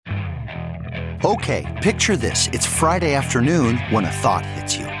Okay, picture this. It's Friday afternoon when a thought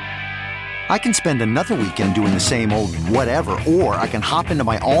hits you. I can spend another weekend doing the same old whatever, or I can hop into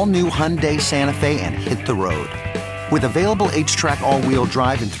my all-new Hyundai Santa Fe and hit the road. With available H-Track all-wheel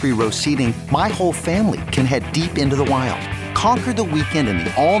drive and 3-row seating, my whole family can head deep into the wild. Conquer the weekend in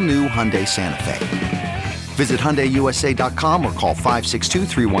the all-new Hyundai Santa Fe. Visit HyundaiUSA.com or call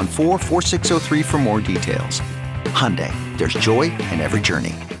 562-314-4603 for more details. Hyundai, there's joy in every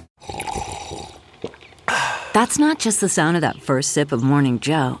journey. That's not just the sound of that first sip of Morning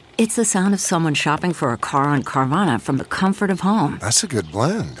Joe. It's the sound of someone shopping for a car on Carvana from the comfort of home. That's a good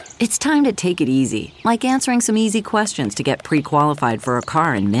blend. It's time to take it easy, like answering some easy questions to get pre-qualified for a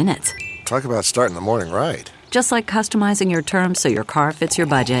car in minutes. Talk about starting the morning right. Just like customizing your terms so your car fits your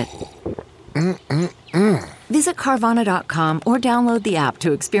budget. Visit Carvana.com or download the app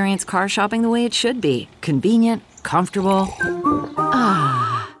to experience car shopping the way it should be. Convenient, comfortable.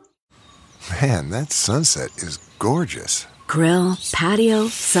 Man, that sunset is gorgeous. Grill, patio,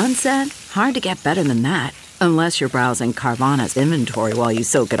 sunset. Hard to get better than that. Unless you're browsing Carvana's inventory while you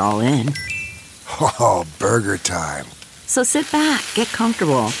soak it all in. Oh, burger time. So sit back, get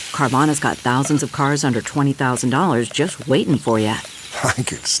comfortable. Carvana's got thousands of cars under $20,000 just waiting for you. I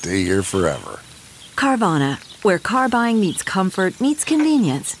could stay here forever. Carvana, where car buying meets comfort meets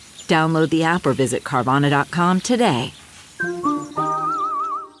convenience. Download the app or visit Carvana.com today.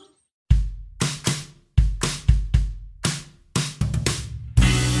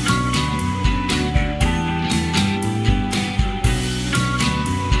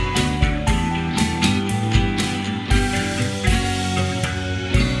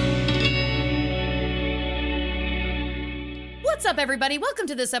 What's up, everybody? Welcome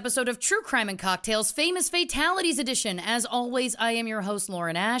to this episode of True Crime and Cocktails, Famous Fatalities Edition. As always, I am your host,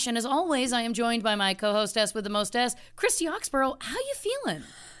 Lauren Ash, and as always, I am joined by my co-hostess with the mostess, Christy Oxborough. How you feeling?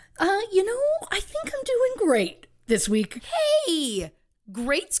 I think I'm doing great this week. Hey!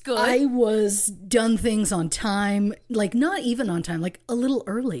 Great's good. I was done things on time, like not even on time, like a little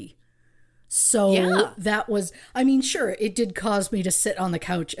early. So Yeah. that was, sure, it did cause me to sit on the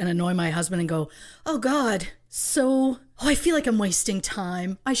couch and annoy my husband and go, oh God, I feel like I'm wasting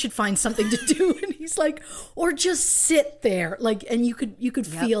time. I should find something to do. And he's like, or just sit there. Like, and you could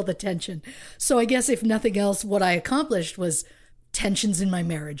feel the tension. So I guess if nothing else, what I accomplished was tensions in my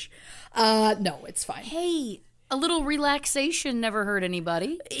marriage. No, it's fine. Hey, a little relaxation never hurt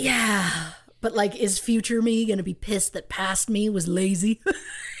anybody. Yeah. But like, is future me going to be pissed that past me was lazy?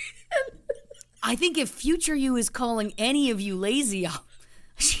 I think if future you is calling any of you lazy,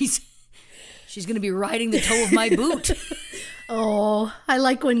 she's going to be riding the toe of my boot. Oh, I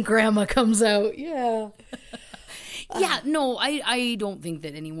like when grandma comes out. Yeah. Yeah, no, I don't think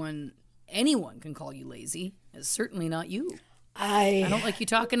that anyone can call you lazy. It's certainly not you. I don't like you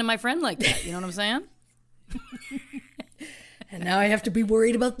talking to my friend like that. You know what I'm saying? And now I have to be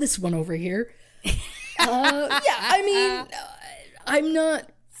worried about this one over here. I'm not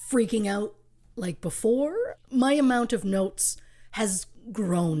freaking out like before. My amount of notes has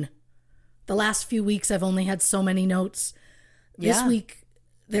grown. The last few weeks, I've only had so many notes. This week,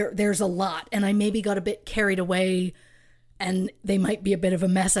 there's a lot, and I maybe got a bit carried away, and they might be a bit of a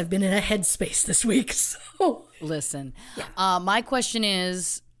mess. I've been in a headspace this week, so... Listen, my question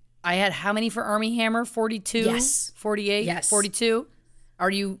is, I had how many for Army Hammer? 42? Yes. 48? Yes. 42?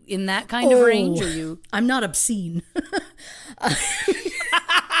 Are you in that kind of range? Or you? I'm not obscene.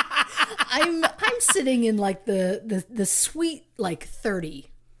 I'm sitting in like the sweet like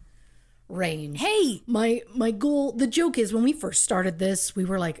 30 range. Hey, my goal, the joke is when we first started this, we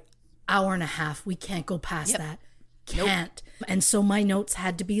were like hour and a half. We can't go past that. Can't. Nope. And so my notes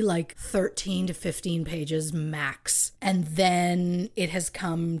had to be like 13 to 15 pages max. And then it has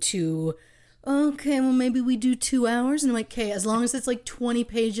come to, okay, well, maybe we do 2 hours. And I'm like, okay, as long as it's like 20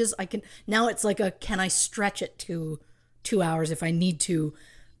 pages, I can. Now it's like can I stretch it to 2 hours if I need to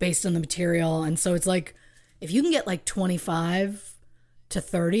based on the material? And so it's like, if you can get like 25 to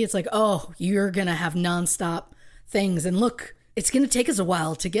 30, it's like, oh, you're going to have nonstop things. And look, it's going to take us a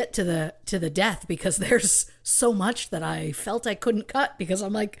while to get to the death, because there's so much that I felt I couldn't cut, because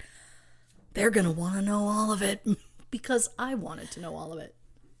I'm like, they're going to want to know all of it because I wanted to know all of it.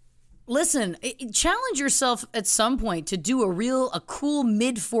 listen, challenge yourself at some point to do a cool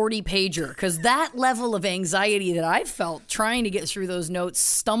mid-40 pager, because that level of anxiety that I felt trying to get through those notes,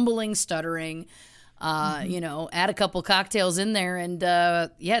 stumbling, stuttering, add a couple cocktails in there, and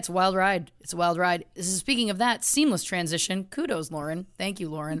it's a wild ride. It's a wild ride. Speaking of that, seamless transition. Kudos, Lauren. Thank you,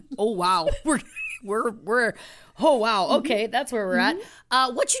 Lauren. Oh wow, we're oh wow. Okay, that's where we're at.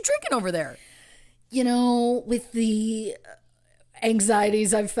 What you drinking over there? You know, with the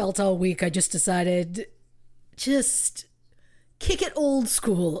anxieties I've felt all week, I just decided, just kick it old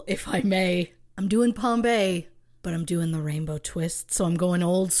school, if I may. I'm doing Palm Bay, but I'm doing the rainbow twist. So I'm going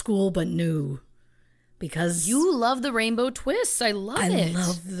old school, but new. Because You love the rainbow twists. I love it. I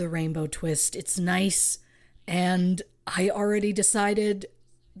love the rainbow twist. It's nice. And I already decided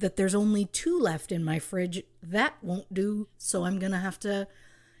that there's only 2 left in my fridge. That won't do. So I'm going to have to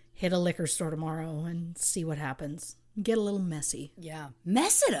hit a liquor store tomorrow and see what happens. Get a little messy. Yeah.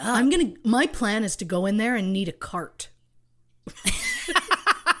 Mess it up. My plan is to go in there and need a cart.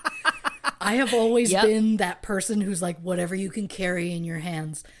 I have always been that person who's like, whatever you can carry in your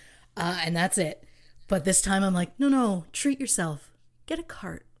hands. And that's it. But this time I'm like, no, treat yourself. Get a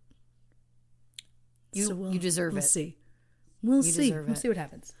cart. You deserve it. We'll see. We'll see. deserve We'll it. see what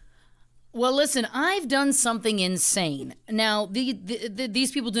happens. Well, listen, I've done something insane. Now,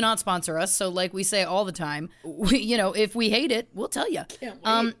 these people do not sponsor us, so like we say all the time, if we hate it, we'll tell you. Can't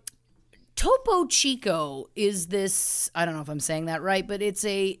wait. Topo Chico is this, I don't know if I'm saying that right, but it's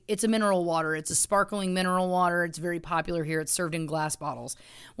a mineral water. It's a sparkling mineral water. It's very popular here. It's served in glass bottles.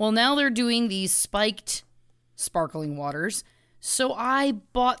 Well, now they're doing these spiked sparkling waters. So I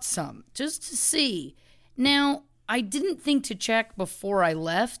bought some just to see. Now, I didn't think to check before I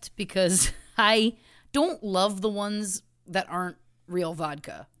left because I don't love the ones that aren't real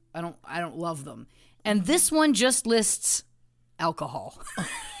vodka. I don't love them. And this one just lists alcohol.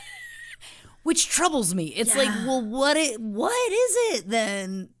 Which troubles me. It's like, well, what is it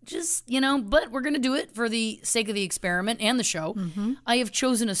then? Just, but we're going to do it for the sake of the experiment and the show. Mm-hmm. I have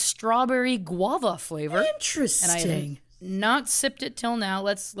chosen a strawberry guava flavor. Interesting. And I have not sipped it till now.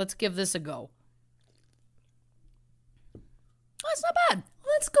 Let's give this a go. Oh, it's not bad.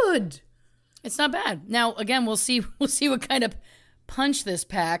 Well, that's good. It's not bad. Now, again, we'll see what kind of punch this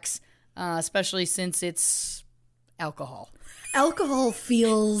packs, especially since it's alcohol. Alcohol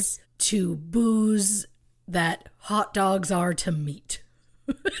feels to booze that hot dogs are to meat.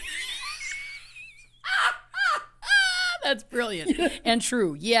 That's brilliant and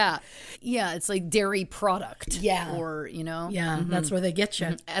true. Yeah. It's like dairy product. Yeah. Or, Yeah, that's where they get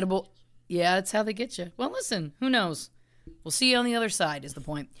you. Edible. Yeah, that's how they get you. Well, listen, who knows? We'll see you on the other side is the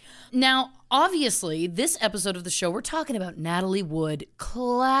point. Now, obviously, this episode of the show, we're talking about Natalie Wood,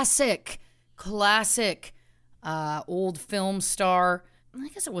 classic old film star. I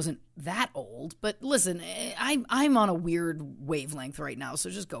guess it wasn't that old, but listen, I'm on a weird wavelength right now, so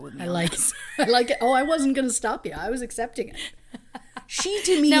just go with me. I like it. Oh, I wasn't going to stop you. I was accepting it. She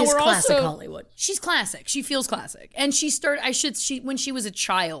to me now, is classic Hollywood. She's classic. She feels classic, and when she was a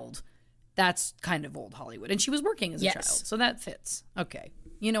child. That's kind of old Hollywood. And she was working as a child, so that fits. Okay.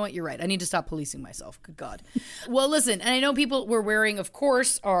 You know what? You're right. I need to stop policing myself. Good God. Well, listen, and I know people were wearing, of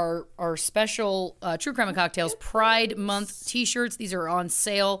course, our special True Crime and Cocktails Pride Month t-shirts. These are on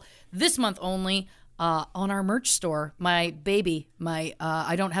sale this month only on our merch store. My baby,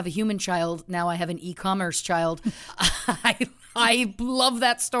 I don't have a human child. Now I have an e-commerce child. I love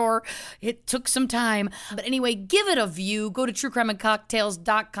that store. It took some time. But anyway, give it a view. Go to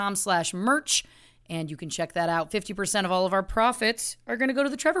truecrimeandcocktails.com/merch. And you can check that out. 50% of all of our profits are going to go to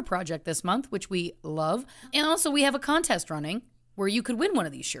the Trevor Project this month, which we love. And also we have a contest running where you could win one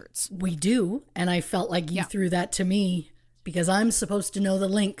of these shirts. We do. And I felt like you threw that to me because I'm supposed to know the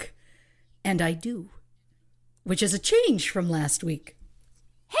link. And I do. Which is a change from last week.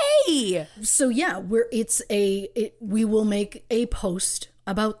 Hey! So yeah, we will make a post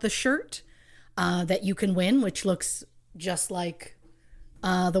about the shirt that you can win, which looks just like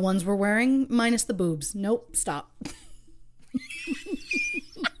the ones we're wearing, minus the boobs. Nope, stop.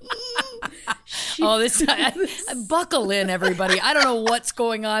 Buckle in, everybody. I don't know what's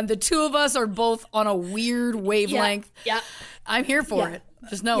going on. The two of us are both on a weird wavelength. Yeah. I'm here for it.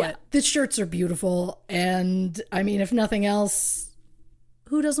 Just know it. The shirts are beautiful. And I mean, if nothing else,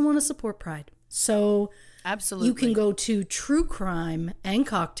 who doesn't want to support Pride? So absolutely, you can go to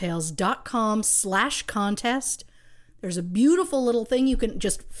truecrimeandcocktails.com/contest. There's a beautiful little thing. You can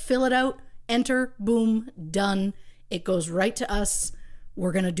just fill it out, enter, boom, done. It goes right to us.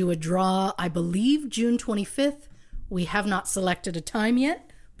 We're going to do a draw, I believe, June 25th. We have not selected a time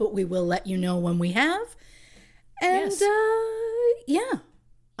yet, but we will let you know when we have. And yeah.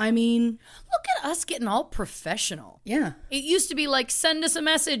 I mean, look at us getting all professional. Yeah. It used to be like, send us a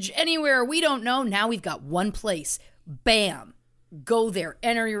message anywhere we don't know. Now we've got one place. Bam. Go there.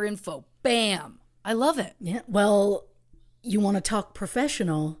 Enter your info. Bam. I love it. Yeah. Well, you want to talk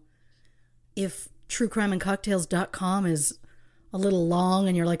professional. If truecrimeandcocktails.com is a little long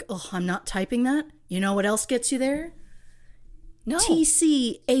and you're like, oh, I'm not typing that. You know what else gets you there? No.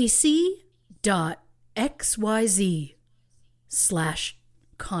 tcac.xyz.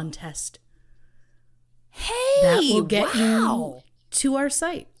 contest. Hey, That will get you wow. to our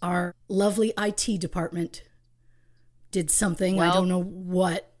site. Our lovely IT department did something. I Well- don't know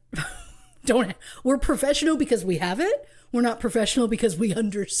what. We're professional because we have it. We're not professional because we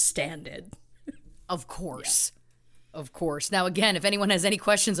understand it. Of course. Of course. Now, again, if anyone has any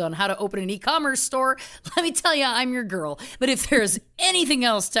questions on how to open an e-commerce store, let me tell you, I'm your girl. But if there's anything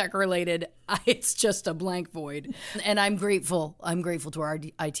else tech related, it's just a blank void. And I'm grateful. I'm grateful to our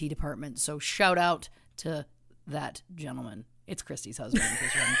IT department. So shout out to that gentleman. It's Christy's husband, in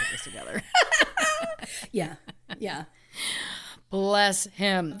case you haven't put this together. Yeah. Yeah. Bless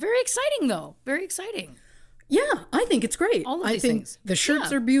him. Very exciting, though. Very exciting. Yeah, I think it's great. All of I these think things. the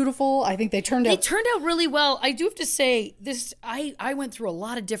shirts Yeah. are beautiful. I think they turned They out. turned out really well. I do have to say, this. I went through a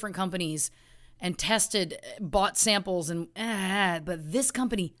lot of different companies and tested, bought samples, and but this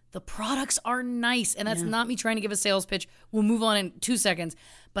company, the products are nice. And that's not me trying to give a sales pitch. We'll move on in 2 seconds.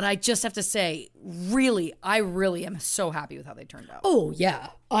 But I just have to say, really, I really am so happy with how they turned out. Oh yeah,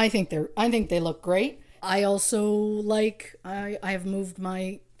 I think they look great. I also I have moved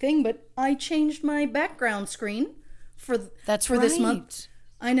my thing, but I changed my background screen for this month.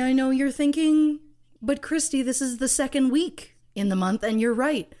 I know you're thinking, but Christy, this is the second week in the month, and you're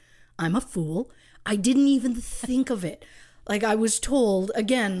right. I'm a fool. I didn't even think of it. Like I was told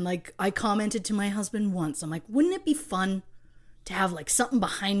again. Like I commented to my husband once. I'm like, wouldn't it be fun to have like something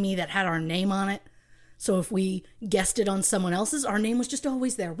behind me that had our name on it? So if we guessed it on someone else's, our name was just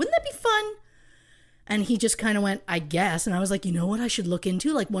always there. Wouldn't that be fun? And he just kind of went, I guess. And I was like, you know what I should look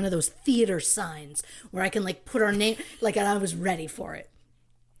into? Like one of those theater signs where I can like put our name, like, and I was ready for it.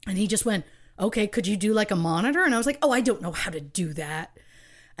 And he just went, okay, could you do like a monitor? And I was like, oh, I don't know how to do that.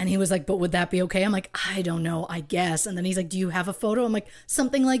 And he was like, but would that be okay? I'm like, I don't know, I guess. And then he's like, do you have a photo? I'm like,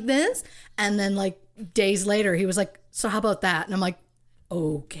 something like this. And then like days later, he was like, so how about that? And I'm like,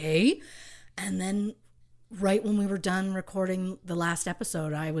 okay. And then right when we were done recording the last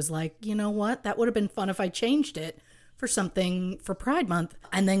episode, I was like, you know what? That would have been fun if I changed it for something for Pride Month.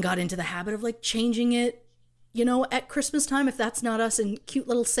 And then got into the habit of like changing it, you know, at Christmas time. If that's not us in cute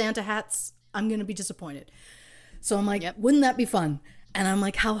little Santa hats, I'm going to be disappointed. So I'm like, wouldn't that be fun? And I'm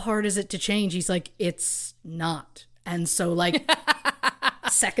like, how hard is it to change? He's like, it's not. And so like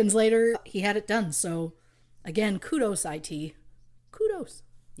seconds later, he had it done. So again, kudos, IT. Kudos.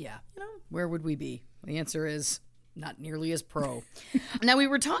 Yeah. You know, where would we be? The answer is not nearly as pro. Now, we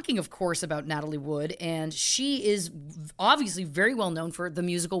were talking, of course, about Natalie Wood, and she is obviously very well known for the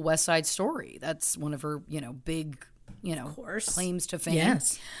musical West Side Story. That's one of her, big, claims to fame.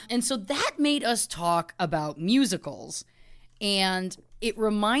 Yes. And so that made us talk about musicals. And it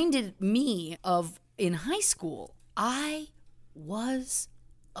reminded me of in high school, I was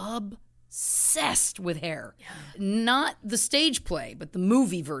obsessed with Hair. Yeah. Not the stage play, but the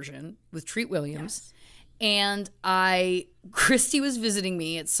movie version with Treat Williams. Yes. And Christy was visiting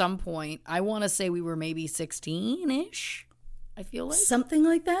me at some point. I want to say we were maybe 16-ish, I feel like. Something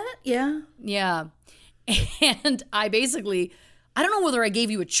like that, yeah. Yeah. And I don't know whether I gave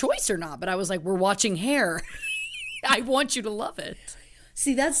you a choice or not, but I was like, we're watching Hair. I want you to love it.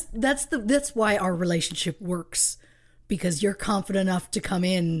 See, that's why our relationship works, because you're confident enough to come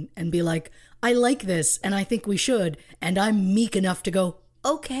in and be like, I like this and I think we should, and I'm meek enough to go,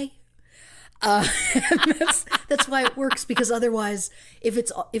 okay. And that's why it works, because otherwise, if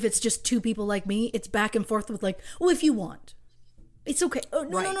it's just two people like me, it's back and forth with like, well, if you want, it's okay. Oh,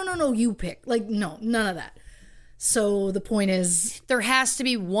 no, you pick. Like, no, none of that. So the point is, there has to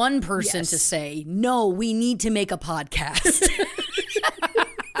be one person to say, no, we need to make a podcast.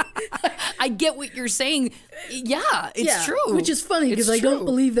 I get what you're saying. Yeah, it's true. Which is funny because I don't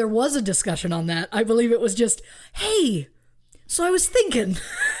believe there was a discussion on that. I believe it was just, hey, so I was thinking.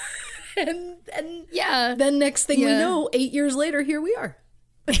 and then next thing we know, 8 years later, here we are.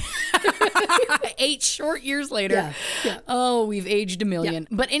 8 short years later. Yeah. Oh, we've aged a million.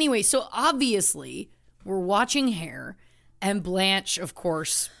 Yeah. But anyway, so obviously we're watching Hair, and Blanche, of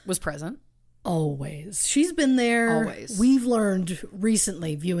course, was present. Always. She's been there. Always. We've learned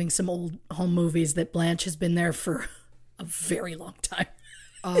recently, viewing some old home movies, that Blanche has been there for a very long time.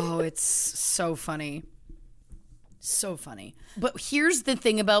 Oh, it's so funny. So funny. But here's the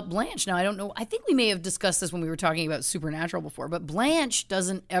thing about Blanche. Now, I don't know. I think we may have discussed this when we were talking about Supernatural before, but Blanche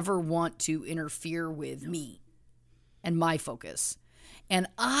doesn't ever want to interfere with me and my focus. And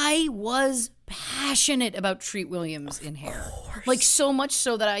I was passionate about Treat Williams in Hair. Like, so much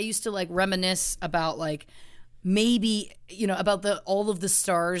so that I used to like reminisce about like maybe, about all of the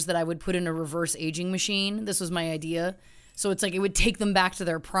stars that I would put in a reverse aging machine. This was my idea. So it's like it would take them back to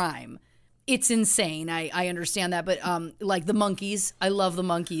their prime. It's insane. I understand that. But like the monkeys, I love the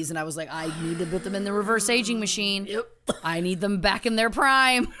monkeys. And I was like, I need to put them in the reverse aging machine. Yep. I need them back in their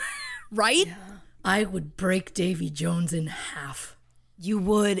prime. Right? Yeah. I would break Davy Jones in half. You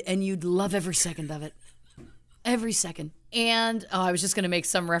would, and you'd love every second of it. Every second. And I was just going to make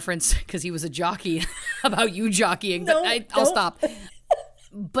some reference because he was a jockey about you jockeying, but I'll stop.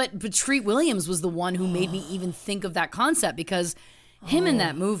 But Treat Williams was the one who made me even think of that concept, because him in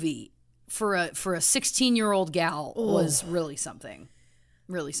that movie for a 16-year-old gal was really something.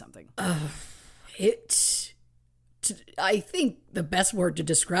 Really something. I think the best word to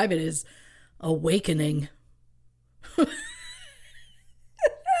describe it is awakening.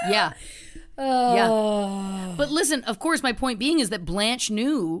 Yeah. Yeah. But listen, of course, my point being is that Blanche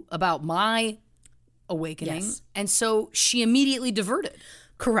knew about my awakening. Yes. And so she immediately diverted.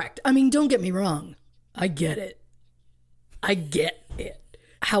 Correct. I mean, don't get me wrong. I get it.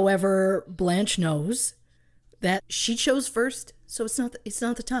 However, Blanche knows that she chose first, so it's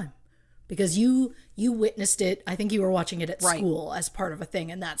not the time. Because you witnessed it. I think you were watching it at school as part of a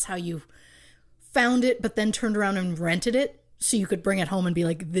thing, and that's how you found it, but then turned around and rented it so you could bring it home and be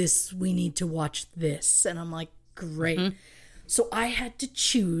like, this, we need to watch this. And I'm like, great. Mm-hmm. So I had to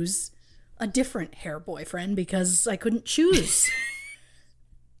choose a different hair boyfriend because I couldn't choose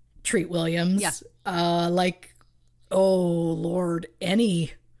Treat Williams. Yeah. Oh Lord,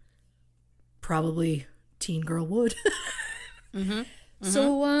 any probably teen girl would. Mm-hmm. Mm-hmm.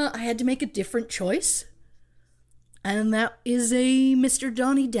 So I had to make a different choice. And that is a Mr.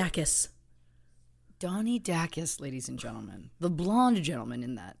 Donnie Dacus. Donnie Dacus, ladies and gentlemen. The blonde gentleman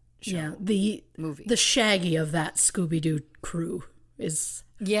in that show. Yeah, the movie. The Shaggy of that Scooby-Doo crew is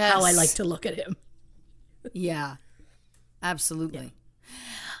how I like to look at him. Yeah, absolutely. Yeah.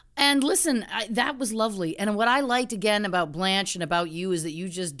 And listen, that was lovely. And what I liked, again, about Blanche and about you is that you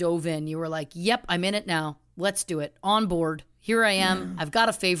just dove in. You were like, yep, I'm in it now. Let's do it. On board. Here I am. Yeah. I've got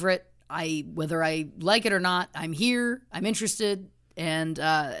a favorite. Whether I like it or not, I'm here. I'm interested. And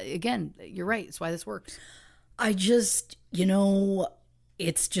again, you're right. It's why this works. I just,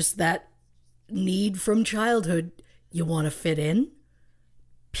 it's just that need from childhood. You want to fit in,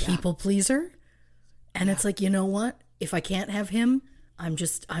 people pleaser. And it's like, you know what? If I can't have him,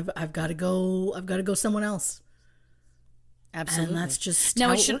 I've got to go someone else. Absolutely. And that's just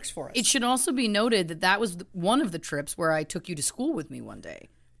how it works for us. It should also be noted that was one of the trips where I took you to school with me one day.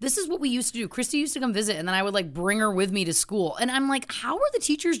 This is what we used to do. Christy used to come visit, and then I would bring her with me to school. And I'm like, how are the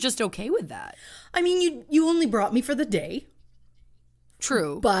teachers just okay with that? I mean, you only brought me for the day.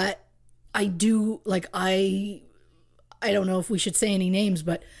 True. But I do, I don't know if we should say any names,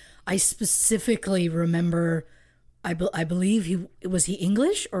 but I specifically remember, I believe was he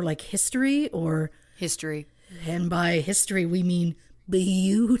English or History or... History. And by history, we mean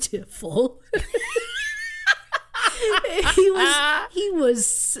beautiful. He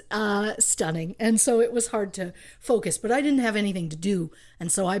was stunning, and so it was hard to focus, but I didn't have anything to do,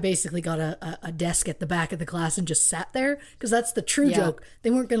 and so I basically got a desk at the back of the class and just sat there, because that's the true joke. They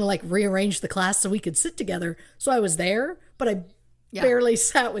weren't going to rearrange the class so we could sit together, so I was there, but I barely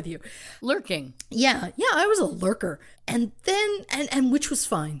sat with you. Lurking. Yeah, I was a lurker, and then and which was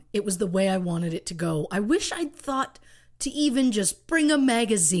fine. It was the way I wanted it to go. I wish I'd thought to even just bring a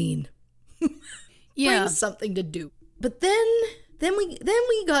magazine. Bring something to do. But then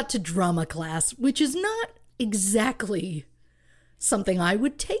we got to drama class, which is not exactly something I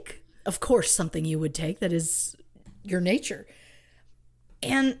would take. Of course, something you would take. That is your nature.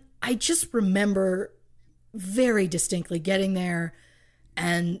 And I just remember very distinctly getting there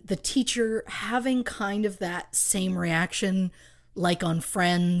and the teacher having kind of that same reaction like on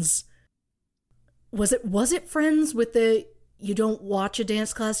Friends. Was it Friends with the... You don't watch a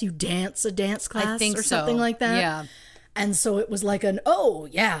dance class, you dance a dance class, I think or something like that. Yeah. And so it was like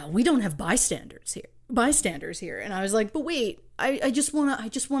we don't have bystanders here. And I was like, but wait, I just want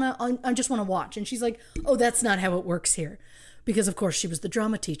to watch. And she's like, oh, that's not how it works here. Because of course she was the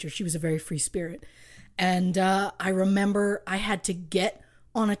drama teacher. She was a very free spirit. And I remember I had to get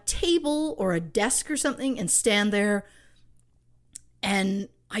on a table or a desk or something and stand there. And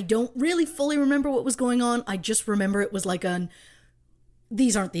I don't really fully remember what was going on. I just remember it was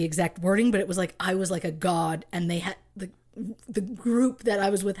these aren't the exact wording, but it was I was like a god, and they had the group that I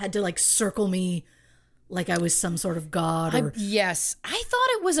was with had to circle me like I was some sort of god. Yes. I thought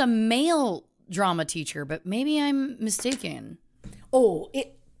it was a male drama teacher, but maybe I'm mistaken. Oh,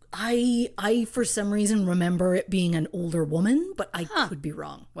 I for some reason remember it being an older woman, but I could be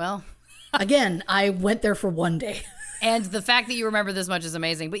wrong. Well, again, I went there for one day. And the fact that you remember this much is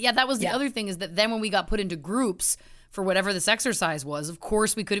amazing. But yeah, that was the other thing, is that then when we got put into groups for whatever this exercise was. Of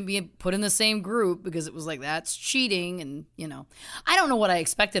course, we couldn't be put in the same group because it was like, that's cheating. And, I don't know what I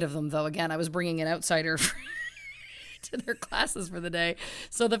expected of them, though. Again, I was bringing an outsider to their classes for the day.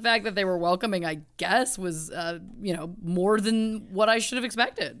 So the fact that they were welcoming, I guess, was, more than what I should have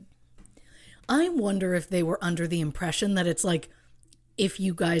expected. I wonder if they were under the impression that it's like, if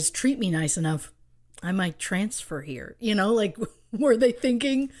you guys treat me nice enough, I might transfer here. Were they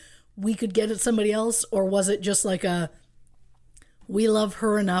thinking we could get at somebody else? Or was it just like we love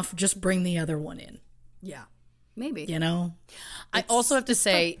her enough, just bring the other one in? Yeah, maybe. I also have to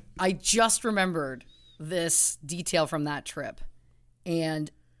say, I just remembered this detail from that trip.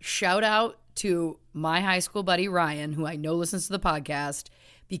 And shout out to my high school buddy, Ryan, who I know listens to the podcast,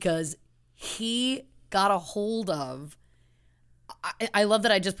 because he got a hold of, I love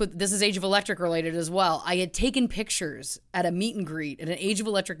that I just put, this is Age of Electric related as well. I had taken pictures at a meet and greet, at an Age of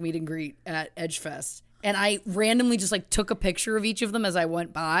Electric meet and greet at Edgefest. And I randomly just took a picture of each of them as I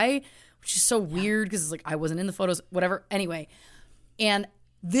went by, which is so weird because it's I wasn't in the photos, whatever. Anyway, and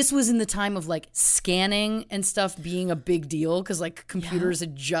this was in the time of scanning and stuff being a big deal because computers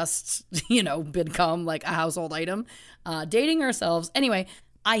had just, become a household item. Dating ourselves. Anyway,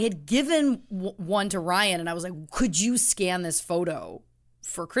 I had given one to Ryan and I was like, could you scan this photo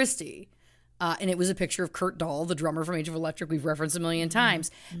for Christy? And it was a picture of Kurt Dahl, the drummer from Age of Electric. We've referenced a million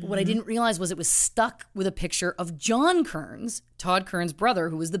times. But what I didn't realize was it was stuck with a picture of John Kearns, Todd Kearns' brother,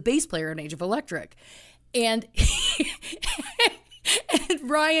 who was the bass player in Age of Electric. And and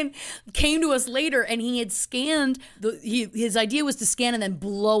Ryan came to us later and he had scanned, his idea was to scan and then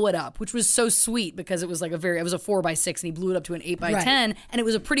blow it up, which was so sweet because it was it was a 4x6 and he blew it up to an 8x10 and it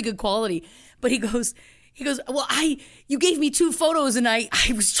was a pretty good quality. But he goes, well, you gave me 2 photos and I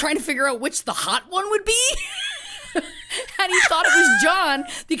was trying to figure out which the hot one would be. And he thought it was John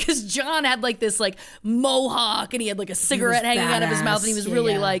because John had this mohawk and he had a cigarette hanging out of his mouth and he was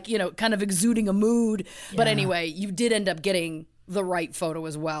really kind of exuding a mood. Yeah. But anyway, you did end up getting the right photo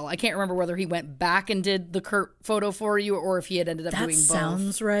as well. I can't remember whether he went back and did the Kurt photo for you or if he had ended up doing both. That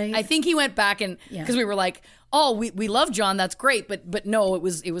sounds right. I think he went back and because we were like, oh, we love John, that's great, but no, it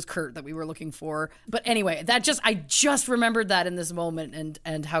was Kurt that we were looking for. But anyway, I just remembered that in this moment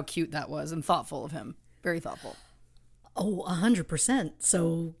and how cute that was and thoughtful of him. Very thoughtful. Oh, 100%.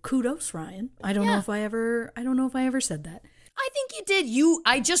 So kudos, Ryan. I don't know if I ever said that. I think you did.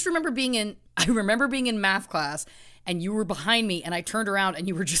 I just remember being in math class and you were behind me and I turned around and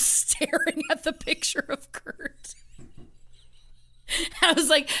you were just staring at the picture of Kurt. I was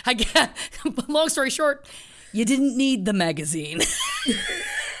like, long story short, you didn't need the magazine.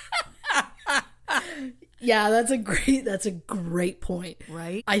 Yeah, that's a great point.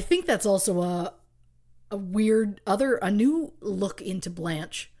 Right? I think that's also a new look into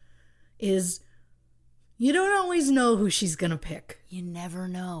Blanche is you don't always know who she's going to pick. You never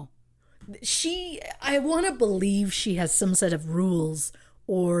know. I want to believe she has some set of rules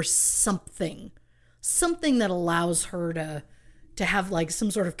or something that allows her to have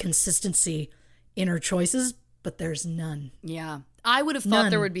some sort of consistency in her choices, but there's none. Yeah. I would have thought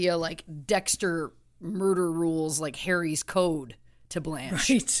there would be a Dexter murder rules like Harry's code to Blanche.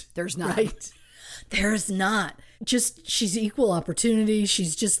 Right. There's not. Right. There's not. Just she's equal opportunity.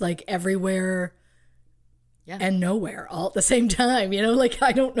 She's just everywhere. Yeah. And nowhere all at the same time,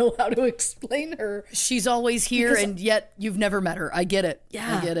 I don't know how to explain her. She's always here and yet you've never met her. I get it.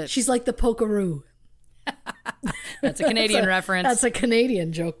 Yeah. I get it. She's like the Pokeroo. That's a Canadian reference. That's a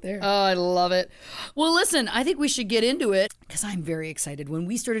Canadian joke there. Oh, I love it. Well, listen, I think we should get into it because I'm very excited. When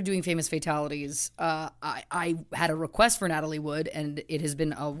we started doing Famous Fatalities, I had a request for Natalie Wood, and it has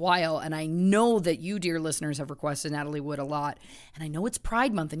been a while. And I know that you, dear listeners, have requested Natalie Wood a lot. And I know it's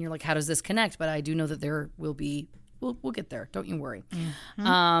Pride Month, and you're like, how does this connect? But I do know that there will be, we'll get there. Don't you worry.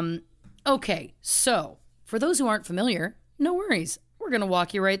 Mm-hmm. Okay, so for those who aren't familiar, no worries. We're going to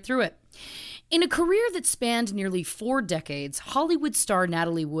walk you right through it. In a career that spanned nearly 4 decades, Hollywood star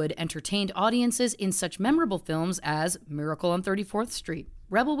Natalie Wood entertained audiences in such memorable films as Miracle on 34th Street,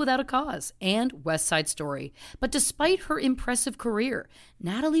 Rebel Without a Cause, and West Side Story. But despite her impressive career,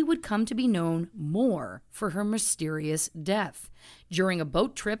 Natalie would come to be known more for her mysterious death. During a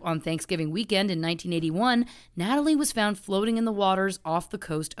boat trip on Thanksgiving weekend in 1981, Natalie was found floating in the waters off the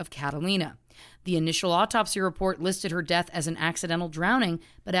coast of Catalina. The initial autopsy report listed her death as an accidental drowning,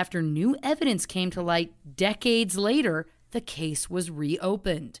 but after new evidence came to light decades later, the case was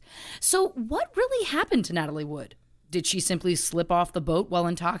reopened. So what really happened to Natalie Wood? Did she simply slip off the boat while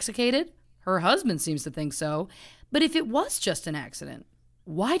intoxicated? Her husband seems to think so. But if it was just an accident,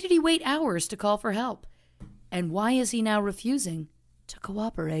 why did he wait hours to call for help? And why is he now refusing to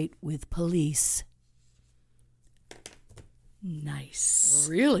cooperate with police? Nice.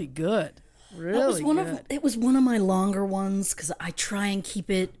 Really good. Really good. It was one of my longer ones because I try and keep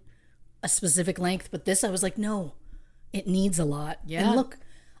it a specific length, but this I was like, no, it needs a lot. Yeah. And look,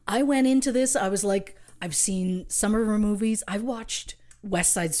 I went into this, I was like, I've seen some of her movies. I've watched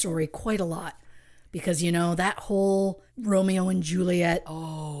West Side Story quite a lot because, you know, that whole Romeo and Juliet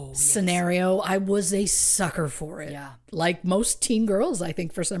scenario, I was a sucker for it. Yeah. Like most teen girls, I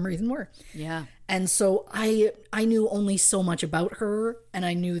think, for some reason were. Yeah. And so I knew only so much about her, and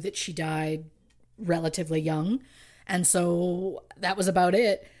I knew that she died relatively young. And so that was about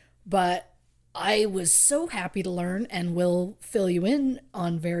it. But I was so happy to learn, and will fill you in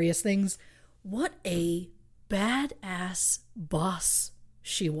on various things, what a badass boss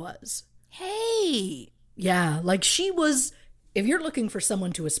she was. Hey. Yeah, like she was, if you're looking for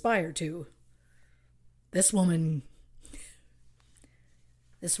someone to aspire to, this woman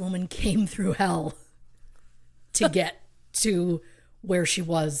came through hell to get to where she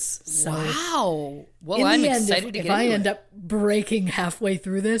was. So Wow. Well, I'm excited to get if I into end it. up breaking halfway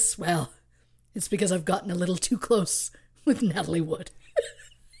through this, well, it's because I've gotten a little too close with Natalie Wood.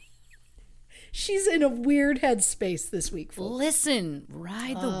 She's in a weird headspace this week, folks. Listen,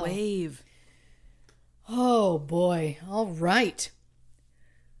 ride the wave. Oh, boy. All right.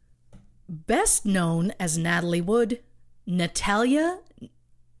 Best known as Natalie Wood, Natalia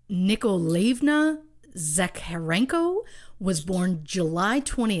Nikolaevna Zakharenko was born July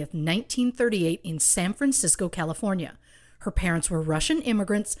 20th, 1938 in San Francisco, California. Her parents were Russian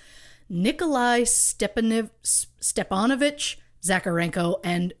immigrants, Nikolai Stepanovich Zakharenko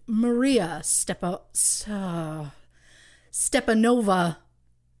and Maria Stepanova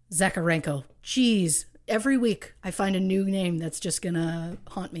Zakharenko. Jeez, every week I find a new name that's just going to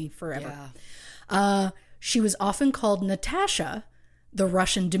haunt me forever. Yeah. She was often called Natasha, the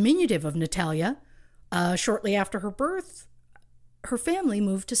Russian diminutive of Natalia. Shortly after her birth, her family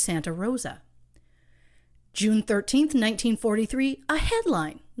moved to Santa Rosa. June 13th, 1943, a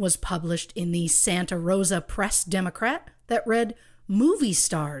headline was published in the Santa Rosa Press-Democrat that read, "Movie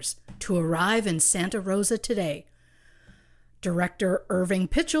stars to arrive in Santa Rosa today." Director Irving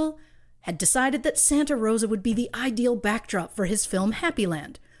Pitchell had decided that Santa Rosa would be the ideal backdrop for his film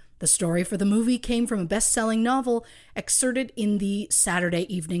Happyland. The story for the movie came from a best-selling novel excerpted in the Saturday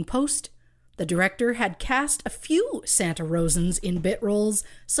Evening Post. The director had cast a few Santa Rosans in bit roles,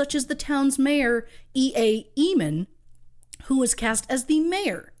 such as the town's mayor, E.A. Eamon, who was cast as the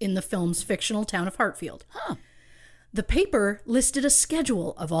mayor in the film's fictional town of Hartfield. The paper listed a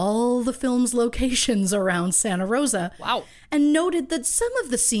schedule of all the film's locations around Santa Rosa. Wow. And noted that some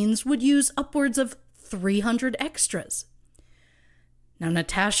of the scenes would use upwards of 300 extras. Now,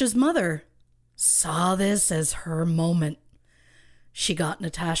 Natasha's mother saw this as her moment. She got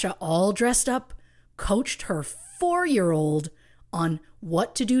Natasha all dressed up, coached her 4-year-old on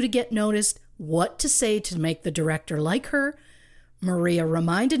what to do to get noticed, what to say to make the director like her. Maria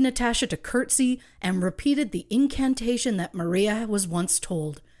reminded Natasha to curtsy and repeated the incantation that Maria was once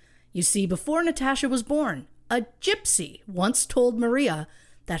told. You see, before Natasha was born, a gypsy once told Maria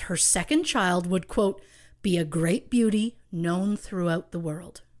that her second child would, quote, be a great beauty known throughout the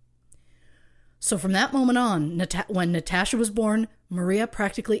world. So from that moment on, when Natasha was born, Maria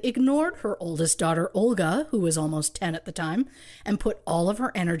practically ignored her oldest daughter, Olga, who was almost 10 at the time, and put all of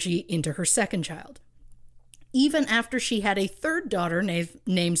her energy into her second child. Even after she had a third daughter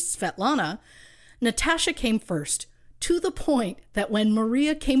named Svetlana, Natasha came first, to the point that when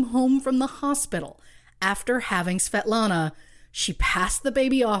Maria came home from the hospital after having Svetlana, she passed the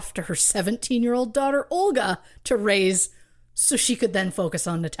baby off to her 17-year-old daughter, Olga, to raise so she could then focus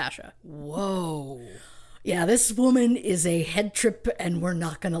on Natasha. Whoa. Yeah, this woman is a head trip, and we're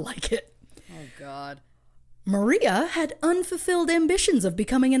not going to like it. Oh, God. Maria had unfulfilled ambitions of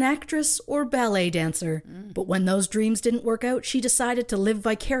becoming an actress or ballet dancer, but when those dreams didn't work out, she decided to live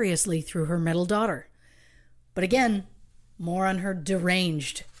vicariously through her middle daughter. But again, more on her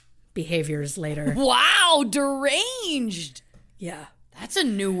deranged behaviors later. Wow, deranged. Yeah. That's a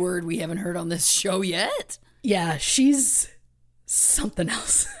new word we haven't heard on this show yet. Yeah, she's something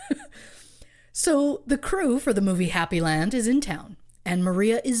else. So the crew for the movie Happyland is in town, and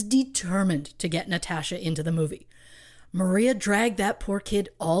Maria is determined to get Natasha into the movie. Maria dragged that poor kid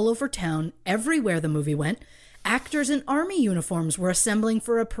all over town, everywhere the movie went. Actors in army uniforms were assembling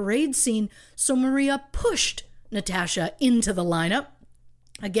for a parade scene, so Maria pushed Natasha into the lineup.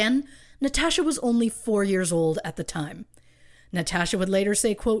 Again, Natasha was only 4 years old at the time. Natasha would later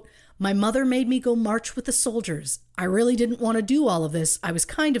say, quote, "My mother made me go march with the soldiers. I really didn't want to do all of this. I was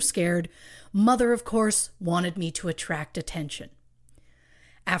kind of scared. Mother, of course, wanted me to attract attention."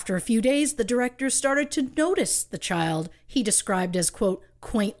 After a few days, the director started to notice the child he described as, quote,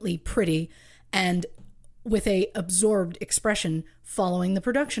 quaintly pretty and with a absorbed expression following the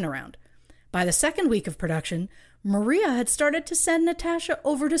production around. By the second week of production, Maria had started to send Natasha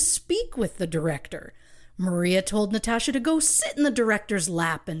over to speak with the director. Maria told Natasha to go sit in the director's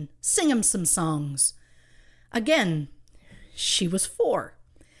lap and sing him some songs. Again, she was 4.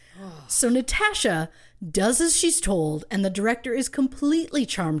 So Natasha does as she's told, and the director is completely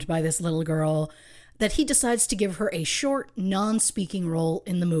charmed by this little girl that he decides to give her a short, non-speaking role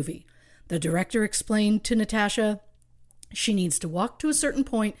in the movie. The director explained to Natasha she needs to walk to a certain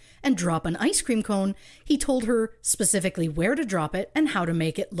point and drop an ice cream cone. He told her specifically where to drop it and how to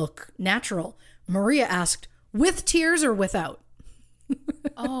make it look natural. Maria asked, with tears or without?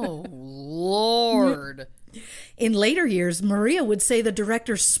 Oh, Lord. In later years, Maria would say the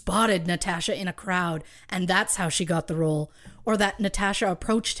director spotted Natasha in a crowd, and that's how she got the role, or that Natasha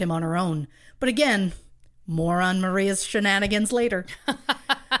approached him on her own. But again, more on Maria's shenanigans later.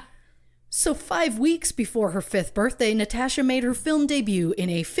 So 5 weeks before her 5th birthday, Natasha made her film debut in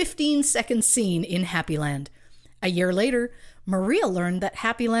a 15-second scene in Happyland. A year later, Maria learned that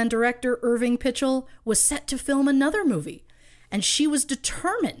Happyland director Irving Pitchell was set to film another movie, and she was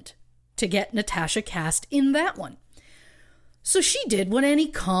determined to get Natasha cast in that one. So she did what any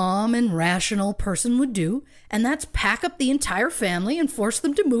calm and rational person would do, and that's pack up the entire family and force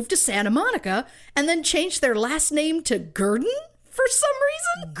them to move to Santa Monica and then change their last name to Gurdon for some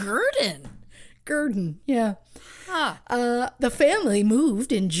reason. Gurdon, yeah. The family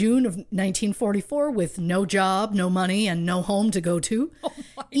moved in June of 1944 with no job, no money, and no home to go to.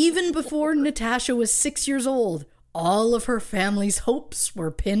 Even before Natasha was 6 years old, all of her family's hopes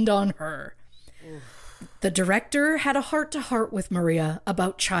were pinned on her. The director had a heart-to-heart with Maria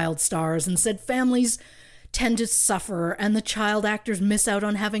about child stars and said families tend to suffer and the child actors miss out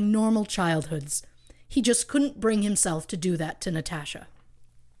on having normal childhoods. He just couldn't bring himself to do that to Natasha.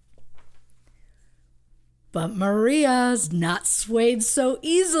 But Maria's not swayed so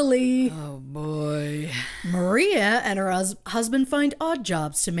easily. Oh, boy. Maria and her husband find odd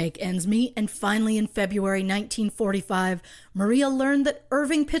jobs to make ends meet, and finally in February 1945, Maria learned that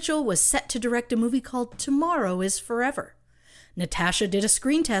Irving Pitchell was set to direct a movie called Tomorrow is Forever. Natasha did a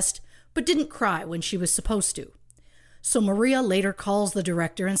screen test, but didn't cry when she was supposed to. So Maria later calls the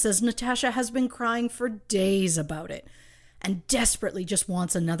director and says Natasha has been crying for days about it and desperately just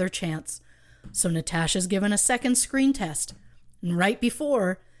wants another chance. So Natasha's given a second screen test. And right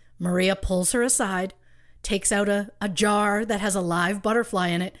before, Maria pulls her aside, takes out a jar that has a live butterfly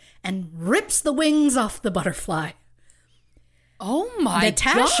in it, and rips the wings off the butterfly. Oh my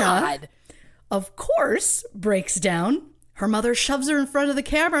Natasha, God. of course, breaks down. Her mother shoves her in front of the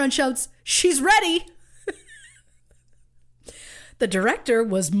camera and shouts, "She's ready!" The director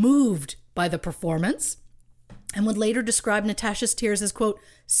was moved by the performance and would later describe Natasha's tears as, quote,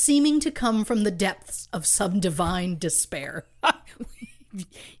 seeming to come from the depths of some divine despair.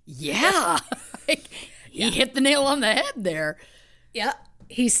 Yeah. He hit the nail on the head there. Yeah.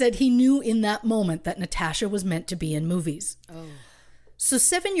 He said he knew in that moment that Natasha was meant to be in movies. Oh. So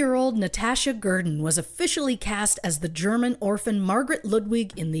 7-year-old Natasha Gurdon was officially cast as the German orphan Margaret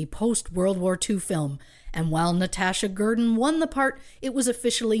Ludwig in the post-World War II film. And while Natasha Gurdon won the part, it was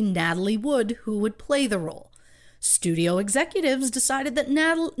officially Natalie Wood who would play the role. Studio executives decided that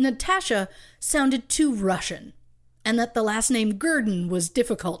Natasha sounded too Russian and that the last name Gurdon was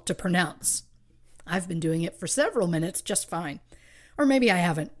difficult to pronounce. I've been doing it for several minutes just fine. Or maybe I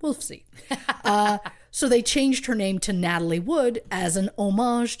haven't. We'll see. So they changed her name to Natalie Wood as an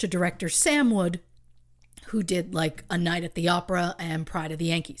homage to director Sam Wood, who did like A Night at the Opera and Pride of the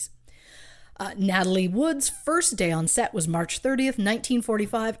Yankees. Natalie Wood's first day on set was March 30th,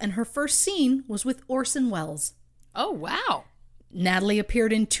 1945, and her first scene was with Orson Welles. Oh, wow. Natalie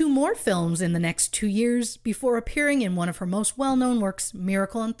appeared in 2 more films in the next 2 years before appearing in one of her most well-known works,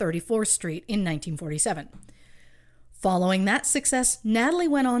 Miracle on 34th Street, in 1947. Following that success, Natalie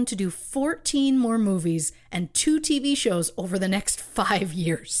went on to do 14 more movies and 2 TV shows over the next 5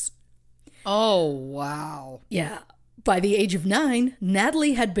 years. Oh, wow. Yeah. By the age of 9,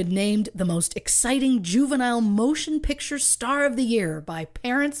 Natalie had been named the most exciting juvenile motion picture star of the year by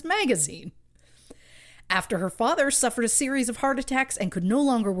Parents magazine. After her father suffered a series of heart attacks and could no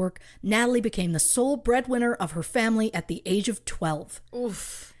longer work, Natalie became the sole breadwinner of her family at the age of 12.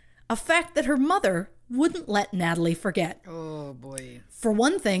 Oof. A fact that her mother wouldn't let Natalie forget. Oh, boy. For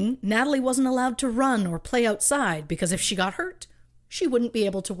one thing, Natalie wasn't allowed to run or play outside because if she got hurt, she wouldn't be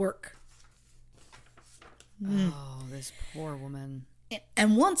able to work. Oh, this poor woman.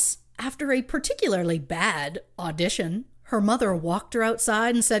 And once, after a particularly bad audition, Her mother walked her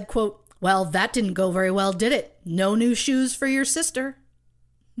outside and said, quote, "Well, that didn't go very well, did it? No new shoes for your sister."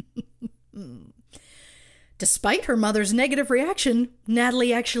 Despite her mother's negative reaction,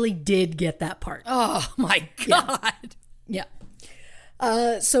 Natalie actually did get that part. Oh, my God. Yeah.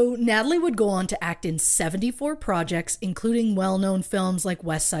 So Natalie would go on to act in 74 projects, including well-known films like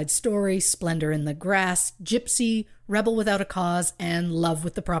West Side Story, Splendor in the Grass, Gypsy, Rebel Without a Cause, and Love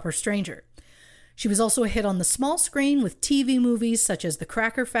with the Proper Stranger. She was also a hit on the small screen with TV movies such as The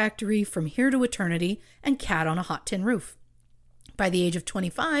Cracker Factory, From Here to Eternity, and Cat on a Hot Tin Roof. By the age of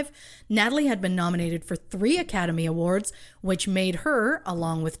 25, Natalie had been nominated for 3 Academy Awards, which made her,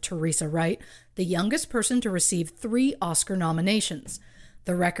 along with Teresa Wright, the youngest person to receive 3 Oscar nominations.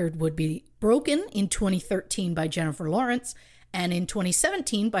 The record would be broken in 2013 by Jennifer Lawrence and in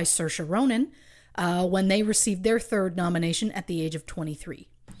 2017 by Saoirse Ronan when they received their 3rd nomination at the age of 23.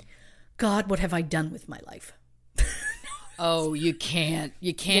 God, what have I done with my life? Oh, you can't.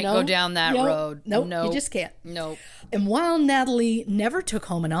 You can't go down that road. Nope, No, you just can't. Nope. And while Natalie never took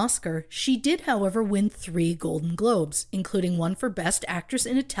home an Oscar, she did, however, win 3 Golden Globes, including one for Best Actress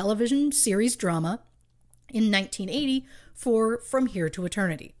in a Television Series Drama in 1980 for From Here to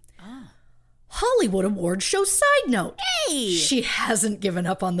Eternity. Hollywood Awards show side note. Hey! She hasn't given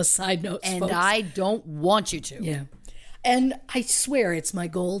up on the side notes, And folks. I don't want you to. Yeah. And I swear it's my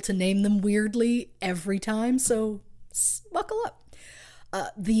goal to name them weirdly every time, so buckle up.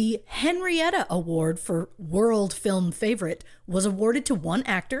 The Henrietta Award for World Film Favorite was awarded to 1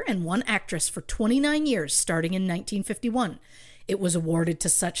 actor and 1 actress for 29 years, starting in 1951. It was awarded to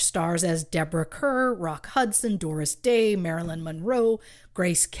such stars as Deborah Kerr, Rock Hudson, Doris Day, Marilyn Monroe,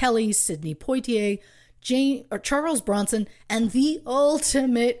 Grace Kelly, Sidney Poitier, Charles Bronson, and the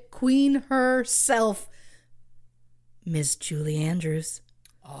ultimate queen herself, Miss Julie Andrews.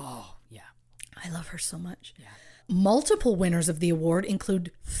 Oh, yeah. I love her so much. Yeah. Multiple winners of the award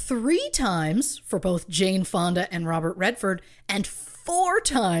include 3 times for both Jane Fonda and Robert Redford, and 4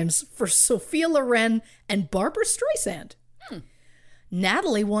 times for Sophia Loren and Barbara Streisand.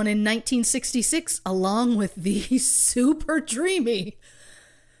 Natalie won in 1966 along with the super dreamy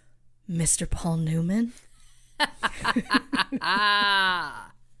Mr. Paul Newman.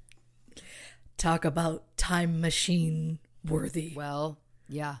 Talk about time machine worthy. Well,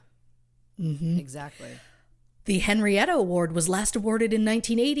 yeah. Exactly. The Henrietta Award was last awarded in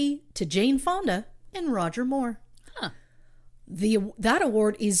 1980 to Jane Fonda and Roger Moore. That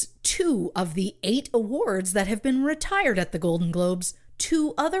award is 2 of the 8 awards that have been retired at the Golden Globes.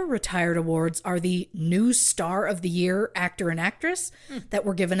 2 other retired awards are the New Star of the Year Actor and Actress that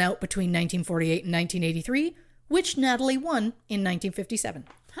were given out between 1948 and 1983, which Natalie won in 1957.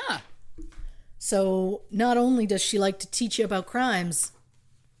 So not only does she like to teach you about crimes,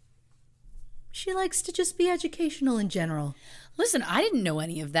 she likes to just be educational in general. Listen, I didn't know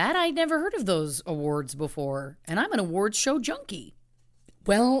any of that. I'd never heard of those awards before, and I'm an awards show junkie.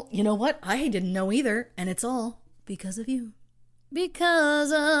 Well, you know what? I didn't know either, and it's all because of you.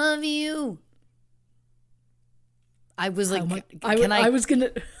 Because of you. I was like, I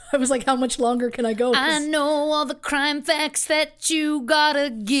was like, how much longer can I go? I know all the crime facts that you gotta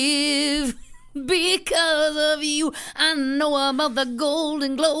give. Because of you, I know about the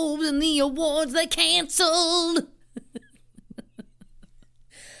Golden Globes and the awards they canceled.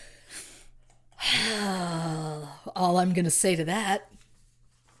 All I'm going to say to that,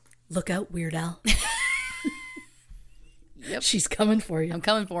 look out, Weird Al. Yep. She's coming for you. I'm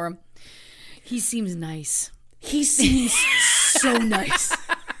coming for him. He seems nice. He seems so nice.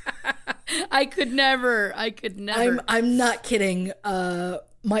 I could never. I'm not kidding.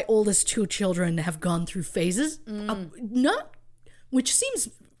 My oldest 2 children have gone through phases, which seems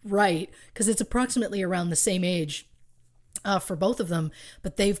right because it's approximately around the same age for both of them.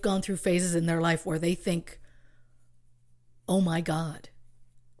 But they've gone through phases in their life where they think, "Oh my God,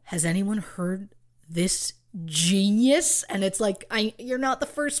 has anyone heard this genius?" And it's like, you're not the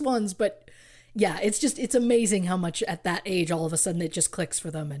first ones, but yeah, it's amazing how much at that age all of a sudden it just clicks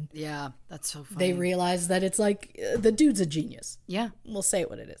for them, and yeah, that's so funny. They realize that it's like the dude's a genius. Yeah, we'll say it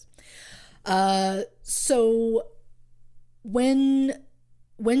what it is. So when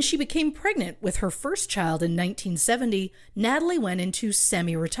she became pregnant with her first child in 1970, Natalie went into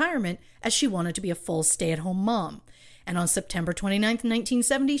semi-retirement as she wanted to be a full stay-at-home mom. And on September 29th,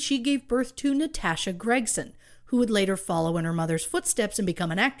 1970, she gave birth to Natasha Gregson, who would later follow in her mother's footsteps and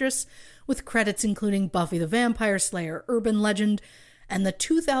become an actress, with credits including Buffy the Vampire Slayer, Urban Legend, and the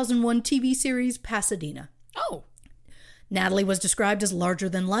 2001 TV series Pasadena. Oh. Natalie was described as larger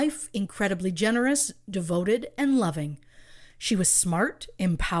than life, incredibly generous, devoted, and loving. She was smart,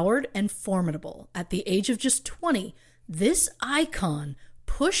 empowered, and formidable. At the age of just 20, This icon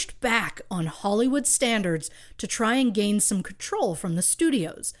pushed back on Hollywood standards to try and gain some control from the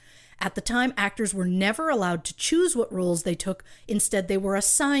studios. At the time, actors were never allowed to choose what roles they took. Instead, they were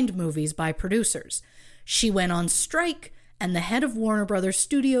assigned movies by producers. She went on strike, and the head of Warner Brothers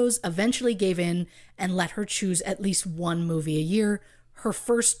Studios eventually gave in and let her choose at least one movie a year. Her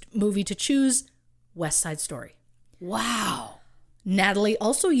first movie to choose, West Side Story. Wow. Natalie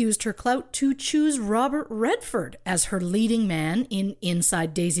also used her clout to choose Robert Redford as her leading man in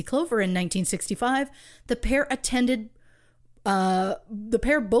Inside Daisy Clover in 1965. The pair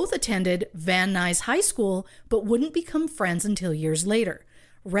both attended Van Nuys High School, but wouldn't become friends until years later.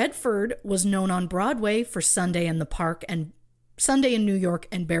 Redford was known on Broadway for Sunday in New York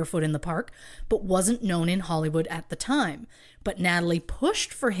and Barefoot in the Park, but wasn't known in Hollywood at the time. But Natalie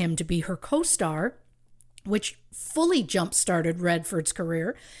pushed for him to be her co-star, which fully jump-started Redford's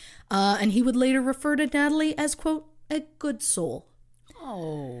career, and he would later refer to Natalie as, quote, a good soul.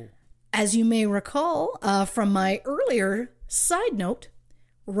 Oh. As you may recall from my earlier side note,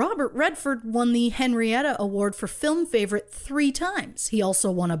 Robert Redford won the Henrietta Award for Film Favorite 3 times. He also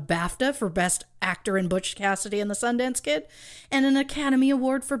won a BAFTA for Best Actor in Butch Cassidy and the Sundance Kid, and an Academy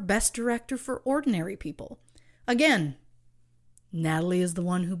Award for Best Director for Ordinary People. Again, Natalie is the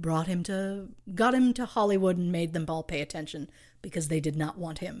one who got him to Hollywood and made them all pay attention because they did not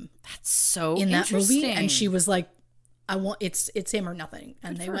want him. That's so in that interesting. movie, and she was like, "I want it's him or nothing."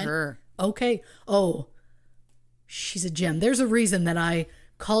 And Good they for went, her. "Okay, oh, she's a gem." There's a reason that I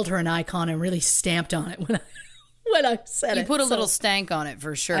called her an icon and really stamped on it when I said it. You put a little stank on it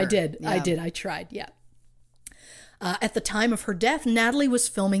for sure. I did. Yeah. I tried. Yeah. At the time of her death, Natalie was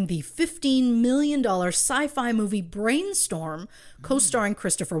filming the $15 million sci-fi movie Brainstorm, co-starring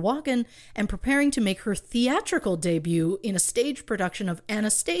Christopher Walken, and preparing to make her theatrical debut in a stage production of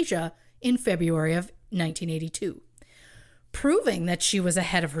Anastasia in February of 1982. Proving that she was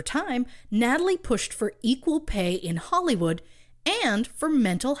ahead of her time, Natalie pushed for equal pay in Hollywood and for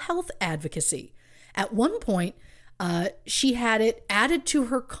mental health advocacy. At one point, she had it added to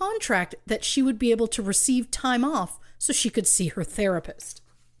her contract that she would be able to receive time off so she could see her therapist.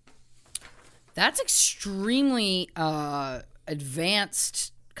 That's extremely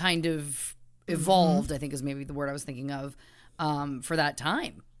advanced, kind of evolved, I think is maybe the word I was thinking of, for that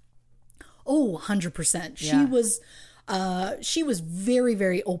time. Oh, 100%. Yeah. She was very,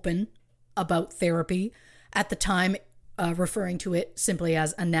 very open about therapy at the time, referring to it simply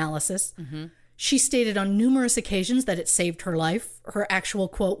as analysis. Mm-hmm. She stated on numerous occasions that it saved her life. Her actual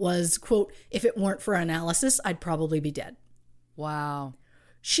quote was, quote, "If it weren't for analysis, I'd probably be dead." Wow.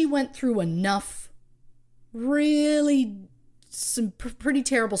 She went through enough really some pretty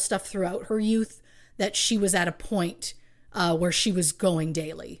terrible stuff throughout her youth that she was at a point where she was going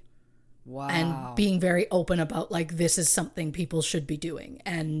daily. Wow. And being very open about, like, this is something people should be doing.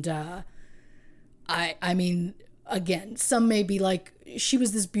 And I mean, again, some may be like, she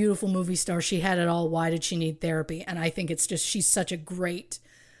was this beautiful movie star. She had it all. Why did she need therapy? And I think it's just, she's such a great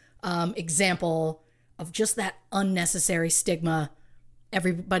example of just that unnecessary stigma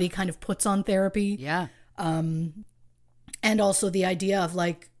everybody kind of puts on therapy. Yeah. And also the idea of,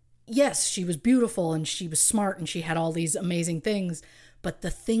 like, yes, she was beautiful and she was smart and she had all these amazing things, but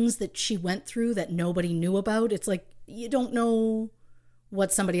the things that she went through that nobody knew about, it's like, you don't know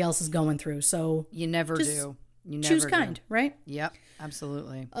what somebody else is going through. So You never do. You never choose do. kind, right? Yep,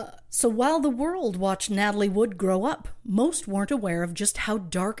 absolutely. So while the world watched Natalie Wood grow up, most weren't aware of just how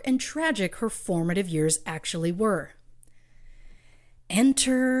dark and tragic her formative years actually were.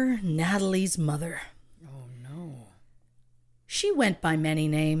 Enter Natalie's mother. Oh, no. She went by many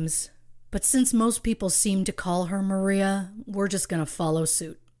names, but since most people seem to call her Maria, we're just going to follow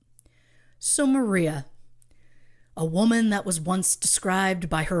suit. So Maria, a woman that was once described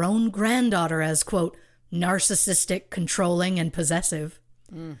by her own granddaughter as, quote, narcissistic, controlling, and possessive.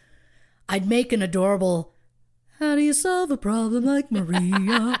 I'd make an adorable, "How do you solve a problem like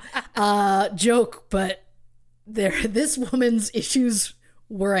Maria?" joke, but this woman's issues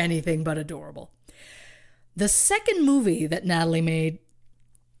were anything but adorable. The second movie that Natalie made,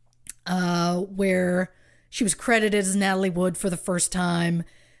 where she was credited as Natalie Wood for the first time,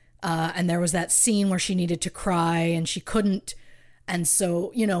 and there was that scene where she needed to cry and she couldn't, and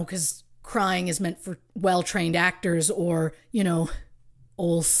so, you know, because crying is meant for well-trained actors or, you know,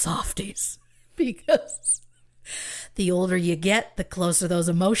 old softies, because the older you get, the closer those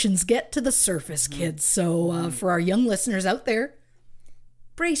emotions get to the surface, kids. So for our young listeners out there,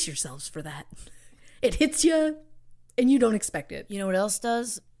 brace yourselves for that. It hits you and you don't expect it. You know what else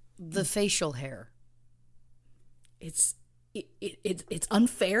does? The facial hair. It's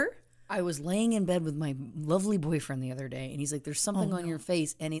unfair. I was laying in bed with my lovely boyfriend the other day, and he's like, there's something on your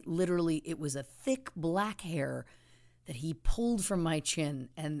face. And it was a thick black hair that he pulled from my chin.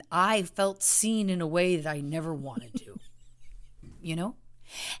 And I felt seen in a way that I never wanted to. You know?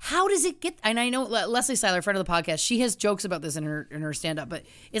 How does it get? And I know Leslie Seiler, friend of the podcast, she has jokes about this in her stand-up, but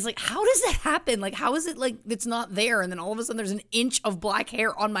it's like, how does that happen? Like, how is it like it's not there, and then all of a sudden there's an inch of black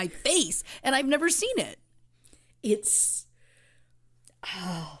hair on my face, and I've never seen it? It's...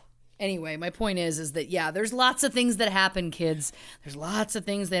 Anyway, my point is that, yeah, there's lots of things that happen, kids. There's lots of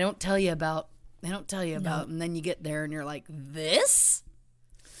things they don't tell you about. And then you get there and you're like, this?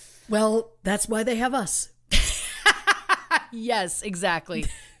 Well, that's why they have us. Yes, exactly.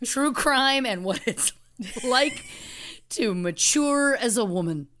 True crime and what it's like to mature as a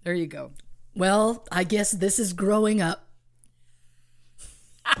woman. There you go. Well, I guess this is growing up.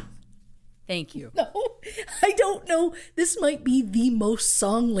 Thank you. No, I don't know. This might be the most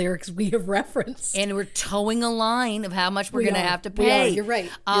song lyrics we have referenced. And we're towing a line of how much we're going to have to pay. You're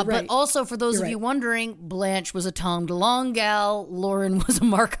right. But also, for those of you wondering, Blanche was a Tom DeLonge gal. Lauren was a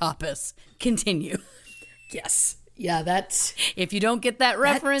Mark Hoppus. Continue. Yes. Yeah, that's... If you don't get that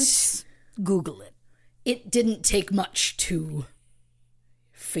reference, Google it. It didn't take much to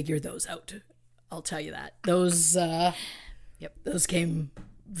figure those out. I'll tell you that. Those came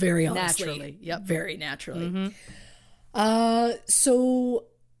very honestly. Naturally. Yep. Very naturally. Mm-hmm. So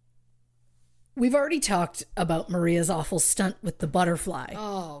we've already talked about Maria's awful stunt with the butterfly.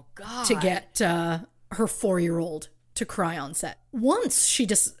 Oh, God. To get her 4-year-old to cry on set. Once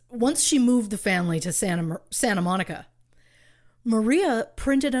she moved the family to Santa Monica, Maria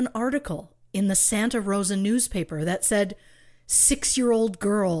printed an article in the Santa Rosa newspaper that said, 6-year-old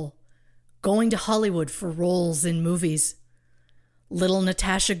girl going to Hollywood for roles in movies. Little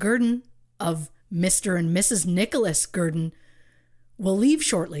Natasha Gurdon of Mr. and Mrs. Nicholas Gurdon will leave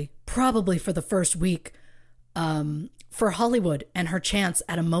shortly, probably for the first week, for Hollywood and her chance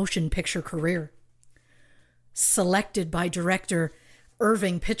at a motion picture career. Selected by director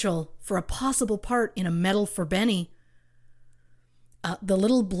Irving Pitchell for a possible part in A Medal for Benny, the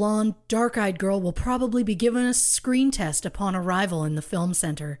little blonde, dark-eyed girl will probably be given a screen test upon arrival in the film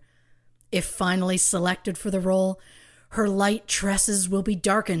center. If finally selected for the role, her light tresses will be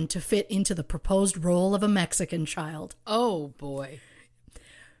darkened to fit into the proposed role of a Mexican child. Oh, boy.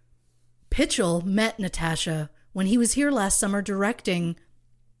 Pitchell met Natasha when he was here last summer directing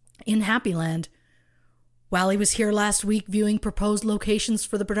in Happy Land. While he was here last week viewing proposed locations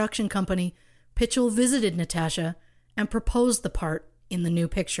for the production company, Pitchell visited Natasha and proposed the part in the new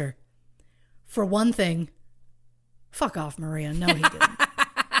picture. For one thing, fuck off, Maria. No, he didn't.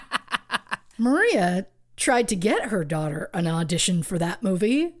 Maria tried to get her daughter an audition for that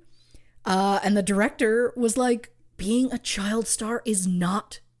movie, and the director was like, being a child star is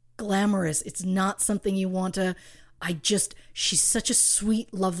not glamorous. It's not something you want to... she's such a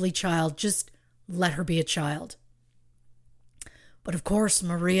sweet, lovely child. Just let her be a child. But of course,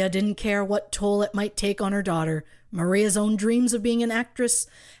 Maria didn't care what toll it might take on her daughter. Maria's own dreams of being an actress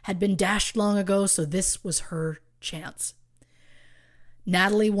had been dashed long ago, so this was her chance.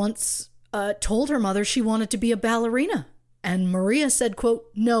 Natalie once told her mother she wanted to be a ballerina, and Maria said, quote,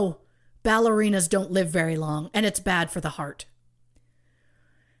 "No, ballerinas don't live very long, and it's bad for the heart."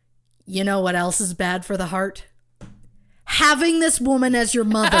 You know what else is bad for the heart? Having this woman as your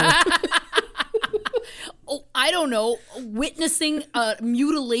mother. Oh, I don't know, witnessing a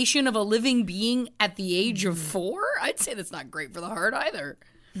mutilation of a living being at the age of 4? I'd say that's not great for the heart either.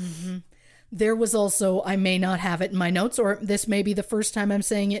 Mm-hmm. There was also, I may not have it in my notes, or this may be the first time I'm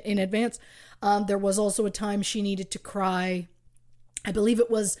saying it in advance. There was also a time she needed to cry. I believe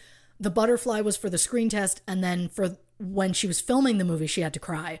it was the butterfly was for the screen test, and then for when she was filming the movie, she had to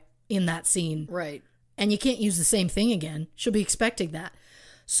cry in that scene. Right. And you can't use the same thing again. She'll be expecting that.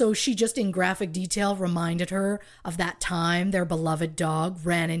 So she just in graphic detail reminded her of that time their beloved dog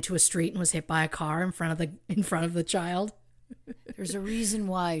ran into a street and was hit by a car in front of the child. There's a reason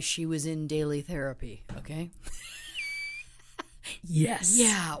why she was in daily therapy, okay? Yes.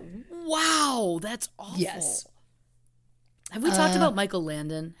 Yeah. Wow, that's awful. Yes. Have we talked about Michael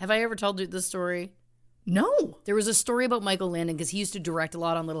Landon? Have I ever told you this story? No. There was a story about Michael Landon because he used to direct a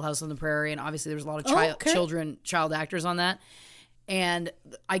lot on Little House on the Prairie, and obviously there was a lot of child actors on that. And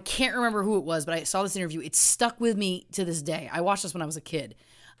I can't remember who it was, but I saw this interview. It stuck with me to this day. I watched this when I was a kid.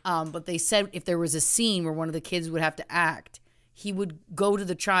 But they said if there was a scene where one of the kids would have to act, he would go to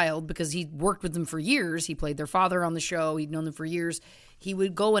the child because he'd worked with them for years. He played their father on the show. He'd known them for years. He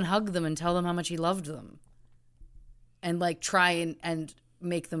would go and hug them and tell them how much he loved them. And like try and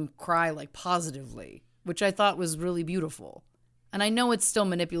make them cry like positively, which I thought was really beautiful. And I know it's still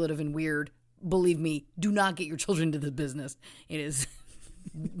manipulative and weird. Believe me, do not get your children into the business. It is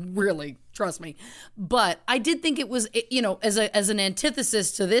really, trust me. But I did think it was, as an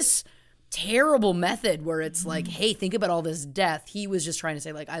antithesis to this terrible method where it's like, hey, think about all this death. He was just trying to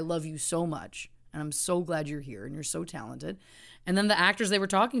say, like, I love you so much. And I'm so glad you're here and you're so talented. And then the actors they were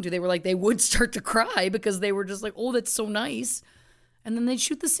talking to, they were like, they would start to cry because they were just like, oh, that's so nice. And then they'd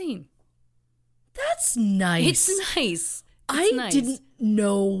shoot the scene. That's nice. It's nice. I didn't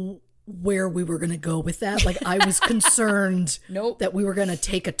know where we were going to go with that. Like, I was concerned that we were going to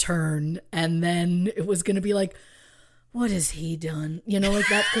take a turn and then it was going to be like, what has he done? Like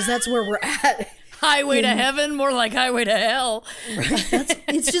that, because that's where we're at. Highway to heaven, more like highway to hell.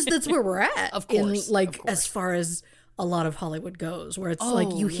 That's where we're at. Of course. As far as a lot of Hollywood goes, where it's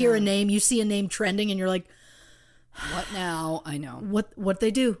like you hear a name, you see a name trending and you're like, what now? I know. What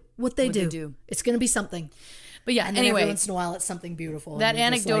they do. It's going to be something. But yeah, and then anyway, every once in a while it's something beautiful. That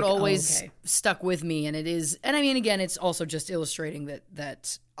anecdote always stuck with me, and it is. And I mean, again, it's also just illustrating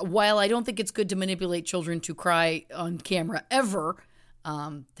that while I don't think it's good to manipulate children to cry on camera ever,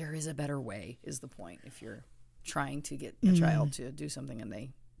 there is a better way. Is the point? If you're trying to get a child to do something and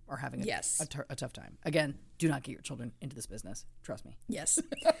they are having a tough time. Again, do not get your children into this business. Trust me. Yes.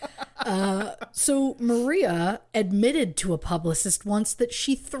 So Maria admitted to a publicist once that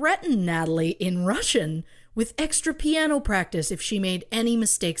she threatened Natalie in Russian with extra piano practice if she made any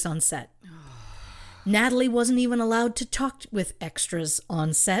mistakes on set. Natalie wasn't even allowed to talk with extras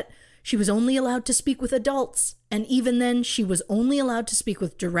on set. She was only allowed to speak with adults. And even then, she was only allowed to speak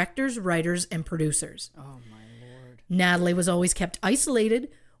with directors, writers, and producers. Oh, my Lord. Natalie was always kept isolated.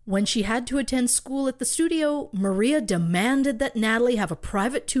 When she had to attend school at the studio, Maria demanded that Natalie have a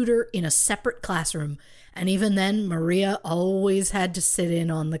private tutor in a separate classroom. And even then, Maria always had to sit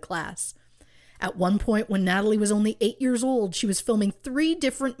in on the class. At one point, when Natalie was only 8 years old, she was filming 3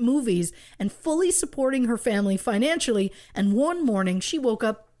 different movies and fully supporting her family financially. And one morning, she woke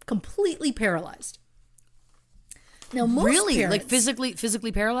up completely paralyzed. Now, most parents, like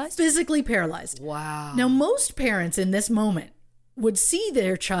physically paralyzed? Physically paralyzed. Wow. Now, most parents in this moment would see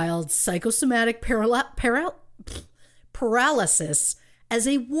their child's psychosomatic paralysis as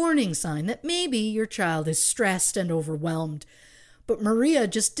a warning sign that maybe your child is stressed and overwhelmed. But Maria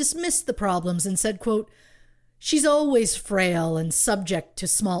just dismissed the problems and said, quote, she's always frail and subject to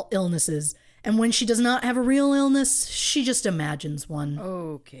small illnesses. And when she does not have a real illness, she just imagines one.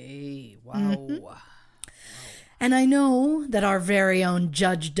 Okay. Wow. Mm-hmm. And I know that our very own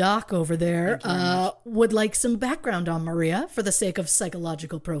Judge Doc over there would like some background on Maria for the sake of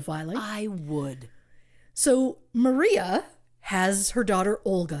psychological profiling. I would. So Maria has her daughter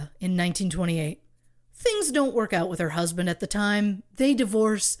Olga in 1928. Things don't work out with her husband at the time. They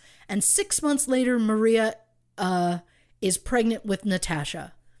divorce. And 6 months later, Maria is pregnant with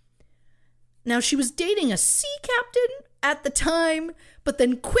Natasha. Now, she was dating a sea captain at the time, but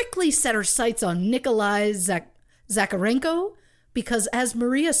then quickly set her sights on Nikolai Zakharenko, because as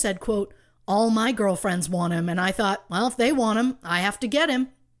Maria said, quote, all my girlfriends want him. And I thought, well, if they want him, I have to get him.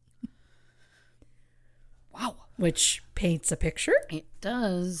 Wow. Which paints a picture. It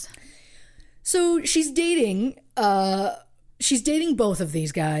does. So she's dating both of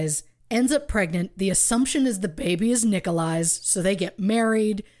these guys, ends up pregnant. The assumption is the baby is Nikolai's, so they get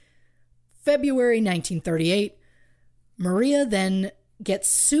married. February 1938. Maria then gets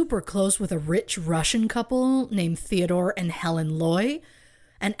super close with a rich Russian couple named Theodore and Helen Loy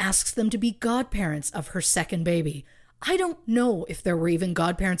and asks them to be godparents of her second baby. I don't know if there were even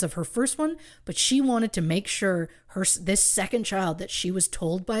godparents of her first one, but she wanted to make sure this second child that she was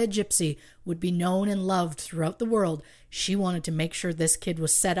told by a gypsy would be known and loved throughout the world. She wanted to make sure this kid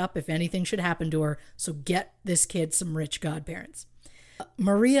was set up if anything should happen to her, so get this kid some rich godparents.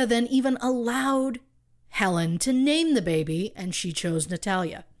 Maria then even allowed Helen to name the baby, and she chose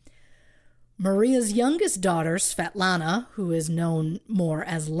Natalia. Maria's youngest daughter, Svetlana, who is known more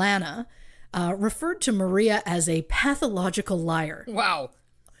as Lana, referred to Maria as a pathological liar. Wow.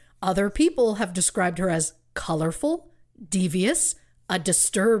 Other people have described her as colorful, devious, a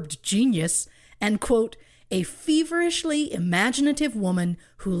disturbed genius, and, quote, a feverishly imaginative woman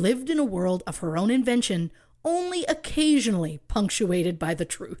who lived in a world of her own invention, only occasionally punctuated by the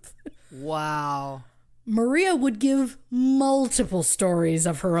truth. Wow. Maria would give multiple stories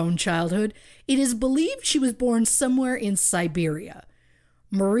of her own childhood. It is believed she was born somewhere in Siberia.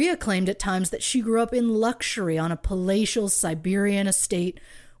 Maria claimed at times that she grew up in luxury on a palatial Siberian estate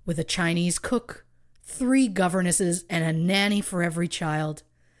with a Chinese cook, 3 governesses, and a nanny for every child.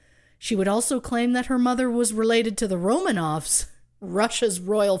 She would also claim that her mother was related to the Romanovs, Russia's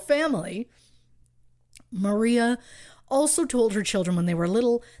royal family. Maria also told her children when they were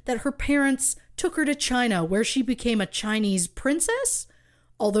little that her parents took her to China, where she became a Chinese princess,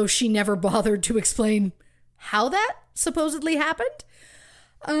 although she never bothered to explain how that supposedly happened.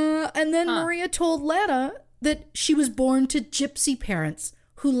 And then Maria told Lana that she was born to gypsy parents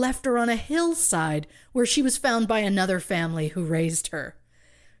who left her on a hillside where she was found by another family who raised her.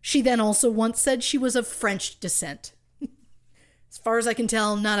 She then also once said she was of French descent. As far as I can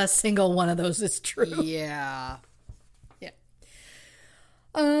tell, not a single one of those is true. Yeah.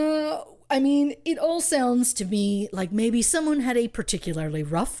 I mean, it all sounds to me like maybe someone had a particularly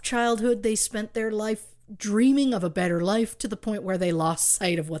rough childhood. They spent their life dreaming of a better life to the point where they lost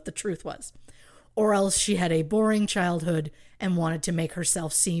sight of what the truth was. Or else she had a boring childhood and wanted to make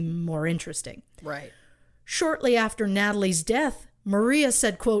herself seem more interesting. Right. Shortly after Natalie's death, Maria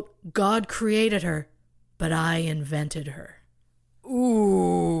said, quote, "God created her, but I invented her."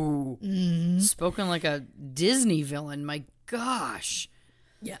 Ooh. Spoken like a Disney villain. My gosh.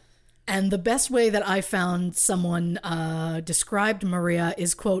 Yeah. And the best way that I found someone described Maria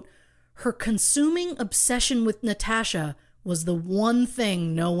is, quote, "Her consuming obsession with Natasha was the one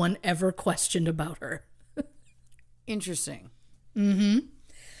thing no one ever questioned about her." Interesting.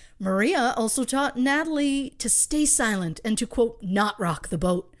 Maria also taught Natalie to stay silent and to, quote, "not rock the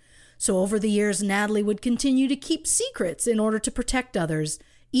boat." So over the years, Natalie would continue to keep secrets in order to protect others,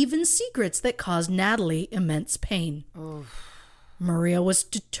 even secrets that caused Natalie immense pain. Maria was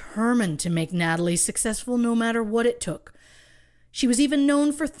determined to make Natalie successful no matter what it took. She was even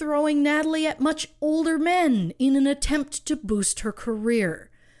known for throwing Natalie at much older men in an attempt to boost her career,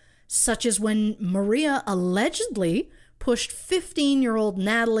 such as when Maria allegedly pushed 15-year-old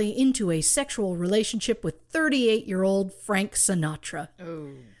Natalie into a sexual relationship with 38-year-old Frank Sinatra.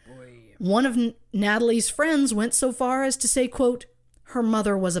 Oh, boy. One of Natalie's friends went so far as to say, quote, "Her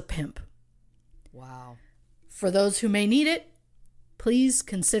mother was a pimp." Wow. For those who may need it, please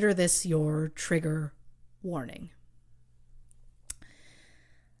consider this your trigger warning.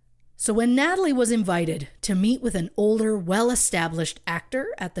 So when Natalie was invited to meet with an older, well-established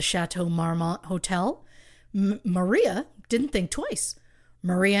actor at the Chateau Marmont Hotel, Maria didn't think twice.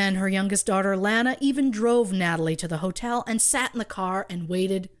 Maria and her youngest daughter, Lana, even drove Natalie to the hotel and sat in the car and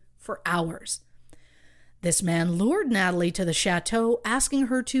waited for hours. This man lured Natalie to the chateau, asking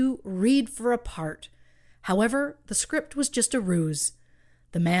her to read for a part. However, the script was just a ruse.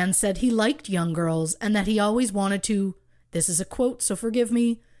 The man said he liked young girls and that he always wanted to, this is a quote, so forgive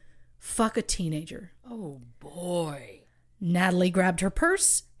me, fuck a teenager. Oh, boy. Natalie grabbed her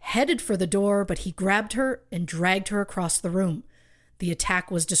purse, headed for the door, but he grabbed her and dragged her across the room. The attack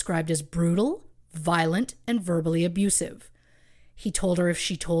was described as brutal, violent, and verbally abusive. He told her if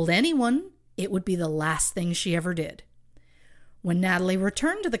she told anyone, it would be the last thing she ever did. When Natalie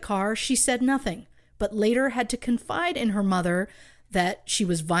returned to the car, she said nothing, but later had to confide in her mother that she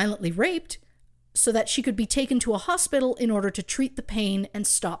was violently raped so that she could be taken to a hospital in order to treat the pain and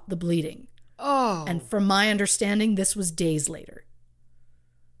stop the bleeding. Oh. And from my understanding, this was days later.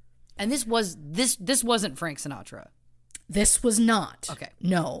 And this wasn't Frank Sinatra. This was not. Okay.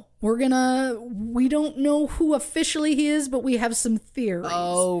 No. We don't know who officially he is, but we have some theories.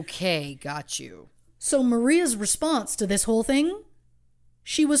 Okay, got you. So Maria's response to this whole thing,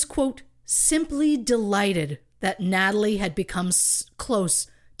 she was, quote, "simply delighted that Natalie had become close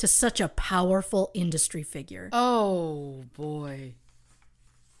to such a powerful industry figure." Oh, boy.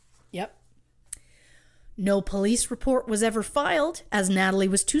 Yep. No police report was ever filed, as Natalie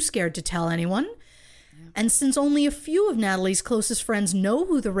was too scared to tell anyone. And since only a few of Natalie's closest friends know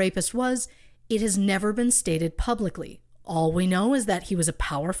who the rapist was, it has never been stated publicly. All we know is that he was a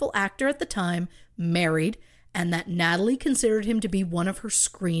powerful actor at the time, married, and that Natalie considered him to be one of her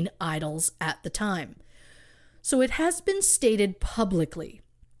screen idols at the time. So it has been stated publicly,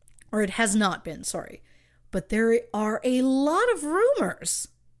 or it has not been, sorry, but there are a lot of rumors.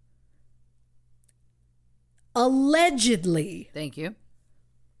 Allegedly. Thank you.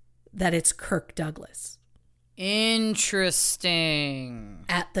 That it's Kirk Douglas. Interesting.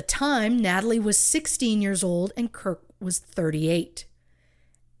 At the time, Natalie was 16 years old and Kirk was 38.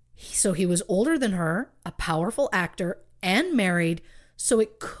 So he was older than her, a powerful actor, and married, so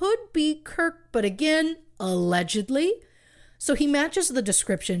it could be Kirk, but again, allegedly. So he matches the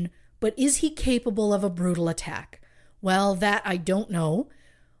description, but is he capable of a brutal attack? Well, that I don't know.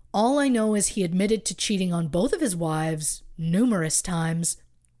 All I know is he admitted to cheating on both of his wives numerous times,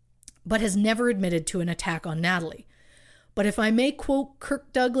 but has never admitted to an attack on Natalie. But if I may quote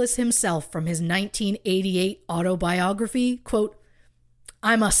Kirk Douglas himself from his 1988 autobiography, quote,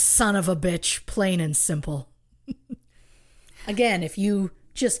 "I'm a son of a bitch, plain and simple." Again, if you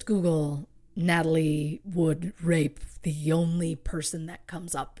just Google Natalie Wood rape, the only person that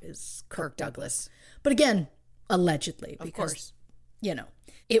comes up is Kirk Douglas. But again, allegedly, because, of course, you know.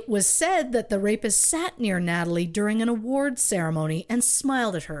 It was said that the rapist sat near Natalie during an awards ceremony and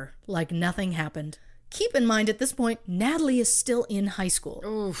smiled at her like nothing happened. Keep in mind, at this point, Natalie is still in high school.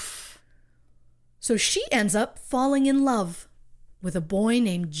 Oof. So she ends up falling in love with a boy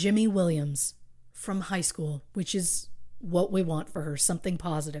named Jimmy Williams from high school, which is what we want for her, something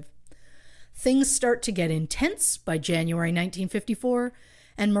positive. Things start to get intense by January 1954,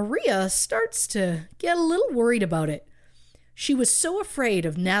 and Maria starts to get a little worried about it. She was so afraid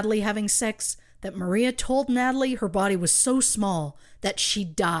of Natalie having sex that Maria told Natalie her body was so small that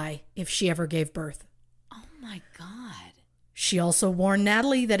she'd die if she ever gave birth. Oh my God. She also warned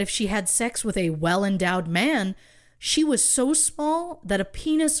Natalie that if she had sex with a well-endowed man, she was so small that a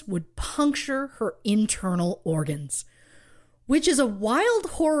penis would puncture her internal organs. Which is a wild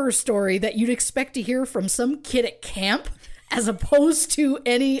horror story that you'd expect to hear from some kid at camp, as opposed to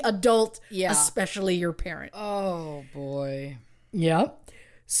any adult, especially your parent. Oh, boy. Yep.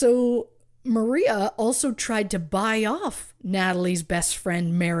 So Maria also tried to buy off Natalie's best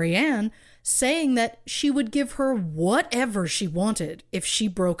friend, Marianne, saying that she would give her whatever she wanted if she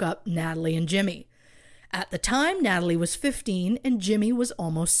broke up Natalie and Jimmy. At the time, Natalie was 15 and Jimmy was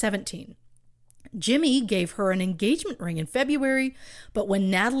almost 17. Jimmy gave her an engagement ring in February, but when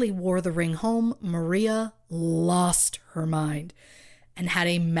Natalie wore the ring home, Maria lost her mind and had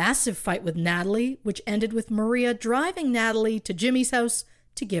a massive fight with Natalie, which ended with Maria driving Natalie to Jimmy's house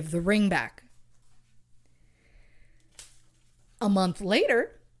to give the ring back. A month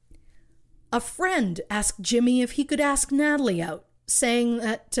later, a friend asked Jimmy if he could ask Natalie out, saying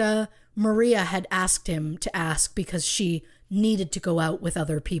that Maria had asked him to ask because she needed to go out with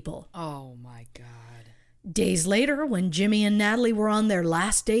other people. Oh my God. Days later, when Jimmy and Natalie were on their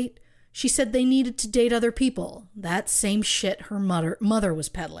last date, she said they needed to date other people. That same shit her mother was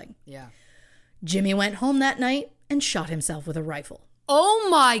peddling. Yeah. Jimmy went home that night and shot himself with a rifle. Oh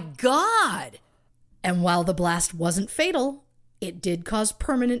my God. And while the blast wasn't fatal, it did cause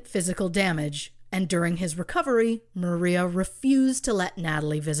permanent physical damage, and during his recovery, Maria refused to let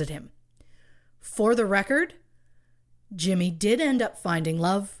Natalie visit him. For the record, Jimmy did end up finding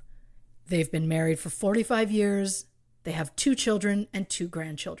love. They've been married for 45 years. They have 2 children and 2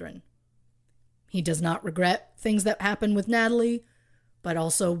 grandchildren. He does not regret things that happened with Natalie, but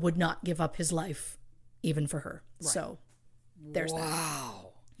also would not give up his life, even for her. Right. So there's that.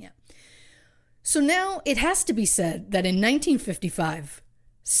 Wow. Yeah. So now it has to be said that in 1955,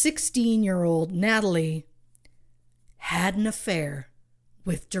 16-year-old Natalie had an affair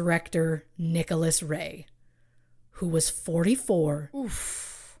with director Nicholas Ray, who was 44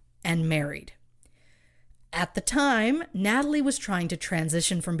 and married. At the time, Natalie was trying to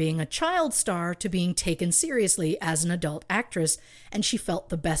transition from being a child star to being taken seriously as an adult actress, and she felt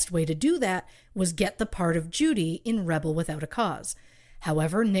the best way to do that was get the part of Judy in Rebel Without a Cause.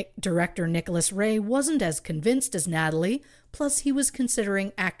 However, director Nicholas Ray wasn't as convinced as Natalie, plus he was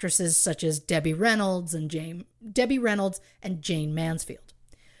considering actresses such as Debbie Reynolds and Jane Mansfield.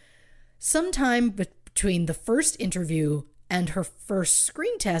 Sometime between the first interview and her first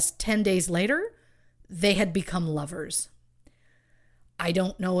screen test 10 days later, they had become lovers. I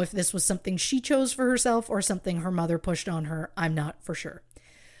don't know if this was something she chose for herself or something her mother pushed on her. I'm not for sure.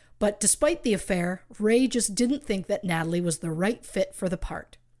 But despite the affair, Ray just didn't think that Natalie was the right fit for the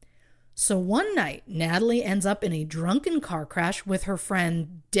part. So one night, Natalie ends up in a drunken car crash with her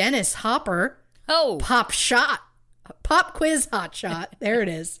friend Dennis Hopper. Oh. Pop quiz hot shot. There it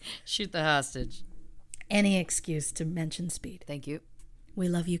is. Shoot the hostage. Any excuse to mention speed. Thank you. We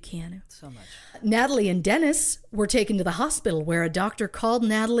love you, Keanu. So much. Natalie and Dennis were taken to the hospital where a doctor called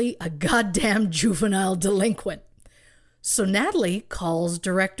Natalie a goddamn juvenile delinquent. So Natalie calls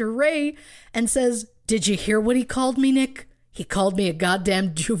director Ray and says, "Did you hear what he called me, Nick? He called me a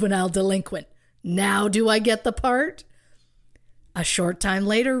goddamn juvenile delinquent. Now do I get the part?" A short time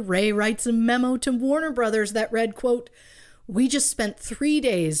later, Ray writes a memo to Warner Brothers that read, quote, "We just spent 3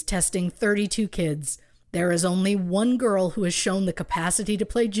 days testing 32 kids. There is only one girl who has shown the capacity to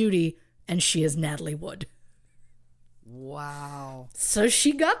play Judy, and she is Natalie Wood." Wow. So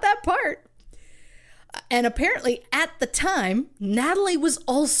she got that part. And apparently, at the time, Natalie was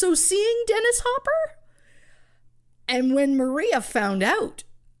also seeing Dennis Hopper. And when Maria found out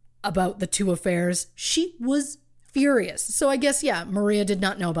about the 2 affairs, she was furious. So I guess, Maria did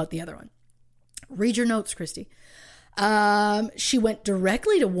not know about the other one. Read your notes, Christy. She went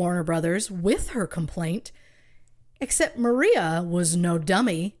directly to Warner Brothers with her complaint, except Maria was no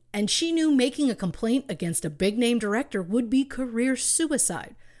dummy, and she knew making a complaint against a big-name director would be career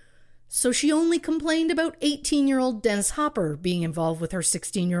suicide. So she only complained about 18-year-old Dennis Hopper being involved with her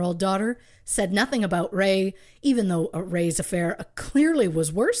 16-year-old daughter, said nothing about Ray, even though Ray's affair clearly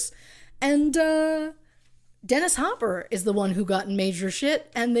was worse. And Dennis Hopper is the one who got in major shit,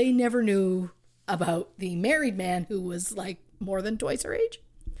 and they never knew about the married man who was like more than twice her age.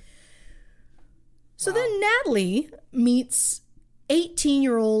 So then Natalie meets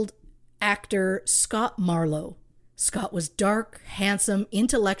 18-year-old actor Scott Marlowe. Scott was dark, handsome,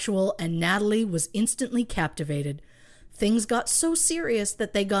 intellectual, and Natalie was instantly captivated. Things got so serious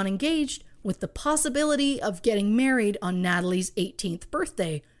that they got engaged with the possibility of getting married on Natalie's 18th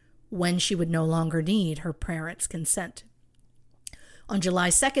birthday, when she would no longer need her parents' consent. On July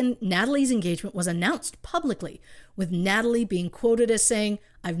 2nd, Natalie's engagement was announced publicly, with Natalie being quoted as saying,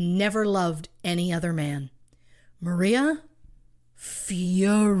 "I've never loved any other man." Maria?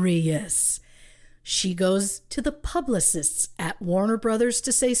 Furious. She goes to the publicists at Warner Brothers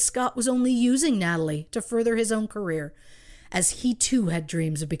to say Scott was only using Natalie to further his own career, as he too had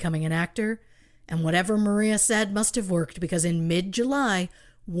dreams of becoming an actor. And whatever Maria said must have worked, because in mid-July,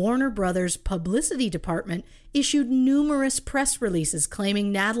 Warner Brothers' publicity department issued numerous press releases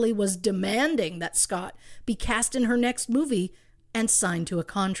claiming Natalie was demanding that Scott be cast in her next movie and signed to a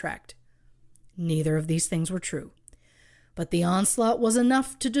contract. Neither of these things were true. But the onslaught was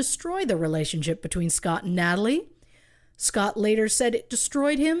enough to destroy the relationship between Scott and Natalie. Scott later said it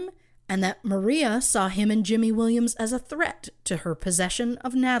destroyed him, and that Maria saw him and Jimmy Williams as a threat to her possession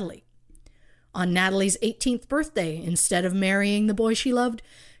of Natalie. On Natalie's 18th birthday, instead of marrying the boy she loved,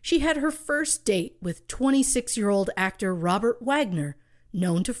 she had her first date with 26-year-old actor Robert Wagner,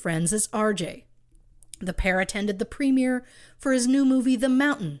 known to friends as RJ. The pair attended the premiere for his new movie The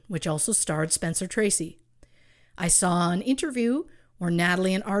Mountain, which also starred Spencer Tracy. I saw an interview where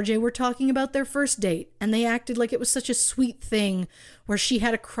Natalie and RJ were talking about their first date, and they acted like it was such a sweet thing, where she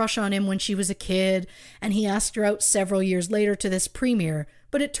had a crush on him when she was a kid, and he asked her out several years later to this premiere,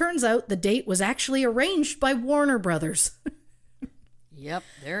 but it turns out the date was actually arranged by Warner Brothers. Yep,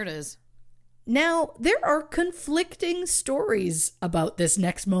 there it is. Now, there are conflicting stories about this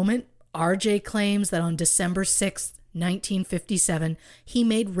next moment. RJ claims that on December 6th, 1957, he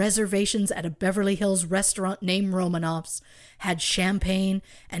made reservations at a Beverly Hills restaurant named Romanoff's, had champagne,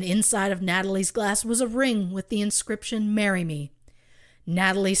 and inside of Natalie's glass was a ring with the inscription, "Marry Me."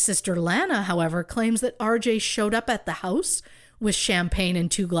 Natalie's sister Lana, however, claims that RJ showed up at the house with champagne in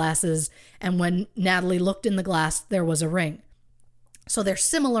 2 glasses, and when Natalie looked in the glass, there was a ring. So they're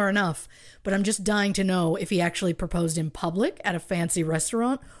similar enough, but I'm just dying to know if he actually proposed in public at a fancy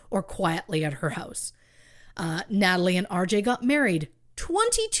restaurant or quietly at her house. Natalie and RJ got married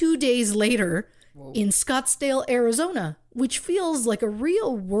 22 days later in Scottsdale, Arizona, which feels like a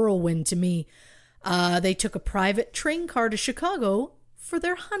real whirlwind to me. They took a private train car to Chicago for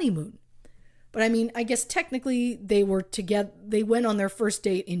their honeymoon. But I mean, I guess technically they were together. They went on their first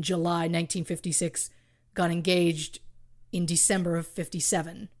date in July 1956, got engaged in December of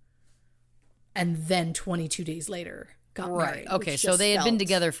 57, and then 22 days later got married. Okay, so they had been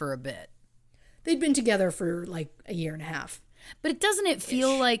together for a bit. They'd been together for like a year and a half. But doesn't it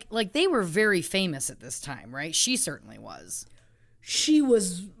feel like they were very famous at this time, right? She certainly was. She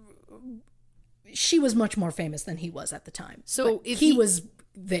was much more famous than he was at the time. So but if he was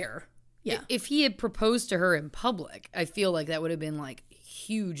there. Yeah. If he had proposed to her in public, I feel like that would have been like a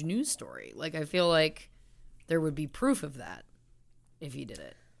huge news story. Like, I feel like there would be proof of that if he did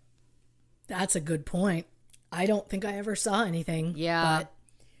it. That's a good point. I don't think I ever saw anything. Yeah. But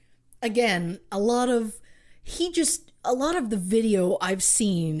again, a lot of the video I've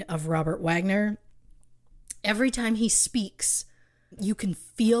seen of Robert Wagner, every time he speaks, you can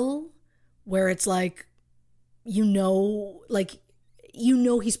feel where it's like, he's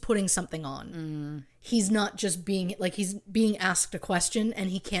putting something on. He's not just being, like, he's being asked a question and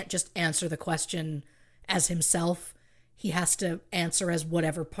he can't just answer the question as himself. He has to answer as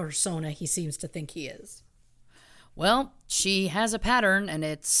whatever persona he seems to think he is. Well, she has a pattern, and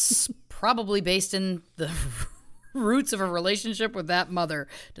it's probably based in the roots of a relationship with that mother.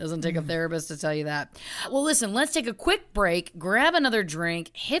 Doesn't take a therapist to tell you that. Well, listen, let's take a quick break, grab another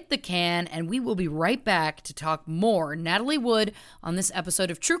drink, hit the can, and we will be right back to talk more Natalie Wood on this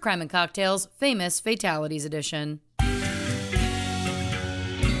episode of True Crime and Cocktails, Famous Fatalities Edition.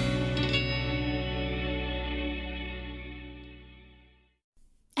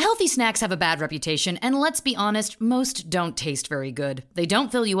 Healthy snacks have a bad reputation, and let's be honest, most don't taste very good. They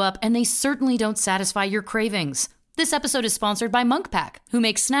don't fill you up, and they certainly don't satisfy your cravings. This episode is sponsored by Munk Pack, who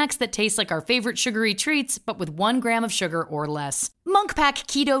makes snacks that taste like our favorite sugary treats, but with 1 gram of sugar or less. Monk Pack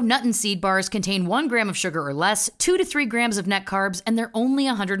Keto Nut and Seed Bars contain 1 gram of sugar or less, 2 to 3 grams of net carbs, and they're only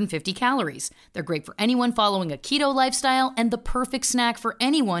 150 calories. They're great for anyone following a keto lifestyle and the perfect snack for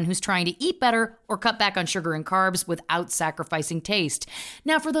anyone who's trying to eat better or cut back on sugar and carbs without sacrificing taste.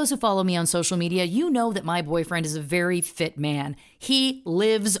 Now, for those who follow me on social media, you know that my boyfriend is a very fit man. He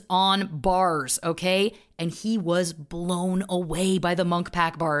lives on bars, okay? And he was blown away by the Monk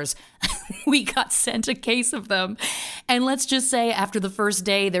Pack bars. We got sent a case of them. And let's just say after the first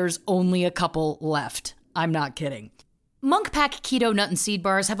day, there's only a couple left. I'm not kidding. Monk Pack Keto Nut and Seed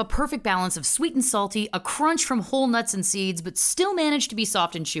Bars have a perfect balance of sweet and salty, a crunch from whole nuts and seeds, but still manage to be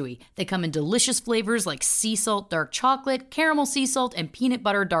soft and chewy. They come in delicious flavors like sea salt dark chocolate, caramel sea salt, and peanut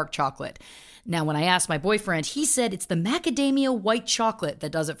butter dark chocolate. Now, when I asked my boyfriend, he said it's the macadamia white chocolate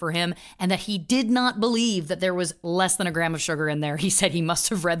that does it for him, and that he did not believe that there was less than a gram of sugar in there. He said he must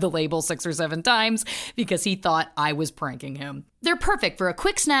have read the label 6 or 7 times because he thought I was pranking him. They're perfect for a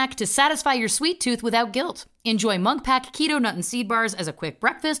quick snack to satisfy your sweet tooth without guilt. Enjoy Monk Pack Keto Nut and Seed Bars as a quick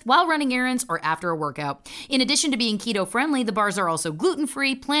breakfast while running errands or after a workout. In addition to being keto-friendly, the bars are also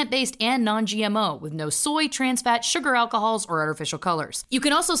gluten-free, plant-based, and non-GMO, with no soy, trans fat, sugar alcohols, or artificial colors. You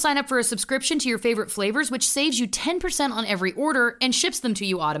can also sign up for a subscription to your favorite flavors, which saves you 10% on every order and ships them to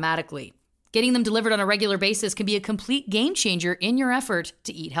you automatically. Getting them delivered on a regular basis can be a complete game changer in your effort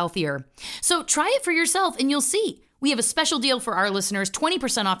to eat healthier. So try it for yourself and you'll see. We have a special deal for our listeners,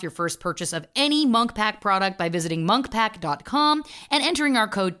 20% off your first purchase of any Monk Pack product by visiting monkpack.com and entering our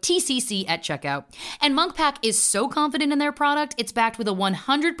code TCC at checkout. And Monk Pack is so confident in their product, it's backed with a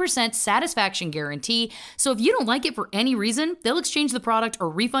 100% satisfaction guarantee. So if you don't like it for any reason, they'll exchange the product or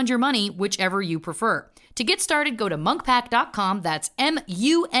refund your money, whichever you prefer. To get started, go to monkpack.com, that's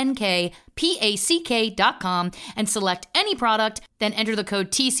MUNKPACK.com, and select any product, then enter the code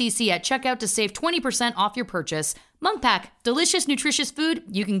TCC at checkout to save 20% off your purchase. Monk Pack, delicious, nutritious food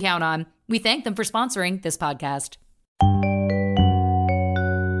you can count on. We thank them for sponsoring this podcast.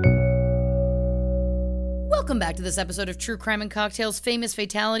 Welcome back to this episode of True Crime and Cocktails Famous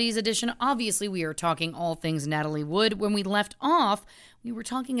Fatalities Edition. Obviously, we are talking all things Natalie Wood. When we left off, we were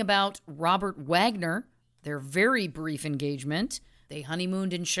talking about Robert Wagner, their very brief engagement. They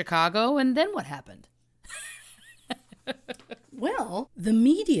honeymooned in Chicago, and then what happened? Well, the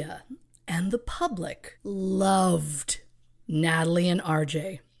media and the public loved Natalie and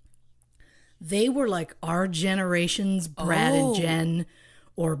RJ. They were like our generation's Brad and Jen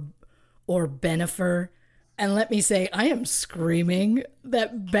or Bennifer. And let me say, I am screaming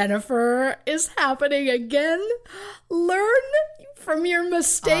that Bennifer is happening again. Learn from your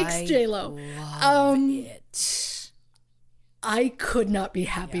mistakes, J-Lo. Love it. I could not be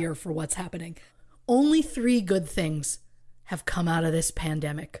happier for what's happening. Only 3 good things have come out of this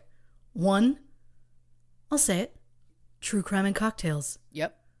pandemic. 1, I'll say it, True Crime and Cocktails.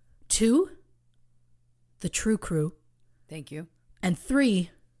 Yep. 2, the True Crew. Thank you. And 3,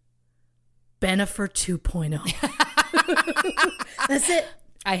 Bennifer 2.0. That's it.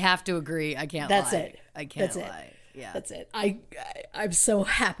 I have to agree. I can't That's lie. it. I can't That's lie. Yeah. That's it. I'm so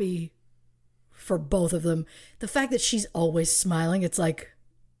happy for both of them. The fact that she's always smiling, it's like,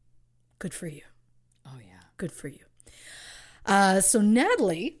 good for you. Oh, yeah. Good for you. So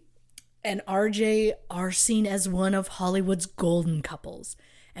Natalie and RJ are seen as one of Hollywood's golden couples.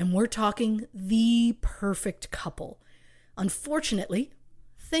 And we're talking the perfect couple. Unfortunately,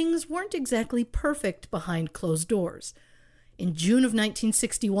 things weren't exactly perfect behind closed doors. In June of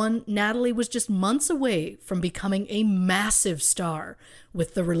 1961, Natalie was just months away from becoming a massive star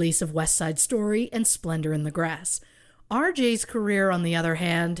with the release of West Side Story and Splendor in the Grass. RJ's career, on the other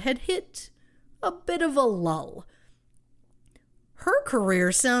hand, had hit a bit of a lull. Her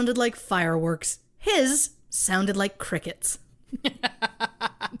career sounded like fireworks. His sounded like crickets.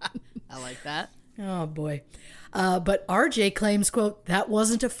 I like that. Oh, boy. But RJ claims, quote, that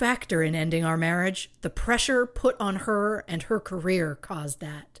wasn't a factor in ending our marriage. The pressure put on her and her career caused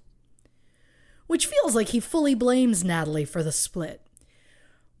that. Which feels like he fully blames Natalie for the split.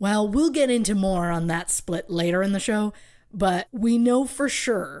 Well, we'll get into more on that split later in the show, but we know for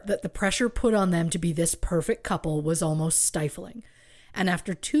sure that the pressure put on them to be this perfect couple was almost stifling. And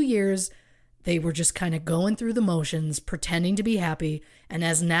after 2 years, they were just kind of going through the motions, pretending to be happy. And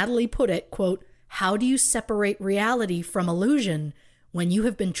as Natalie put it, quote, how do you separate reality from illusion when you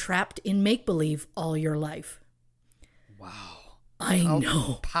have been trapped in make-believe all your life? Wow. I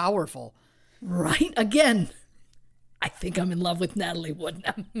know. Powerful. Right? Again, I think I'm in love with Natalie Wood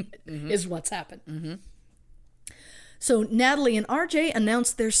now, is what's happened. Mm-hmm. So Natalie and RJ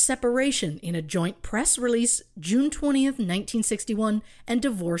announced their separation in a joint press release June 20th, 1961, and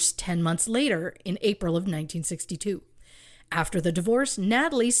divorced 10 months later in April of 1962. After the divorce,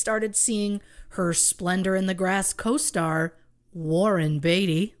 Natalie started seeing her Splendor in the Grass co-star, Warren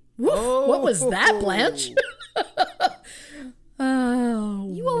Beatty. Woof, what was that, Blanche? Oh,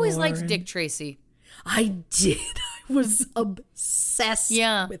 You always Warren. liked Dick Tracy. I did. I was obsessed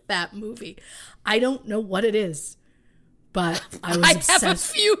with that movie. I don't know what it is, but I was obsessed. I have a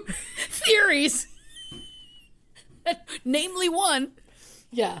few theories. Namely one.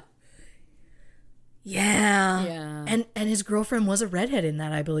 Yeah. And his girlfriend was a redhead in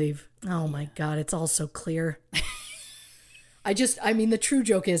that, I believe. Oh my God, it's all so clear. The true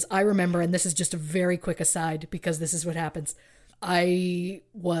joke is, I remember, and this is just a very quick aside because this is what happens. I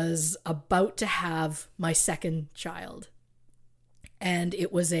was about to have my second child, and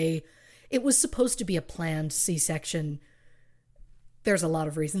it was supposed to be a planned C-section. There's a lot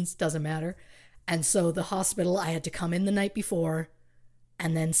of reasons, doesn't matter. And so the hospital, I had to come in the night before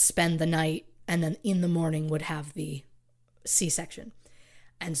and then spend the night, and then in the morning would have the C-section.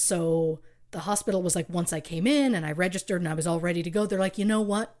 And so the hospital was like, once I came in and I registered and I was all ready to go, they're like, you know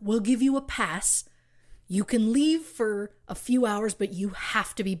what? We'll give you a pass. You can leave for a few hours, but you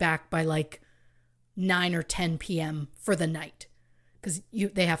have to be back by like 9 or 10 p.m. for the night. Because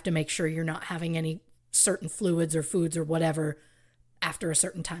they have to make sure you're not having any certain fluids or foods or whatever after a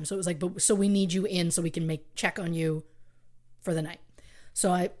certain time. So it was like, so we need you in so we can check on you for the night.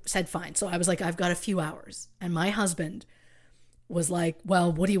 So I said, fine. So I was like, I've got a few hours. And my husband was like,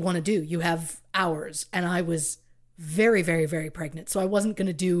 well, what do you want to do? You have hours. And I was very, very, very pregnant. So I wasn't going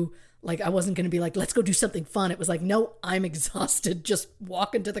to be like, let's go do something fun. It was like, no, I'm exhausted. Just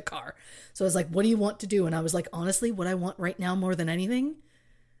walk into the car. So I was like, what do you want to do? And I was like, honestly, what I want right now more than anything,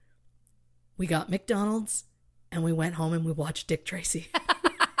 we got McDonald's and we went home and we watched Dick Tracy.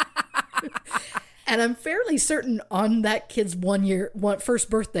 And I'm fairly certain on that kid's first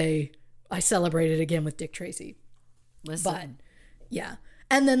birthday, I celebrated again with Dick Tracy. Listen. But yeah.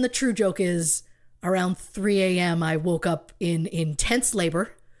 And then the true joke is around 3 a.m. I woke up in intense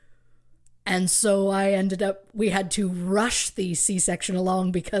labor. And so we had to rush the C-section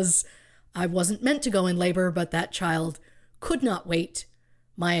along because I wasn't meant to go in labor, but that child could not wait.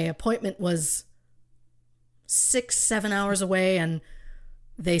 My appointment was 6-7 hours away, and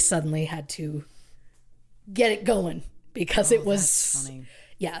they suddenly had to get it going because it was, that's funny.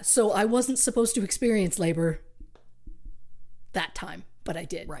 Yeah. So I wasn't supposed to experience labor that time, but I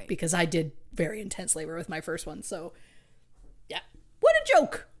did, right? Because I did very intense labor with my first one. So yeah, what a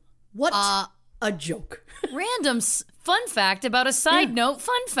joke. What a joke. Random fun fact about a side note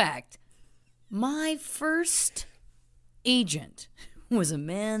fun fact. My first agent was a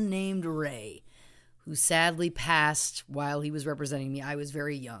man named Ray, who sadly passed while he was representing me. I was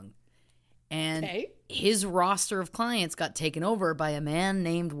very young. And his roster of clients got taken over by a man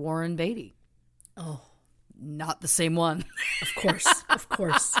named Warren Beatty. Oh. Not the same one. Of course. Of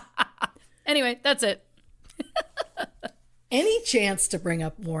course. Anyway, that's it. Any chance to bring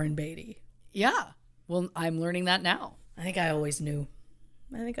up Warren Beatty? Yeah. Well, I'm learning that now. I think I always knew.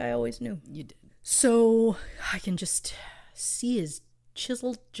 You did. So I can just see his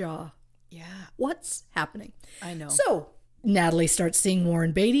chiseled jaw. Yeah. What's happening? I know. So Natalie starts seeing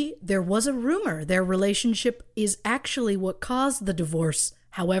Warren Beatty. There was a rumor their relationship is actually what caused the divorce.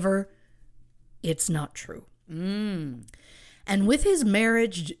 However, it's not true. And with his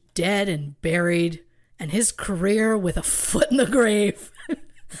marriage dead and buried, and his career with a foot in the grave,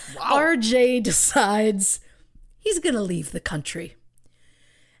 RJ decides he's going to leave the country.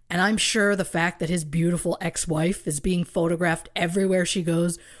 And I'm sure the fact that his beautiful ex-wife is being photographed everywhere she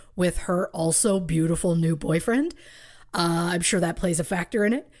goes with her also beautiful new boyfriend, I'm sure that plays a factor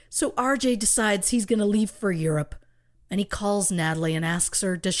in it. So RJ decides he's going to leave for Europe. And he calls Natalie and asks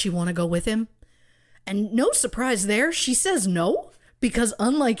her, does she want to go with him? And no surprise there, she says no. Because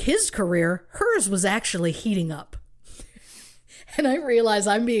unlike his career, hers was actually heating up. And I realize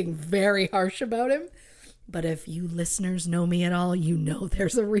I'm being very harsh about him. But if you listeners know me at all, you know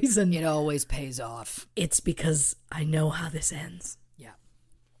there's a reason. It always pays off. It's because I know how this ends. Yeah.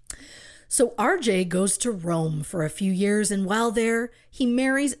 So RJ goes to Rome for a few years, and while there, he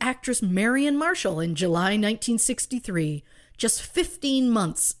marries actress Marion Marshall in July 1963, just 15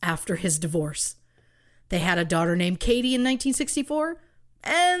 months after his divorce. They had a daughter named Katie in 1964,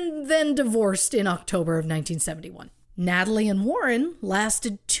 and then divorced in October of 1971. Natalie and Warren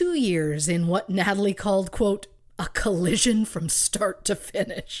lasted 2 years in what Natalie called, quote, a collision from start to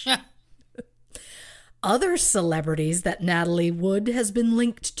finish. Other celebrities that Natalie Wood has been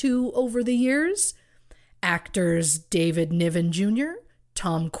linked to over the years, actors David Niven Jr.,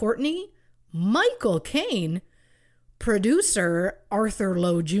 Tom Courtenay, Michael Caine, producer Arthur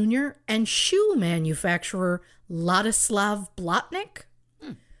Lowe Jr., and shoe manufacturer Ladislav Blotnick.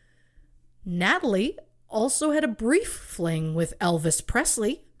 Natalie also had a brief fling with Elvis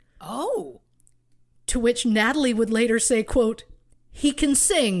Presley. Oh. To which Natalie would later say, quote, "He can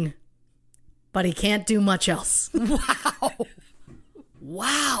sing, but he can't do much else." Wow.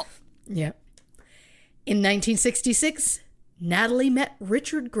 Wow. Yeah. In 1966, Natalie met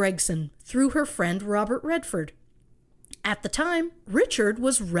Richard Gregson through her friend Robert Redford. At the time, Richard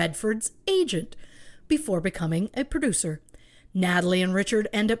was Redford's agent before becoming a producer. Natalie and Richard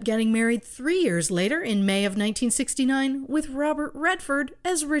end up getting married 3 years later in May of 1969 with Robert Redford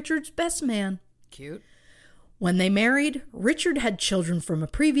as Richard's best man. Cute. When they married, Richard had children from a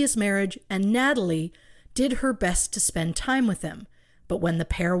previous marriage, and Natalie did her best to spend time with them. But when the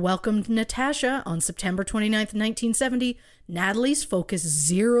pair welcomed Natasha on September 29th, 1970, Natalie's focus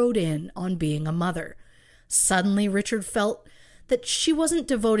zeroed in on being a mother. Suddenly, Richard felt that she wasn't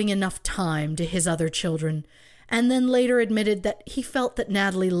devoting enough time to his other children, and then later admitted that he felt that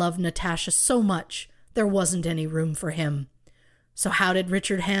Natalie loved Natasha so much there wasn't any room for him. So how did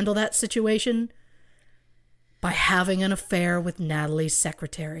Richard handle that situation? By having an affair with Natalie's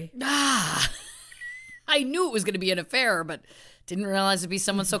secretary. I knew it was going to be an affair, but didn't realize it'd be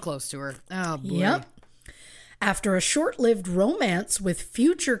someone so close to her. Oh, boy. Yep. After a short-lived romance with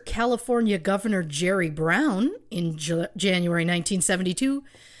future California Governor Jerry Brown in January 1972,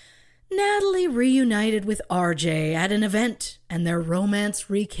 Natalie reunited with RJ at an event, and their romance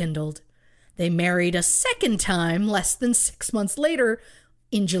rekindled. They married a second time less than 6 months later,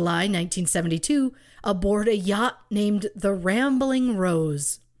 in July 1972, aboard a yacht named the Rambling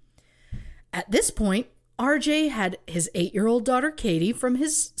Rose. At this point, RJ had his 8-year-old daughter Katie from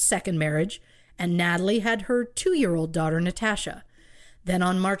his second marriage, and Natalie had her 2-year-old daughter Natasha. Then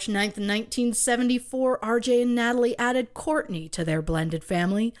on March 9th, 1974, RJ and Natalie added Courtney to their blended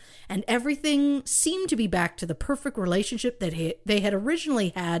family, and everything seemed to be back to the perfect relationship that they had originally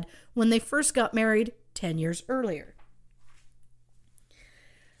had when they first got married 10 years earlier.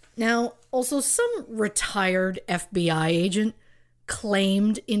 Now, also some retired FBI agent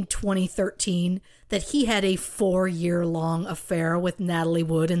claimed in 2013 that he had a 4-year-long affair with Natalie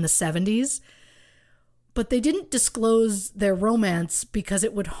Wood in the 70s. But they didn't disclose their romance because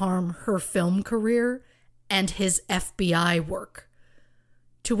it would harm her film career and his FBI work.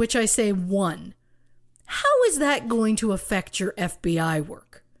 To which I say, 1, how is that going to affect your FBI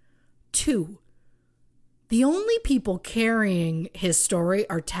work? 2, the only people carrying his story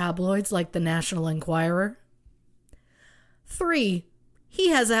are tabloids like the National Enquirer. 3, he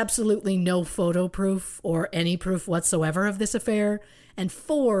has absolutely no photo proof or any proof whatsoever of this affair. And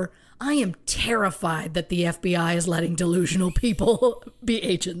 4, I am terrified that the FBI is letting delusional people be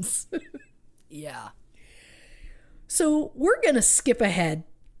agents. Yeah. So we're going to skip ahead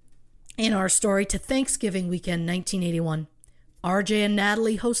in our story to Thanksgiving weekend 1981. RJ and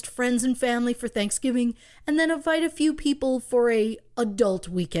Natalie host friends and family for Thanksgiving and then invite a few people for a adult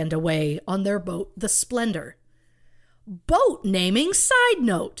weekend away on their boat, the Splendor. Boat naming side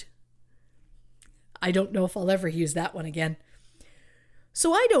note. I don't know if I'll ever use that one again.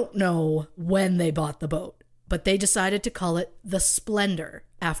 So I don't know when they bought the boat, but they decided to call it the Splendor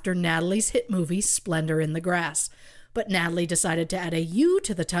after Natalie's hit movie Splendor in the Grass. But Natalie decided to add a U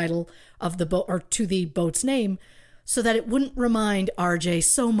to the title of the boat, or to the boat's name, so that it wouldn't remind RJ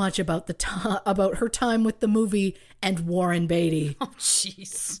so much about about her time with the movie and Warren Beatty. Oh,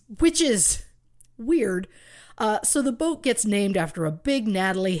 jeez. Which is weird. So the boat gets named after a big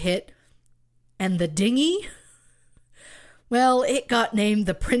Natalie hit, and the dinghy, well, it got named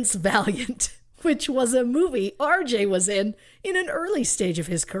the Prince Valiant, which was a movie RJ was in an early stage of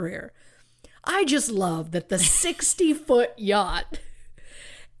his career. I just love that the 60-foot yacht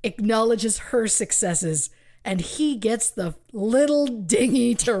acknowledges her successes, and he gets the little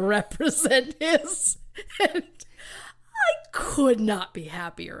dinghy to represent his. And I could not be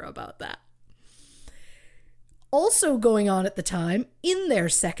happier about that. Also going on at the time, in their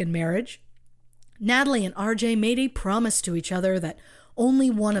second marriage, Natalie and RJ made a promise to each other that only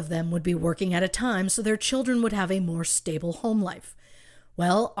one of them would be working at a time so their children would have a more stable home life.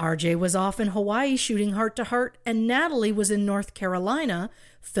 Well, RJ was off in Hawaii shooting Heart to Heart, and Natalie was in North Carolina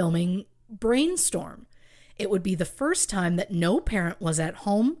filming Brainstorm. It would be the first time that no parent was at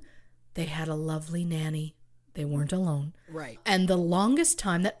home. They had a lovely nanny. They weren't alone. Right. And the longest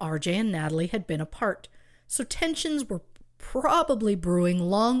time that RJ and Natalie had been apart. So tensions were probably brewing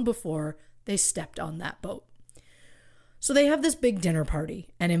long before they stepped on that boat. So they have this big dinner party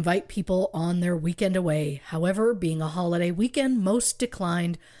and invite people on their weekend away. However, being a holiday weekend, most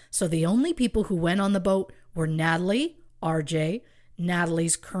declined. So the only people who went on the boat were Natalie, RJ,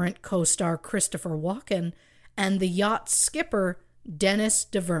 Natalie's current co-star Christopher Walken, and the yacht's skipper, Dennis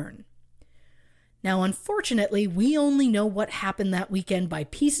DeVerne. Now, unfortunately, we only know what happened that weekend by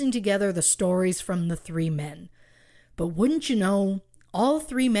piecing together the stories from the three men. But wouldn't you know, all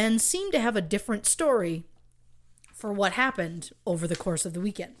three men seem to have a different story for what happened over the course of the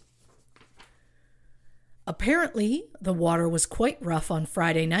weekend. Apparently, the water was quite rough on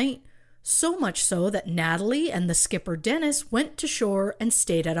Friday night, so much so that Natalie and the skipper Dennis went to shore and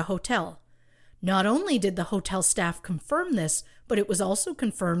stayed at a hotel. Not only did the hotel staff confirm this, but it was also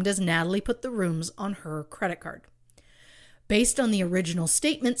confirmed as Natalie put the rooms on her credit card. Based on the original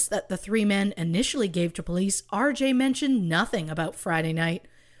statements that the three men initially gave to police, RJ mentioned nothing about Friday night.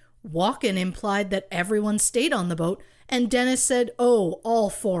 Walken implied that everyone stayed on the boat, and Dennis said, oh, all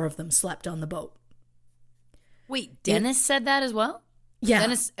four of them slept on the boat. Wait, Dennis said that as well? Yeah.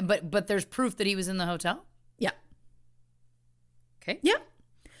 Dennis, but there's proof that he was in the hotel? Yeah. Okay. Yeah.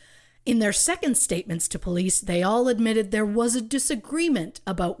 In their second statements to police, they all admitted there was a disagreement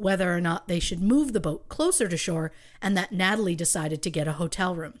about whether or not they should move the boat closer to shore, and that Natalie decided to get a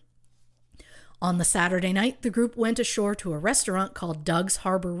hotel room. On the Saturday night, the group went ashore to a restaurant called Doug's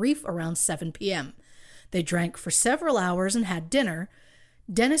Harbor Reef around 7 p.m. They drank for several hours and had dinner.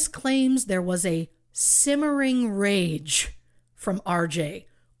 Dennis claims there was a simmering rage from RJ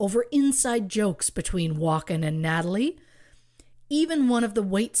over inside jokes between Walken and Natalie. Even one of the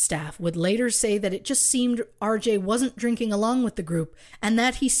wait staff would later say that it just seemed RJ wasn't drinking along with the group and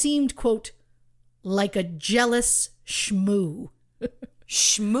that he seemed, quote, like a jealous schmoo.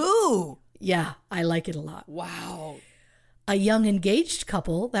 Schmoo? Yeah, I like it a lot. Wow. A young engaged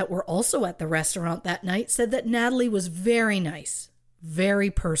couple that were also at the restaurant that night said that Natalie was very nice, very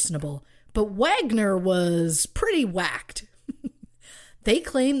personable, but Wagner was pretty whacked. They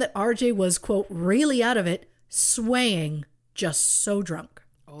claim that RJ was, quote, really out of it, swaying, just so drunk.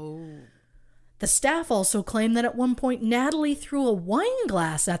 Oh. The staff also claimed that at one point Natalie threw a wine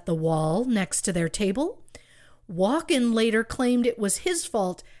glass at the wall next to their table. Walken later claimed it was his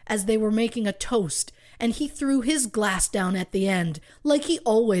fault as they were making a toast, and he threw his glass down at the end, like he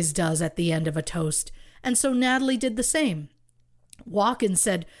always does at the end of a toast, and so Natalie did the same. Walken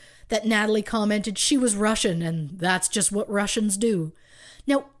said that Natalie commented she was Russian, and that's just what Russians do.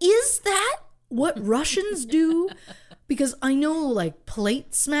 Now, is that what Russians do? Because I know, like,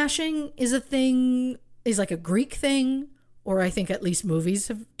 plate smashing is a thing, is like a Greek thing, or I think at least movies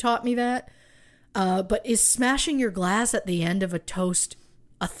have taught me that. But is smashing your glass at the end of a toast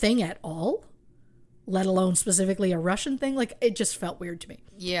a thing at all? Let alone specifically a Russian thing? Like, it just felt weird to me.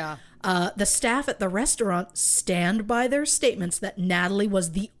 Yeah. The staff at the restaurant stand by their statements that Natalie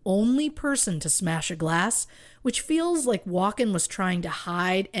was the only person to smash a glass, which feels like Walken was trying to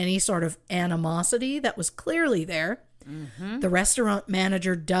hide any sort of animosity that was clearly there. Mm-hmm. The restaurant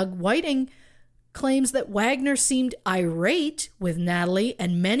manager, Doug Whiting, claims that Wagner seemed irate with Natalie,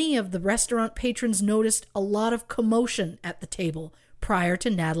 and many of the restaurant patrons noticed a lot of commotion at the table prior to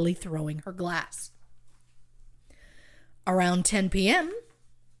Natalie throwing her glass. Around 10 p.m.,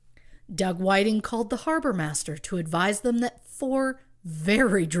 Doug Whiting called the harbor master to advise them that 4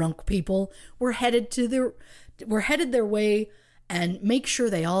 very drunk people were headed their way and make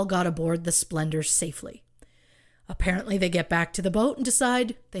sure they all got aboard the Splendor safely. Apparently, they get back to the boat and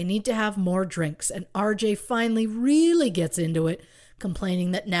decide they need to have more drinks, and RJ finally really gets into it,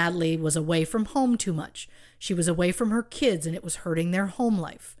 complaining that Natalie was away from home too much. She was away from her kids, and it was hurting their home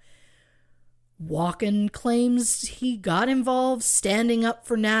life. Walken claims he got involved, standing up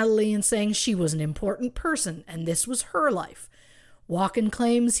for Natalie and saying she was an important person, and this was her life. Walken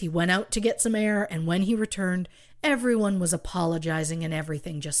claims he went out to get some air, and when he returned, everyone was apologizing and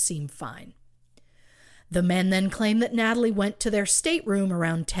everything just seemed fine. The men then claim that Natalie went to their stateroom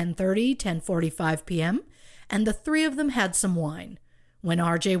around 10:45 p.m., and the 3 of them had some wine. When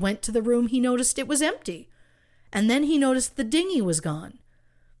RJ went to the room, he noticed it was empty, and then he noticed the dinghy was gone.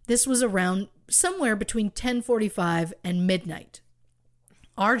 This was around somewhere between 10:45 and midnight.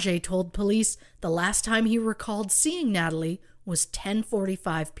 RJ told police the last time he recalled seeing Natalie was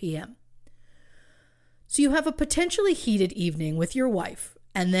 10:45 p.m. So you have a potentially heated evening with your wife,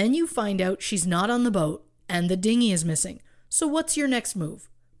 and then you find out she's not on the boat and the dinghy is missing. So what's your next move?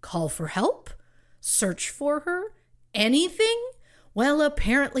 Call for help? Search for her? Anything? Well,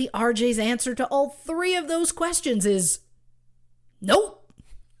 apparently RJ's answer to all 3 of those questions is nope.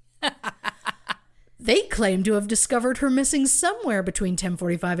 They claimed to have discovered her missing somewhere between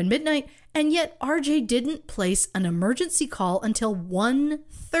 10:45 and midnight, and yet RJ didn't place an emergency call until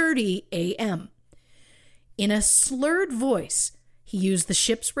 1:30 a.m. In a slurred voice, he used the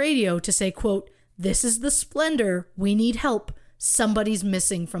ship's radio to say, quote, "This is the Splendor. We need help. Somebody's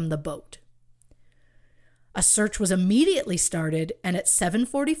missing from the boat." A search was immediately started, and at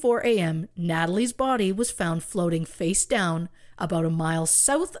 7:44 a.m., Natalie's body was found floating face down about a mile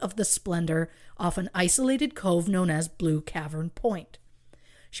south of the Splendor off an isolated cove known as Blue Cavern Point.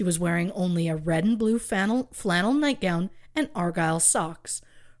 She was wearing only a red and blue flannel nightgown and argyle socks.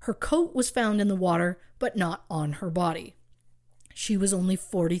 Her coat was found in the water, but not on her body. She was only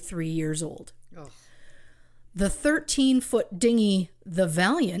 43 years old. Oh. The 13-foot dinghy, the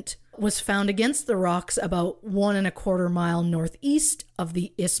Valiant, was found against the rocks about 1.25 mile northeast of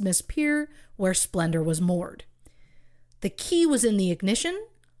the Isthmus Pier where Splendor was moored. The key was in the ignition,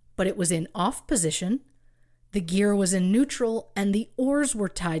 but it was in off position. The gear was in neutral, and the oars were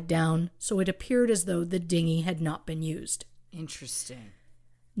tied down, so it appeared as though the dinghy had not been used. Interesting.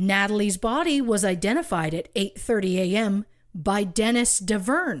 Natalie's body was identified at 8:30 a.m. by Dennis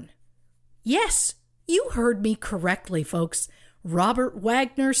DeVerne. Yes, you heard me correctly, folks. Robert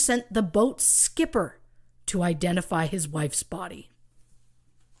Wagner sent the boat's skipper to identify his wife's body.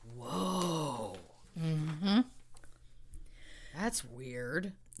 Whoa. Mm-hmm. That's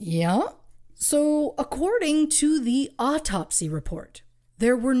weird. Yeah. So, according to the autopsy report,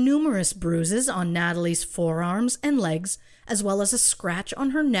 there were numerous bruises on Natalie's forearms and legs, as well as a scratch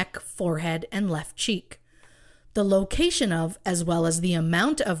on her neck, forehead, and left cheek. The location of, as well as the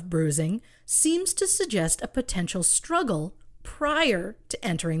amount of bruising, seems to suggest a potential struggle prior to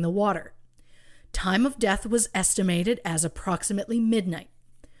entering the water. Time of death was estimated as approximately midnight.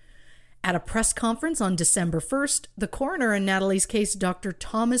 At a press conference on December 1st, the coroner in Natalie's case, Dr.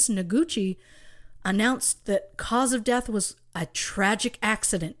 Thomas Noguchi, announced that cause of death was a tragic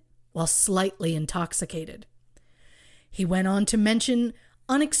accident while slightly intoxicated. He went on to mention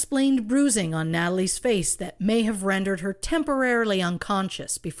unexplained bruising on Natalie's face that may have rendered her temporarily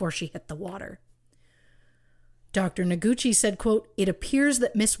unconscious before she hit the water. Dr. Noguchi said, quote, "It appears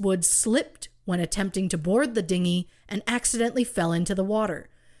that Miss Wood slipped when attempting to board the dinghy and accidentally fell into the water.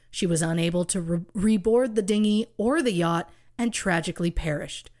 She was unable to reboard the dinghy or the yacht and tragically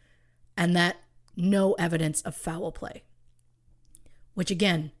perished, and that no evidence of foul play." Which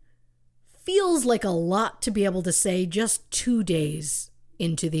again, feels like a lot to be able to say just 2 days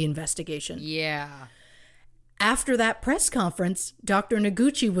into the investigation. Yeah. After that press conference, Dr.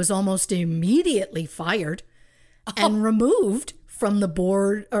 Noguchi was almost immediately fired and removed from the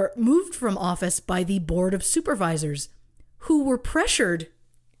board, or moved from office by the Board of Supervisors, who were pressured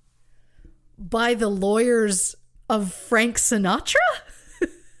by the lawyers of Frank Sinatra?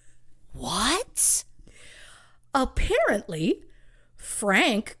 What? Apparently,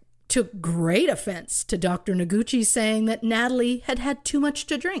 Frank took great offense to Dr. Noguchi saying that Natalie had had too much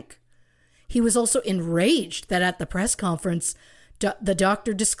to drink. He was also enraged that at the press conference, the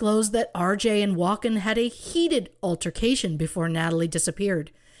doctor disclosed that RJ and Walken had a heated altercation before Natalie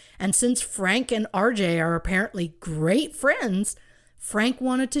disappeared. And since Frank and RJ are apparently great friends, Frank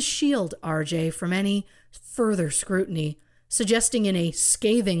wanted to shield RJ from any further scrutiny, suggesting in a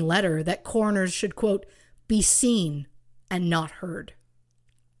scathing letter that coroners should, quote, "be seen and not heard."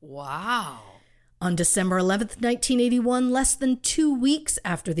 Wow. On December 11th, 1981, less than 2 weeks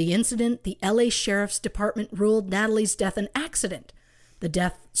after the incident, the LA Sheriff's Department ruled Natalie's death an accident. The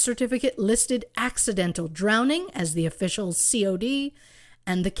death certificate listed accidental drowning as the official COD,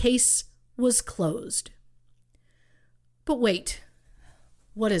 and the case was closed. But wait,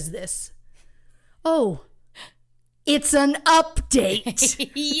 what is this? Oh, it's an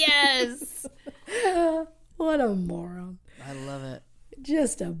update. Yes. What a moron. I love it.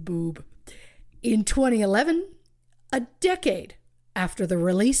 Just a boob. In 2011, a decade after the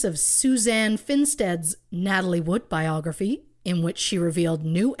release of Suzanne Finstead's Natalie Wood biography, in which she revealed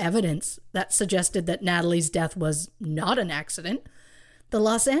new evidence that suggested that Natalie's death was not an accident, the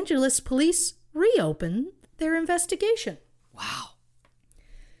Los Angeles police reopened their investigation. Wow.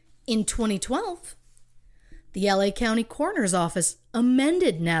 In 2012, the LA County Coroner's Office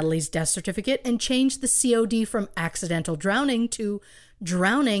amended Natalie's death certificate and changed the COD from accidental drowning to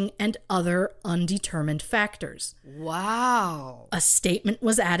drowning and other undetermined factors. Wow. A statement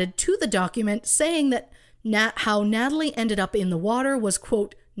was added to the document saying that how Natalie ended up in the water was,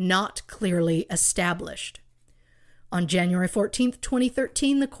 quote, not clearly established. On January 14th,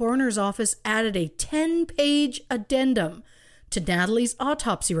 2013, the coroner's office added a 10-page addendum to Natalie's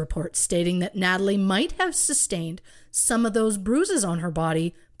autopsy report stating that Natalie might have sustained some of those bruises on her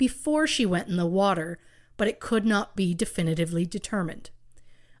body before she went in the water, but it could not be definitively determined.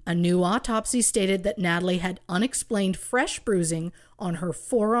 A new autopsy stated that Natalie had unexplained fresh bruising on her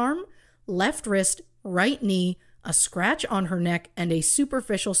forearm, left wrist, right knee, a scratch on her neck, and a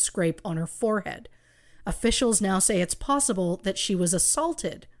superficial scrape on her forehead. Officials now say it's possible that she was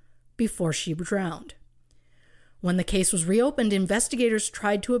assaulted before she drowned. When the case was reopened, investigators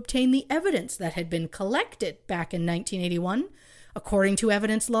tried to obtain the evidence that had been collected back in 1981. According to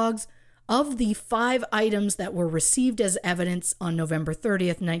evidence logs, of the 5 items that were received as evidence on November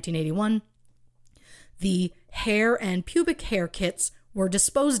 30th, 1981, the hair and pubic hair kits were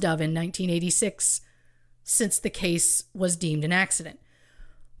disposed of in 1986 since the case was deemed an accident.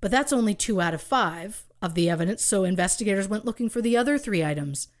 But that's only 2 out of 5 of the evidence, so investigators went looking for the other 3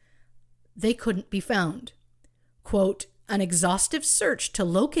 items. They couldn't be found. Quote, an exhaustive search to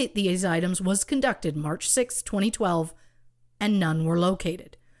locate these items was conducted March 6, 2012, and none were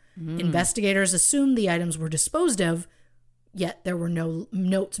located. Investigators assumed the items were disposed of, yet there were no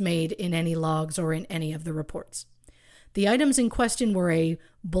notes made in any logs or in any of the reports. The items in question were a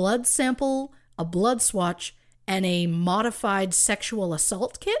blood sample, a blood swatch, and a modified sexual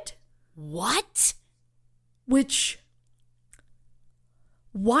assault kit. What? Which,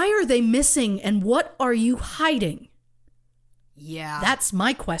 why are they missing and what are you hiding? Yeah. That's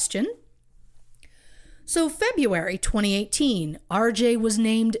my question. So February 2018, RJ was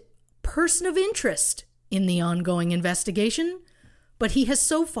named person of interest in the ongoing investigation, but he has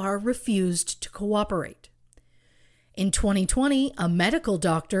so far refused to cooperate. In 2020, a medical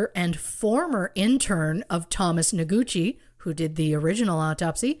doctor and former intern of Thomas Noguchi, who did the original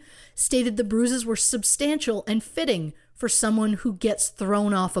autopsy, stated the bruises were substantial and fitting for someone who gets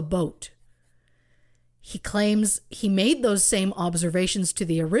thrown off a boat. He claims he made those same observations to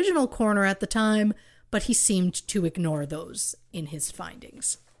the original coroner at the time, but he seemed to ignore those in his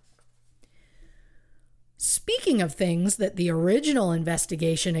findings. Speaking of things that the original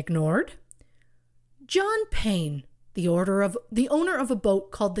investigation ignored, John Payne, the owner of a boat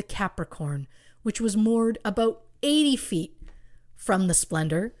called the Capricorn, which was moored about 80 feet from the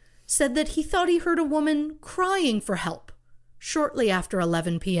Splendor, said that he thought he heard a woman crying for help shortly after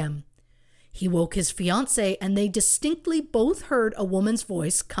 11 p.m. He woke his fiancée and they distinctly both heard a woman's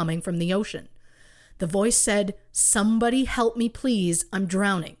voice coming from the ocean. The voice said, "Somebody help me please, I'm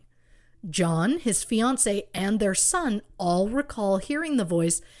drowning." John, his fiancée, and their son all recall hearing the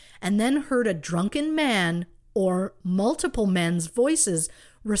voice and then heard a drunken man or multiple men's voices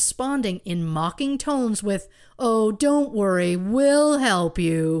responding in mocking tones with, "Oh, don't worry, we'll help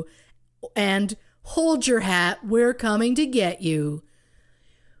you," and "Hold your hat, we're coming to get you."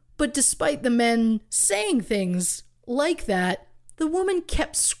 But despite the men saying things like that, the woman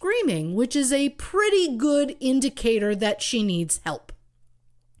kept screaming, which is a pretty good indicator that she needs help.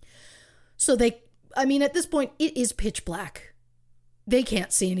 So at this point, it is pitch black. They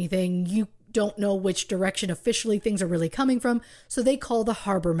can't see anything. You don't know which direction officially things are really coming from, so they call the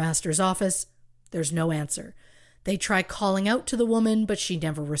harbor master's office. There's no answer. They try calling out to the woman, but she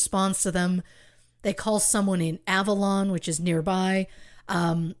never responds to them. They call someone in Avalon, which is nearby,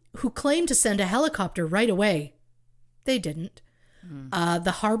 who claimed to send a helicopter right away. They didn't.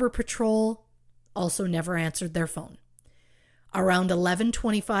 The harbor patrol also never answered their phone. Around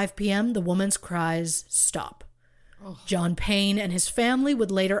 11:25 p.m., the woman's cries stop. John Payne and his family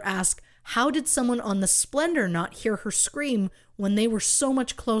would later ask, how did someone on the Splendor not hear her scream when they were so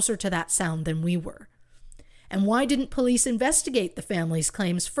much closer to that sound than we were? And why didn't police investigate the family's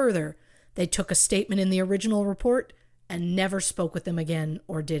claims further? They took a statement in the original report and never spoke with them again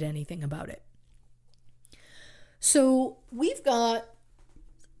or did anything about it. So we've got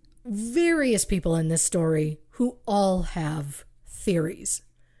various people in this story who all have theories.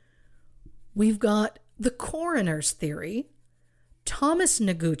 We've got the coroner's theory. Thomas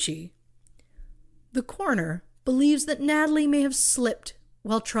Noguchi, the coroner, believes that Natalie may have slipped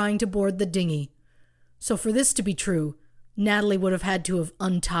while trying to board the dinghy. So for this to be true, Natalie would have had to have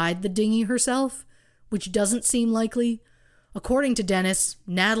untied the dinghy herself, which doesn't seem likely. According to Dennis,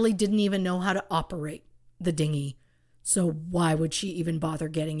 Natalie didn't even know how to operate the dinghy. So why would she even bother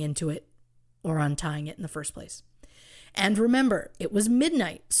getting into it or untying it in the first place? And remember, it was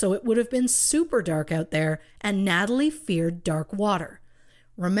midnight, so it would have been super dark out there, and Natalie feared dark water.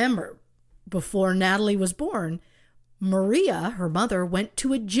 Remember, before Natalie was born, Maria, her mother, went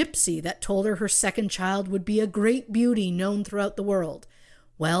to a gypsy that told her second child would be a great beauty known throughout the world.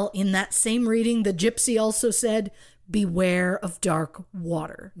 Well, in that same reading, the gypsy also said, "Beware of dark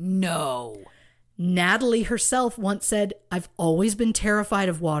water." No. Natalie herself once said, "I've always been terrified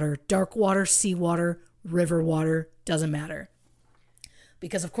of water. Dark water, seawater, river water, doesn't matter."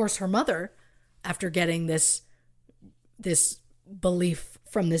 because of course her mother, after getting this belief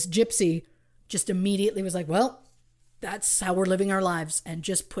from this gypsy, just immediately was like, well, that's how we're living our lives, and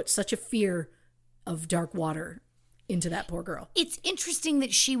just put such a fear of dark water into that poor girl. It's interesting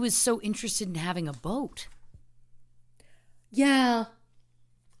that she was so interested in having a boat. Yeah.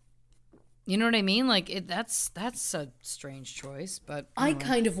 You know what I mean? Like, that's a strange choice, but... I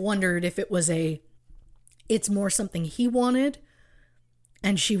kind of wondered if it was it's more something he wanted,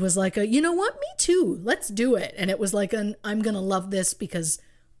 and she was like, you know what? Me too. Let's do it. And it was like, I'm going to love this because...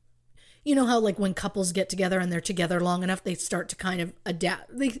 You know how like when couples get together and they're together long enough, they start to kind of adapt.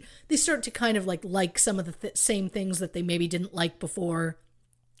 They start to kind of like some of the same things that they maybe didn't like before,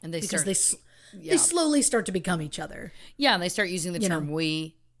 and they slowly start to become each other. Yeah, and they start using the term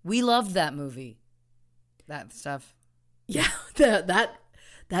 "we." We loved that movie, that stuff. Yeah,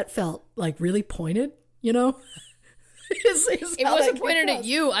 that felt like really pointed. You know, it wasn't pointed at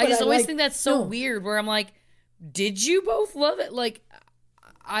you. I just always think that's so weird. Where I'm like, did you both love it? Like.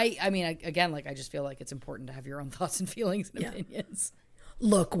 I mean, again, like I just feel like it's important to have your own thoughts and feelings and opinions.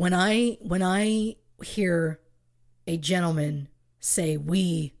 Look, when I hear a gentleman say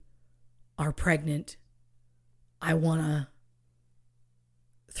we are pregnant, I want to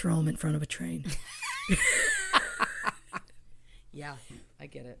throw him in front of a train. Yeah, I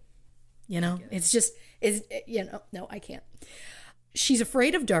get it. You know, no, I can't. She's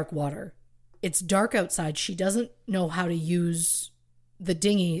afraid of dark water. It's dark outside. She doesn't know how to use the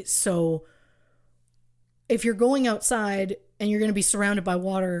dinghy. So if you're going outside and you're going to be surrounded by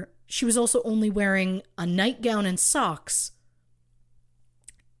water, she was also only wearing a nightgown and socks.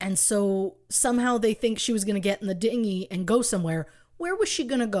 And so somehow they think she was going to get in the dinghy and go somewhere. Where was she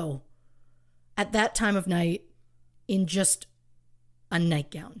going to go at that time of night in just a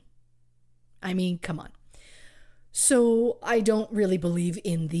nightgown? I mean, come on. So I don't really believe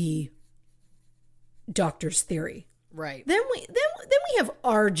in the doctor's theory. Right. Then we have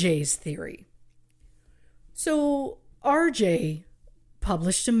RJ's theory. So RJ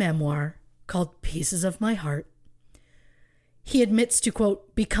published a memoir called Pieces of My Heart. He admits to,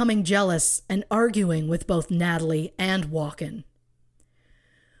 quote, becoming jealous and arguing with both Natalie and Walken.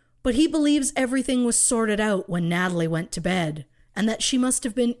 But he believes everything was sorted out when Natalie went to bed, and that she must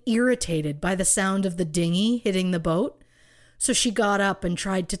have been irritated by the sound of the dinghy hitting the boat, so she got up and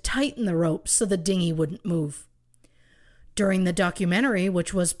tried to tighten the ropes so the dinghy wouldn't move. During the documentary,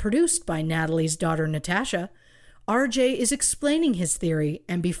 which was produced by Natalie's daughter Natasha, RJ is explaining his theory,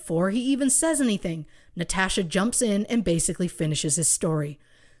 and before he even says anything, Natasha jumps in and basically finishes his story.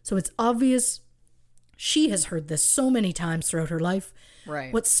 So it's obvious she has heard this so many times throughout her life.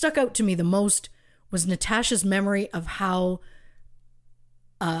 Right. What stuck out to me the most was Natasha's memory of how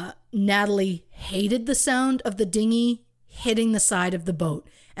Natalie hated the sound of the dinghy hitting the side of the boat,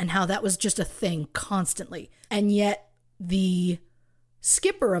 and how that was just a thing constantly. And yet the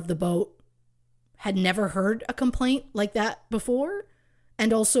skipper of the boat had never heard a complaint like that before.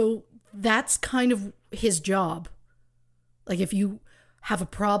 And also, that's kind of his job. Like, if you have a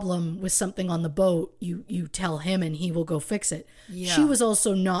problem with something on the boat, you tell him and he will go fix it. Yeah. She was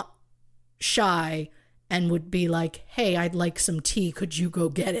also not shy and would be like, hey, I'd like some tea. Could you go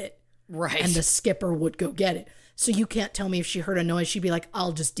get it? Right. And the skipper would go get it. So you can't tell me if she heard a noise, she'd be like,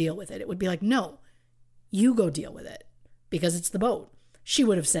 I'll just deal with it. It would be like, no, you go deal with it. Because it's the boat. She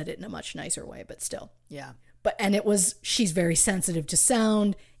would have said it in a much nicer way, but still. Yeah. And she's very sensitive to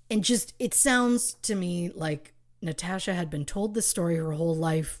sound, and just, it sounds to me like Natasha had been told this story her whole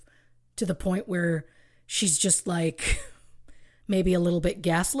life, to the point where she's just like maybe a little bit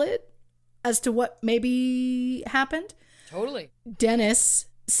gaslit as to what maybe happened. Totally. Dennis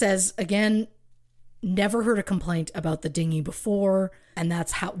says, again, never heard a complaint about the dinghy before, and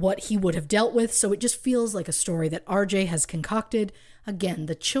that's what he would have dealt with. So it just feels like a story that RJ has concocted. Again,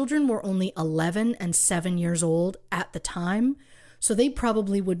 the children were only 11 and 7 years old at the time, so they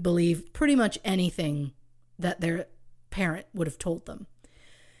probably would believe pretty much anything that their parent would have told them.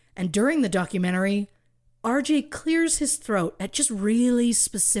 And during the documentary, RJ clears his throat at just really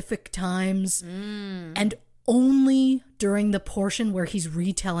specific times, and only during the portion where he's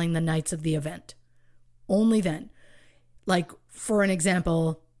retelling the nights of the event. Only then. Like, for an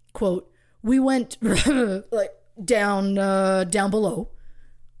example, quote, we went like down below.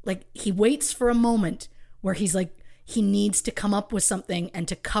 Like, he waits for a moment where he's like, he needs to come up with something and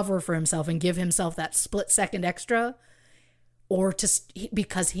to cover for himself and give himself that split second extra, or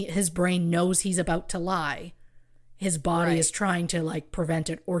because his brain knows he's about to lie. His body is trying to like prevent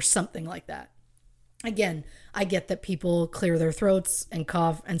it or something like that. Again, I get that people clear their throats and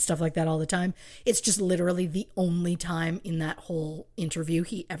cough and stuff like that all the time. It's just literally the only time in that whole interview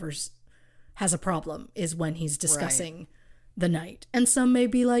he ever has a problem is when he's discussing the night. And some may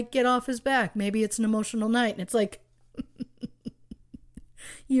be like, get off his back. Maybe it's an emotional night. And it's like,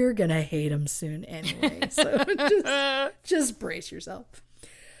 you're going to hate him soon anyway. So just brace yourself.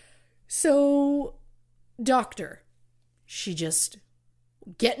 So, doctor, she just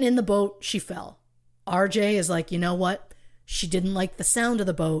getting in the boat, she fell. RJ is like, you know what? She didn't like the sound of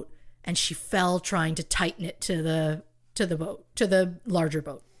the boat, and she fell trying to tighten it to the boat, to the larger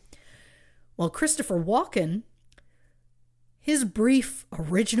boat. Well, Christopher Walken, his brief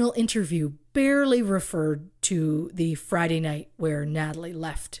original interview barely referred to the Friday night where Natalie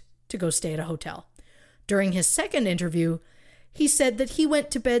left to go stay at a hotel. During his second interview, he said that he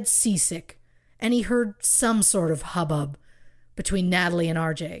went to bed seasick, and he heard some sort of hubbub between Natalie and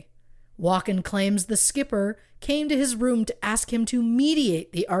RJ. Walken claims the skipper came to his room to ask him to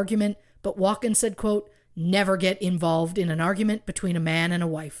mediate the argument, but Walken said, quote, never get involved in an argument between a man and a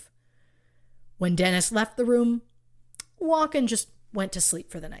wife. When Dennis left the room, Walken just went to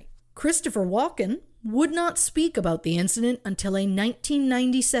sleep for the night. Christopher Walken would not speak about the incident until a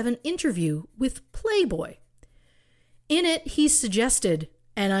 1997 interview with Playboy. In it, he suggested,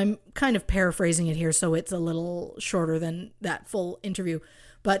 and I'm kind of paraphrasing it here, so it's a little shorter than that full interview,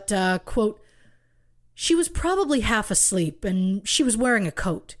 but, quote, she was probably half asleep and she was wearing a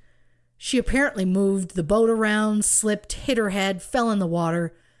coat. She apparently moved the boat around, slipped, hit her head, fell in the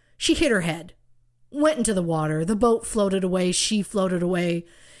water. She hit her head, went into the water. The boat floated away. She floated away.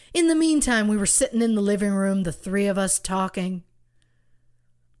 In the meantime, we were sitting in the living room, the three of us talking.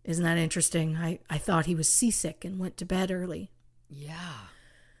 Isn't that interesting? I thought he was seasick and went to bed early. Yeah.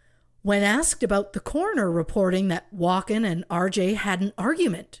 When asked about the coroner reporting that Walken and RJ had an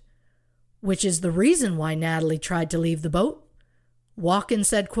argument, which is the reason why Natalie tried to leave the boat, Walken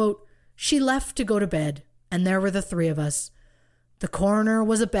said, quote, she left to go to bed, and there were the three of us. The coroner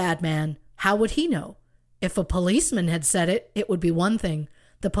was a bad man. How would he know? If a policeman had said it, it would be one thing.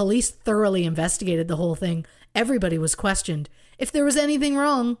 The police thoroughly investigated the whole thing. Everybody was questioned. If there was anything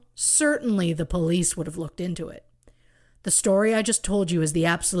wrong, certainly the police would have looked into it. The story I just told you is the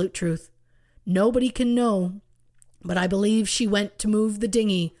absolute truth. Nobody can know, but I believe she went to move the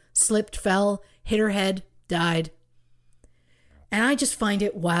dinghy, slipped, fell, hit her head, died. And I just find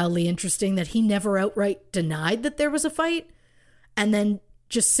it wildly interesting that he never outright denied that there was a fight, and then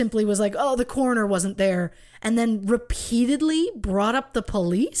just simply was like, oh, the coroner wasn't there, and then repeatedly brought up the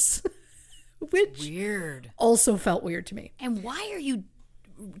police, which weird. Also felt weird to me. And why are you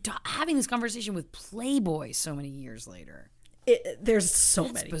having this conversation with Playboy so many years later? There's so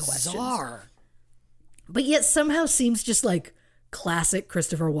That's many bizarre. questions. But yet somehow seems just like classic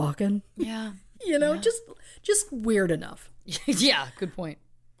Christopher Walken. Yeah. You know, yeah. just weird enough. Yeah, good point.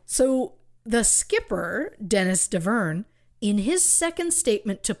 So the skipper, Dennis DeVerne, in his second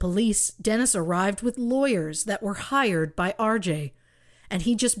statement to police, Dennis arrived with lawyers that were hired by RJ. And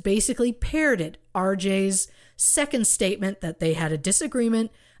he just basically parroted RJ's second statement that they had a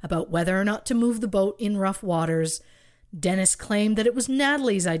disagreement about whether or not to move the boat in rough waters. Dennis claimed that it was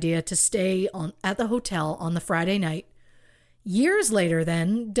Natalie's idea to stay at the hotel on the Friday night. Years later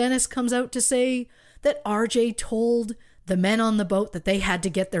then, Dennis comes out to say that RJ told the men on the boat that they had to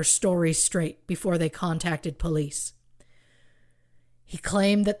get their story straight before they contacted police. He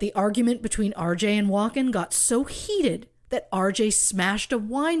claimed that the argument between RJ and Walken got so heated that RJ smashed a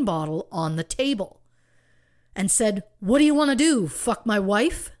wine bottle on the table and said, "What do you want to do, fuck my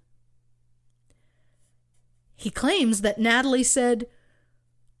wife?" He claims that Natalie said,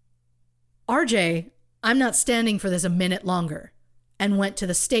 "RJ, I'm not standing for this a minute longer," and went to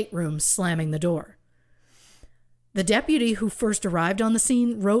the stateroom, slamming the door. The deputy who first arrived on the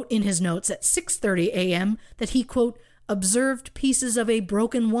scene wrote in his notes at 6:30 a.m. that he, quote, observed pieces of a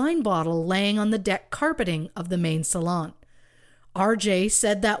broken wine bottle laying on the deck carpeting of the main salon. RJ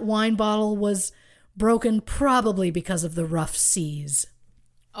said that wine bottle was broken probably because of the rough seas.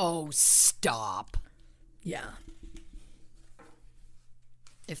 Oh, stop. Yeah.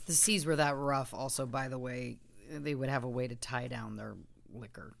 If the seas were that rough, also, by the way, they would have a way to tie down their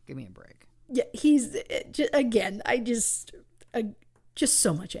liquor. Give me a break. Yeah, he's, again, just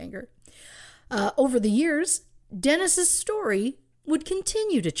so much anger. Over the years, Dennis's story would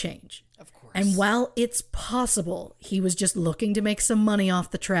continue to change. Of course. And while it's possible he was just looking to make some money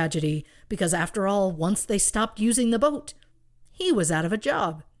off the tragedy, because after all, once they stopped using the boat, he was out of a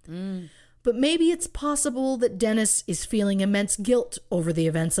job. But maybe it's possible that Dennis is feeling immense guilt over the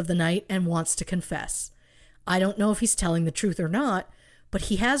events of the night and wants to confess. I don't know if he's telling the truth or not, but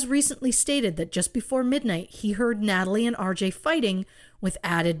he has recently stated that just before midnight, he heard Natalie and RJ fighting with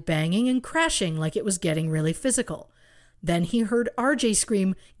added banging and crashing like it was getting really physical. Then he heard RJ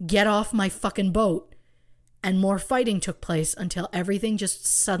scream, "Get off my fucking boat." And more fighting took place until everything just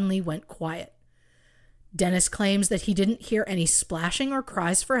suddenly went quiet. Dennis claims that he didn't hear any splashing or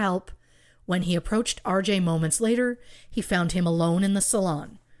cries for help. When he approached RJ moments later, he found him alone in the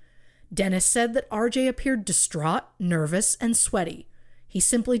salon. Dennis said that RJ appeared distraught, nervous, and sweaty. He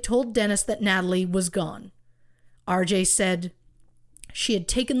simply told Dennis that Natalie was gone. RJ said she had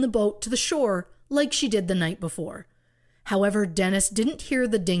taken the boat to the shore like she did the night before. However, Dennis didn't hear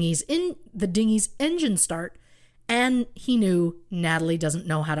the dinghy's engine start, and he knew Natalie doesn't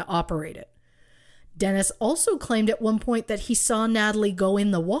know how to operate it. Dennis also claimed at one point that he saw Natalie go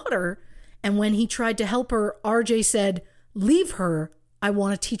in the water, and when he tried to help her, RJ said, "Leave her, I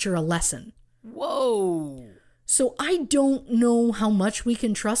want to teach her a lesson." Whoa. So I don't know how much we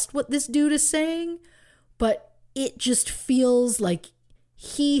can trust what this dude is saying, but it just feels like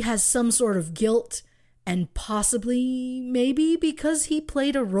he has some sort of guilt, and possibly, maybe because he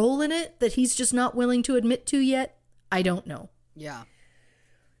played a role in it that he's just not willing to admit to yet. I don't know. Yeah.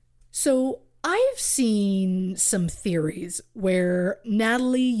 So I've seen some theories where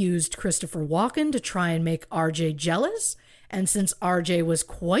Natalie used Christopher Walken to try and make RJ jealous, and since RJ was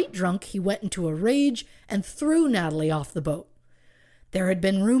quite drunk, he went into a rage and threw Natalie off the boat. There had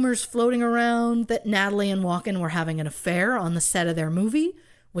been rumors floating around that Natalie and Walken were having an affair on the set of their movie,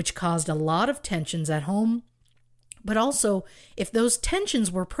 which caused a lot of tensions at home. But also, if those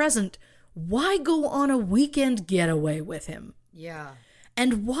tensions were present, why go on a weekend getaway with him? Yeah.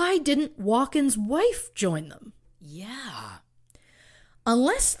 And why didn't Walken's wife join them? Yeah.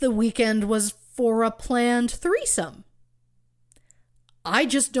 Unless the weekend was for a planned threesome. I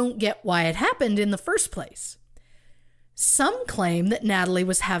just don't get why it happened in the first place. Some claim that Natalie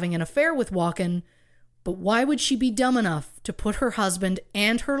was having an affair with Walken, but why would she be dumb enough to put her husband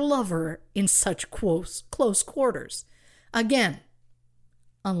and her lover in such close quarters? Again,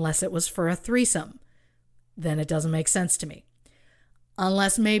 unless it was for a threesome, then it doesn't make sense to me.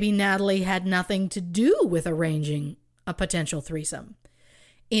 Unless maybe Natalie had nothing to do with arranging a potential threesome.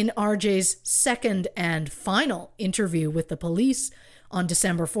 In RJ's second and final interview with the police on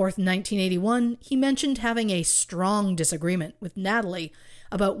December 4th, 1981, he mentioned having a strong disagreement with Natalie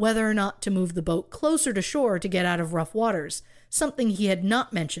about whether or not to move the boat closer to shore to get out of rough waters, something he had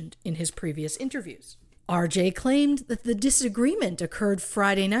not mentioned in his previous interviews. RJ claimed that the disagreement occurred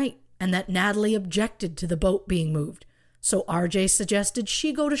Friday night and that Natalie objected to the boat being moved. So RJ suggested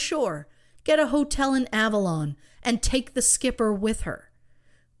she go to shore, get a hotel in Avalon, and take the skipper with her.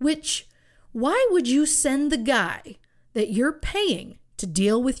 Which, why would you send the guy that you're paying to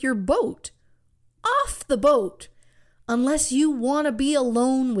deal with your boat off the boat unless you want to be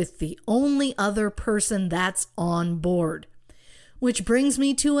alone with the only other person that's on board? Which brings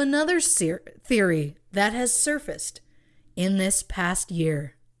me to another theory that has surfaced in this past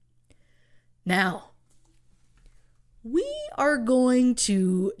year. Now, we are going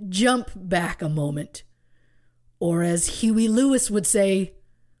to jump back a moment. Or as Huey Lewis would say,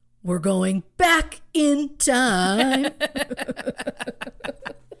 we're going back in time.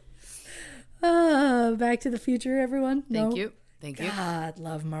 Back to the Future, everyone. Thank you. Thank you. God,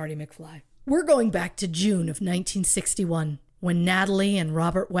 love Marty McFly. We're going back to June of 1961 when Natalie and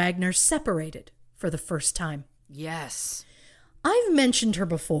Robert Wagner separated for the first time. Yes. I've mentioned her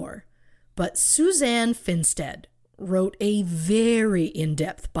before, but Suzanne Finstead wrote a very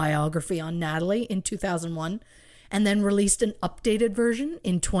in-depth biography on Natalie in 2001 and then released an updated version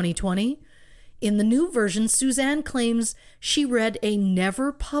in 2020. In the new version, Suzanne claims she read a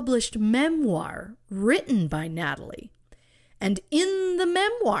never-published memoir written by Natalie. And in the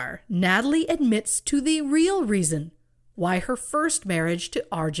memoir, Natalie admits to the real reason why her first marriage to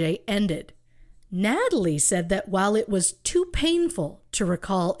RJ ended. Natalie said that while it was too painful to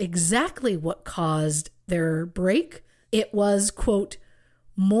recall exactly what caused their break, it was, quote,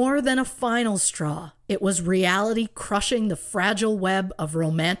 more than a final straw. It was reality crushing the fragile web of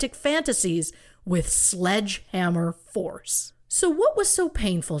romantic fantasies with sledgehammer force. So what was so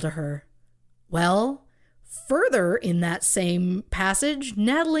painful to her? Well, further in that same passage,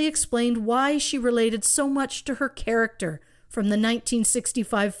 Natalie explained why she related so much to her character from the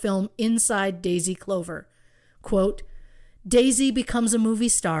 1965 film Inside Daisy Clover. Quote, Daisy becomes a movie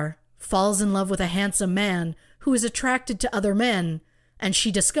star, falls in love with a handsome man who is attracted to other men, and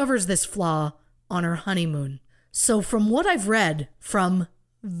she discovers this flaw on her honeymoon. So from what I've read from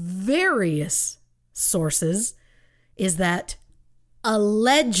various sources is that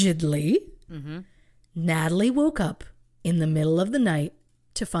allegedly Natalie woke up in the middle of the night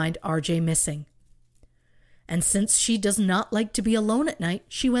to find RJ missing. And since she does not like to be alone at night,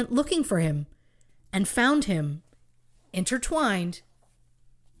 she went looking for him and found him intertwined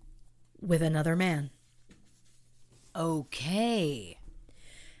with another man. Okay.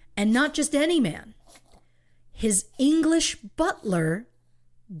 And not just any man. His English butler,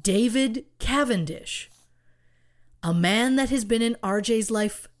 David Cavendish, a man that has been in RJ's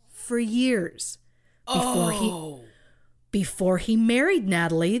life for years. Before he married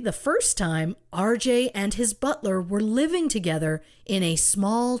Natalie the first time, RJ and his butler were living together in a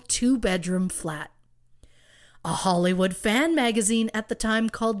small 2-bedroom flat. A Hollywood fan magazine at the time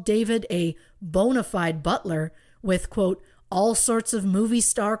called David a bona fide butler with, quote, all sorts of movie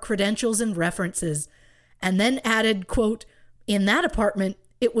star credentials and references, and then added, quote, in that apartment,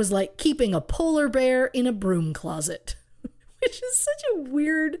 it was like keeping a polar bear in a broom closet, which is such a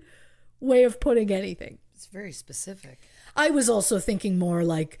weird way of putting anything. It's very specific. I was also thinking more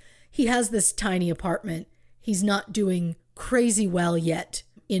like he has this tiny apartment. He's not doing crazy well yet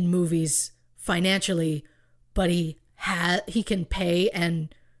in movies financially, but he can pay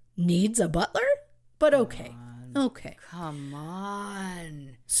and needs a butler? But okay. Okay. Come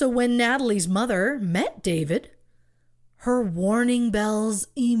on. So when Natalie's mother met David, her warning bells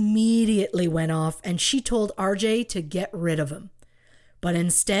immediately went off and she told RJ to get rid of him. But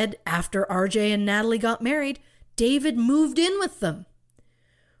instead, after RJ and Natalie got married, David moved in with them.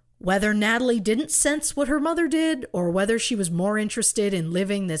 Whether Natalie didn't sense what her mother did or whether she was more interested in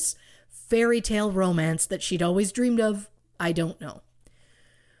living this fairy tale romance that she'd always dreamed of, I don't know.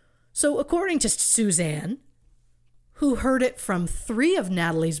 So according to Suzanne, who heard it from 3 of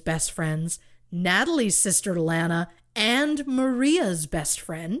Natalie's best friends, Natalie's sister Lana, and Maria's best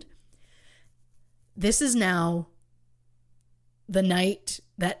friend, this is now the night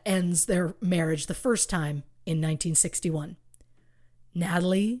that ends their marriage the first time in 1961.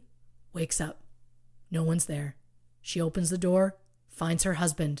 Natalie wakes up. No one's there. She opens the door, finds her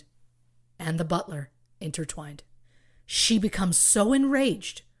husband and the butler intertwined. She becomes so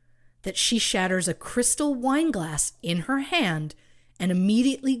enraged that she shatters a crystal wine glass in her hand and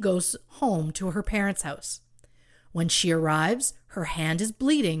immediately goes home to her parents' house. When she arrives, her hand is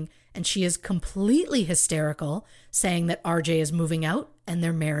bleeding and she is completely hysterical, saying that RJ is moving out and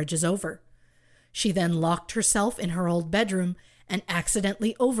their marriage is over. She then locked herself in her old bedroom and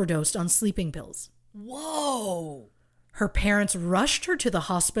accidentally overdosed on sleeping pills. Whoa! Her parents rushed her to the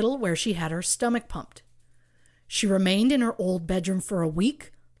hospital where she had her stomach pumped. She remained in her old bedroom for a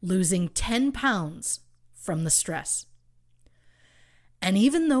week, losing 10 pounds from the stress. And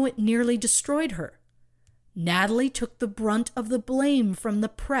even though it nearly destroyed her, Natalie took the brunt of the blame from the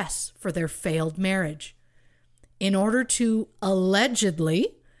press for their failed marriage. In order to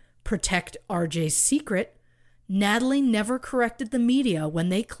allegedly protect RJ's secret, Natalie never corrected the media when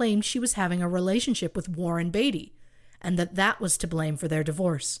they claimed she was having a relationship with Warren Beatty and that was to blame for their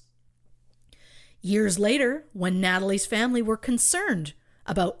divorce. Years later, when Natalie's family were concerned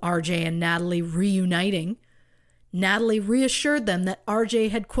about RJ and Natalie reuniting, Natalie reassured them that RJ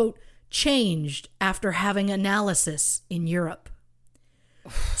had, quote, changed after having analysis in Europe.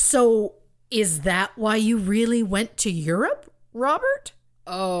 So is that why you really went to Europe, Robert?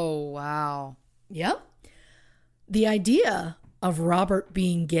 Oh, wow. Yep. The idea of Robert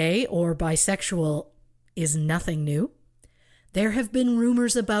being gay or bisexual is nothing new. There have been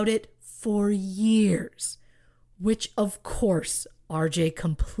rumors about it for years, which of course RJ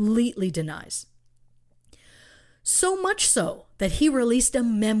completely denies. So much so that he released a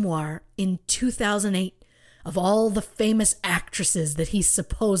memoir in 2008 of all the famous actresses that he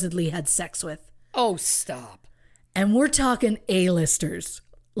supposedly had sex with. Oh, stop. And we're talking A-listers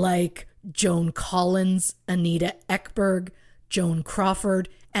like Joan Collins, Anita Ekberg, Joan Crawford,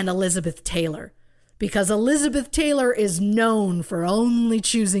 and Elizabeth Taylor. Because Elizabeth Taylor is known for only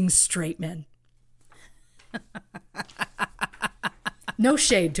choosing straight men. No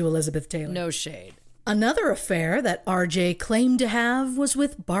shade to Elizabeth Taylor. No shade. Another affair that RJ claimed to have was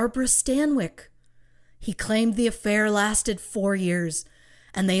with Barbara Stanwyck. He claimed the affair lasted 4 years,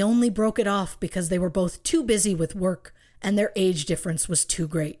 and they only broke it off because they were both too busy with work and their age difference was too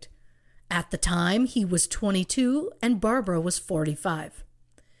great. At the time, he was 22 and Barbara was 45.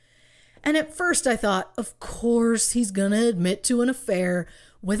 And at first I thought, of course he's going to admit to an affair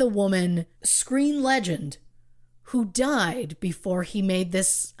with a woman, screen legend, who died before he made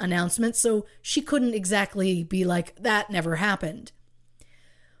this announcement, so she couldn't exactly be like, that never happened.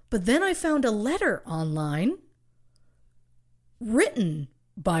 But then I found a letter online written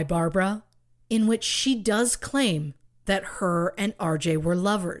by Barbara in which she does claim that her and RJ were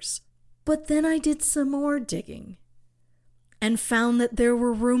lovers. But then I did some more digging. and found that there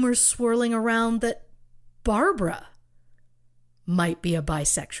were rumors swirling around that Barbara might be a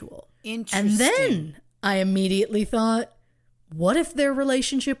bisexual. Interesting. And then I immediately thought, what if their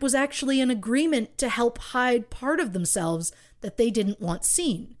relationship was actually an agreement to help hide part of themselves that they didn't want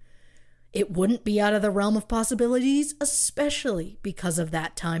seen? It wouldn't be out of the realm of possibilities, especially because of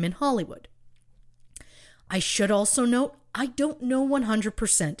that time in Hollywood. I should also note, I don't know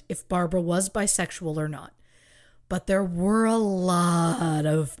 100% if Barbara was bisexual or not, but there were a lot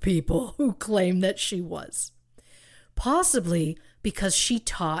of people who claimed that she was. Possibly because she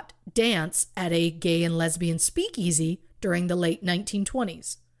taught dance at a gay and lesbian speakeasy during the late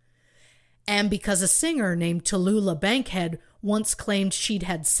 1920s. And because a singer named Tallulah Bankhead once claimed she'd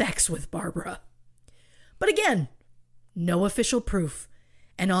had sex with Barbara. But again, no official proof.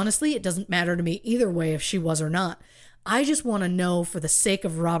 And honestly, it doesn't matter to me either way if she was or not. I just want to know for the sake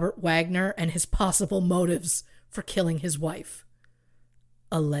of Robert Wagner and his possible motives for killing his wife.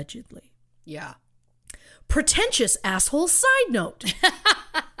 Allegedly. Yeah. Pretentious asshole side note.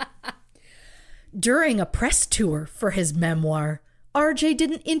 During a press tour for his memoir, RJ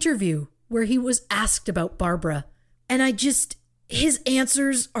did an interview where he was asked about Barbara. And his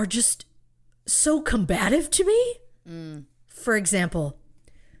answers are just so combative to me. For example,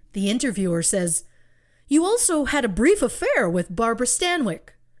 the interviewer says, "You also had a brief affair with Barbara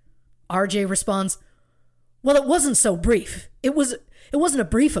Stanwyck." RJ responds, "Well, it wasn't so brief. It wasn't a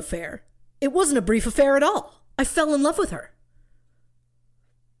brief affair. It wasn't a brief affair at all. I fell in love with her."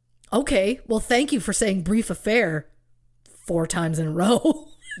 Okay, well, thank you for saying brief affair 4 times in a row.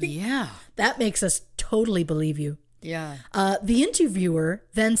 Yeah. That makes us totally believe you. Yeah. The interviewer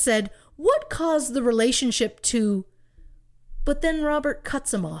then said, "What caused the relationship to..." But then Robert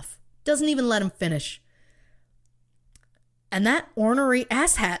cuts him off. Doesn't even let him finish. And that ornery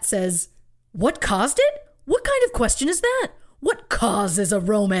asshat says, "What caused it? What kind of question is that? What causes a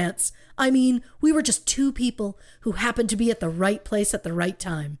romance? I mean, we were just 2 people who happened to be at the right place at the right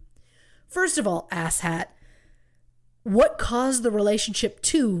time." First of all, asshat, what caused the relationship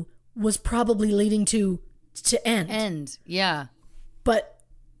to was probably leading to end. End, yeah. But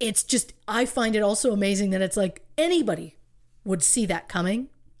it's just, I find it also amazing that it's like anybody would see that coming.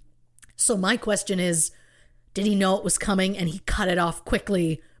 So my question is, did he know it was coming and he cut it off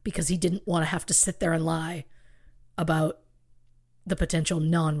quickly because he didn't want to have to sit there and lie about the potential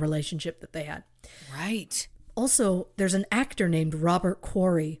non-relationship that they had? Right. Also, there's an actor named Robert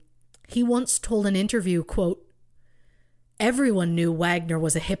Quarry. He once told an interview, quote, "Everyone knew Wagner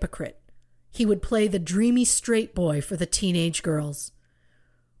was a hypocrite. He would play the dreamy straight boy for the teenage girls."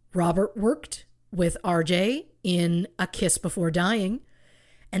 Robert worked with RJ in A Kiss Before Dying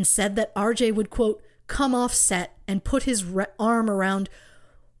and said that RJ would, quote, "come off set and put his arm around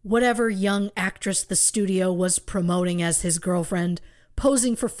whatever young actress the studio was promoting as his girlfriend,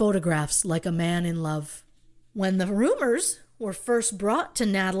 posing for photographs like a man in love." When the rumors were first brought to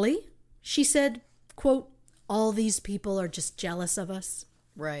Natalie, she said, quote, "All these people are just jealous of us."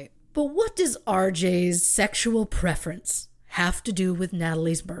 Right. But what does RJ's sexual preference have to do with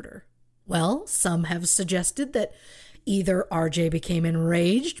Natalie's murder? Well, some have suggested that either RJ became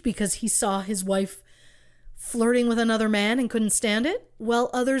enraged because he saw his wife flirting with another man and couldn't stand it, while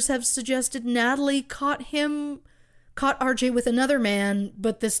others have suggested Natalie caught RJ with another man,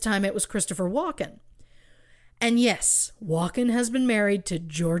 but this time it was Christopher Walken. And yes, Walken has been married to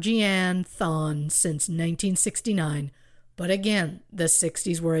Georgie Ann Thon since 1969. But again, the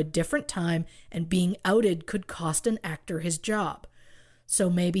 60s were a different time, and being outed could cost an actor his job. So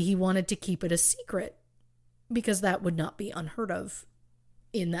maybe he wanted to keep it a secret, because that would not be unheard of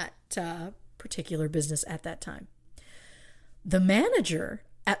in that particular business at that time. The manager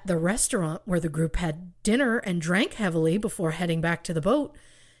at the restaurant where the group had dinner and drank heavily before heading back to the boat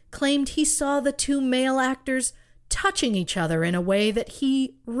claimed he saw the 2 male actors touching each other in a way that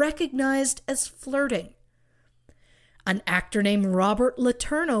he recognized as flirting. An actor named Robert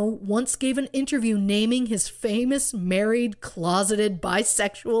Letourneau once gave an interview naming his famous married, closeted,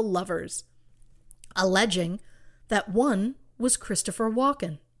 bisexual lovers, alleging that one was Christopher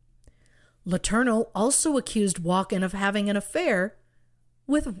Walken. Letourneau also accused Walken of having an affair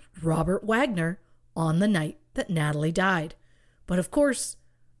with Robert Wagner on the night that Natalie died. But of course,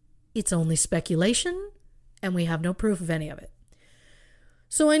 it's only speculation, and we have no proof of any of it.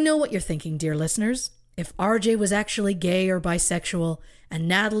 So I know what you're thinking, dear listeners. If RJ was actually gay or bisexual, and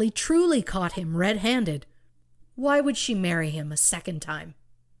Natalie truly caught him red-handed, why would she marry him a second time?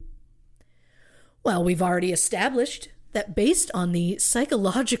 Well, we've already established that based on the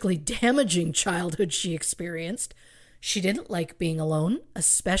psychologically damaging childhood she experienced, she didn't like being alone,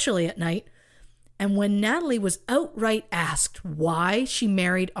 especially at night, And when Natalie was outright asked why she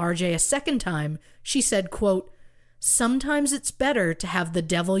married RJ a second time, she said, quote, "Sometimes it's better to have the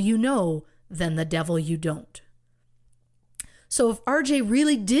devil you know than the devil you don't." So if RJ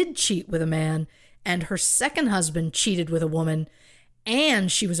really did cheat with a man, and her second husband cheated with a woman,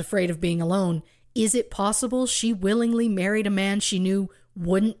 and she was afraid of being alone, is it possible she willingly married a man she knew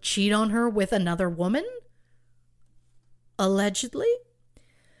wouldn't cheat on her with another woman? Allegedly?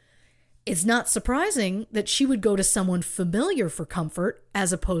 It's not surprising that she would go to someone familiar for comfort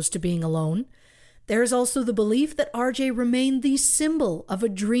as opposed to being alone. There's also the belief that RJ remained the symbol of a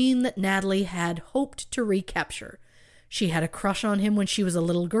dream that Natalie had hoped to recapture. She had a crush on him when she was a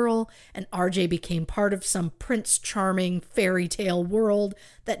little girl, and RJ became part of some Prince Charming fairy tale world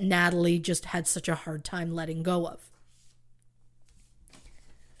that Natalie just had such a hard time letting go of.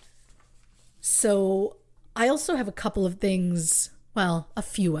 So I also have a couple of things, well, a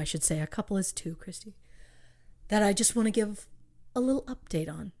few I should say, a couple is two, Christy, that I just want to give a little update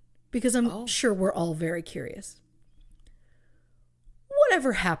on, because I'm sure we're all very curious.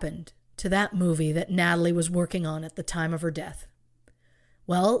 Whatever happened to that movie that Natalie was working on at the time of her death?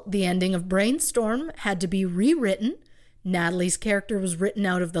 Well, the ending of Brainstorm had to be rewritten. Natalie's character was written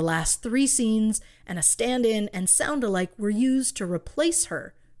out of the last 3 scenes, and a stand-in and sound-alike were used to replace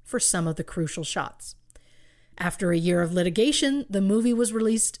her for some of the crucial shots. After a year of litigation, the movie was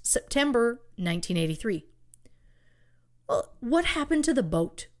released September 1983. Well, what happened to the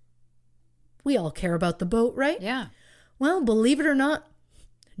boat? We all care about the boat, right? Yeah. Well, believe it or not,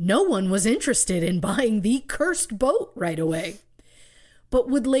 no one was interested in buying the cursed boat right away, but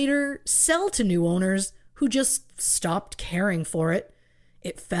would later sell to new owners who just stopped caring for it.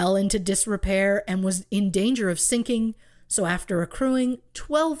 It fell into disrepair and was in danger of sinking, so after accruing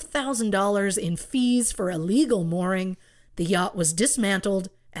 $12,000 in fees for illegal mooring, the yacht was dismantled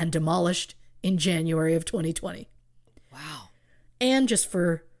and demolished in January of 2020. Wow. And just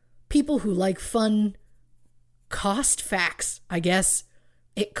for people who like fun cost facts, I guess,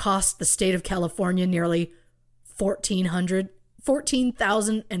 it cost the state of California nearly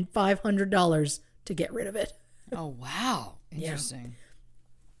 $14,500 to get rid of it. Oh, wow. Interesting.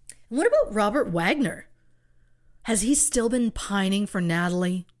 Yeah. What about Robert Wagner? Has he still been pining for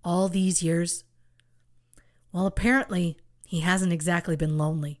Natalie all these years? Well, apparently he hasn't exactly been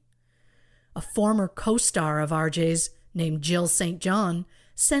lonely. A former co-star of RJ's named Jill St. John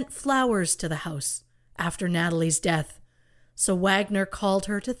sent flowers to the house after Natalie's death, so Wagner called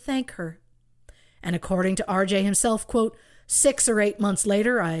her to thank her. And according to RJ himself, quote, 6 or 8 months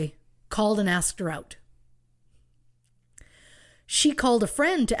later, I called and asked her out. She called a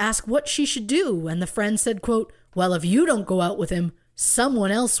friend to ask what she should do, and the friend said, quote, well, if you don't go out with him,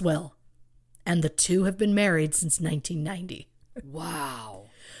 someone else will. And the two have been married since 1990. Wow.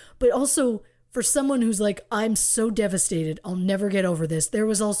 But also, for someone who's like, I'm so devastated, I'll never get over this. There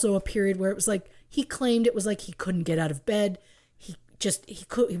was also a period where it was like, he claimed it was like he couldn't get out of bed. He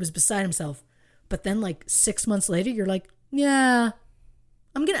was beside himself. But then like 6 months later, you're like, yeah,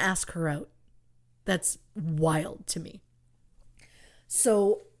 I'm going to ask her out. That's wild to me.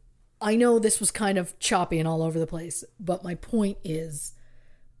 So I know this was kind of choppy and all over the place, but my point is,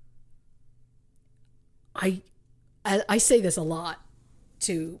 I say this a lot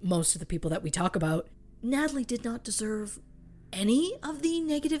to most of the people that we talk about. Natalie did not deserve any of the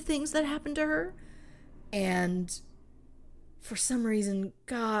negative things that happened to her. And for some reason,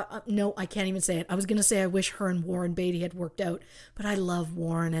 God, no, I can't even say it. I was going to say I wish her and Warren Beatty had worked out, but I love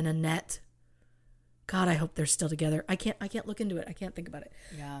Warren and Annette. God, I hope they're still together. I can't look into it. I can't think about it.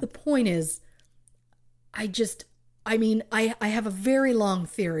 Yeah. The point is, I have a very long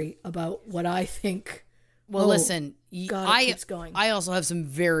theory about what I think. Well, listen, God, it keeps going. I also have some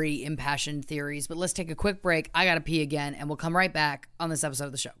very impassioned theories, but let's take a quick break. I got to pee again, and we'll come right back on this episode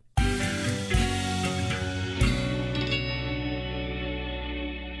of the show.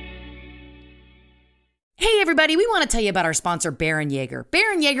 Hey everybody, we want to tell you about our sponsor, Baron Jaeger.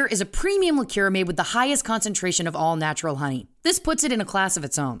 Baron Jaeger is a premium liqueur made with the highest concentration of all natural honey. This puts it in a class of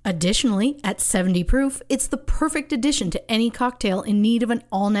its own. Additionally, at 70 proof, it's the perfect addition to any cocktail in need of an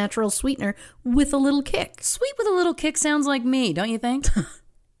all-natural sweetener with a little kick. Sweet with a little kick sounds like me, don't you think?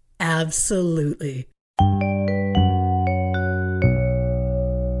 Absolutely.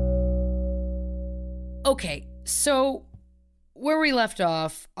 Okay, so where we left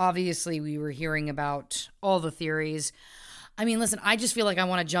off, obviously we were hearing about all the theories. I mean, listen, I just feel like I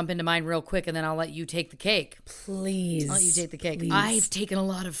want to jump into mine real quick and then I'll let you take the cake. Please. I'll let you take the cake. Please. I've taken a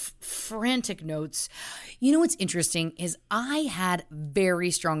lot of frantic notes. You know what's interesting is I had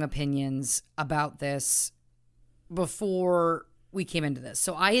very strong opinions about this before we came into this.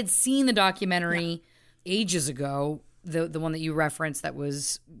 So I had seen the documentary ages ago, the one that you referenced that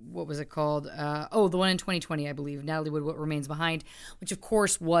was, what was it called? The one in 2020, I believe, Natalie Wood, What Remains Behind, which of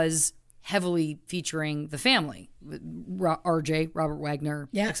course was heavily featuring the family, RJ, Robert Wagner,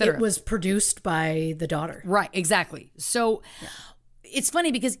 etc. It was produced by the daughter. Right, exactly. So it's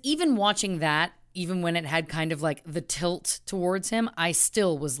funny because even watching that, even when it had kind of like the tilt towards him, I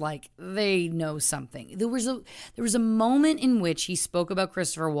still was like, they know something. There was a moment in which he spoke about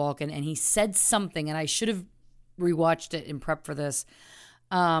Christopher Walken and he said something, and I should have rewatched it in prep for this.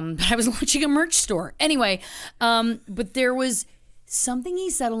 But I was launching a merch store. Anyway, but there was something he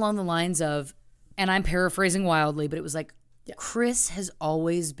said along the lines of, and I'm paraphrasing wildly, but it was like, Chris has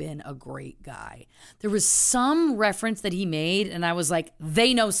always been a great guy. There was some reference that he made, and I was like,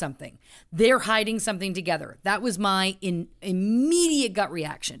 they know something. They're hiding something together. That was my immediate gut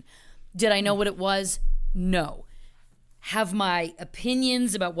reaction. Did I know what it was? No. Have my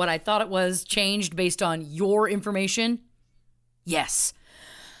opinions about what I thought it was changed based on your information? Yes.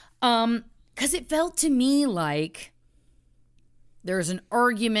 Because it felt to me like there's an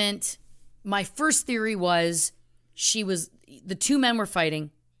argument. My first theory was the two men were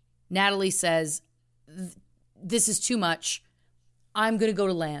fighting. Natalie says, this is too much. I'm going to go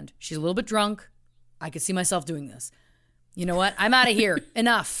to land. She's a little bit drunk. I could see myself doing this. You know what? I'm out of here.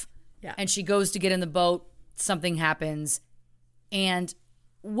 Enough. Yeah. And she goes to get in the boat. Something happens. And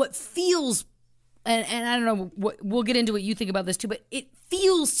what feels, and I don't know, we'll get into what you think about this too, but it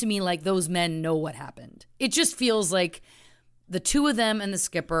feels to me like those men know what happened. It just feels like the two of them and the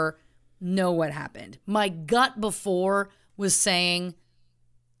skipper know what happened. My gut before was saying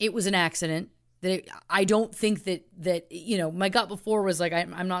it was an accident. I don't think that my gut before was like,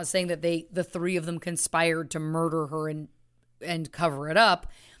 I'm not saying that the three of them conspired to murder her and cover it up.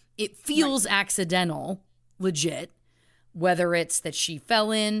 It feels accidental, legit, whether it's that she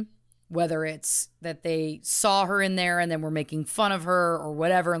fell in, whether it's that they saw her in there and then were making fun of her or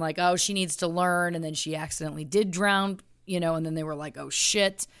whatever, and like, oh, she needs to learn, and then she accidentally did drown, and then they were like, oh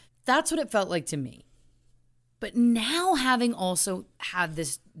shit. That's what it felt like to me. But now, having also had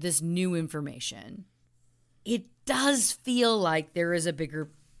this new information, it does feel like there is a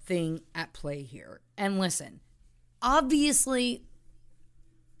bigger thing at play here. And listen, obviously,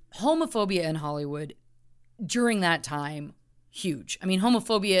 homophobia in Hollywood during that time, huge. I mean,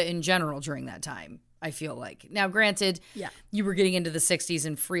 homophobia in general during that time, I feel like. Now, granted, you were getting into the 60s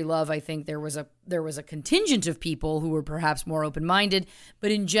and free love. I think there was a contingent of people who were perhaps more open-minded, but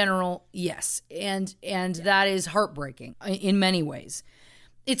in general, yes. And that is heartbreaking in many ways.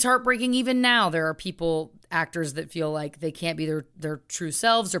 It's heartbreaking even now. There are actors that feel like they can't be their true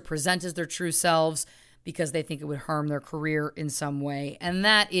selves or present as their true selves because they think it would harm their career in some way. And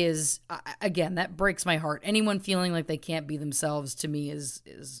that is, again, that breaks my heart. Anyone feeling like they can't be themselves, to me,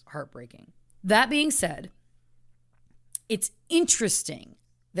 is heartbreaking. That being said, it's interesting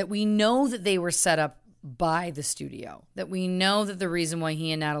that we know that they were set up by the studio, that we know that the reason why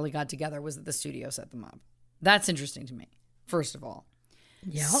he and Natalie got together was that the studio set them up. That's interesting to me, first of all.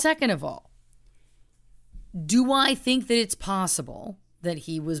 Yeah. Second of all, do I think that it's possible that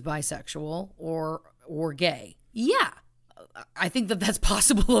he was bisexual or gay? Yeah. I think that that's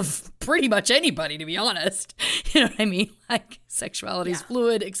possible of pretty much anybody, to be honest. You know what I mean? Like, sexuality is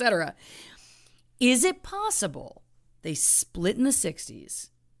fluid, etc. Is it possible they split in the 60s?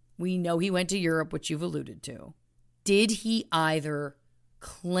 We know he went to Europe, which you've alluded to. Did he either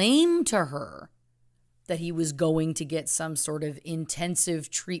claim to her that he was going to get some sort of intensive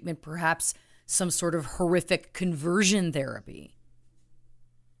treatment, perhaps some sort of horrific conversion therapy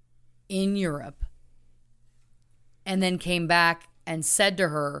in Europe, and then came back and said to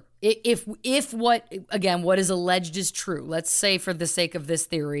her, if what is alleged is true, let's say for the sake of this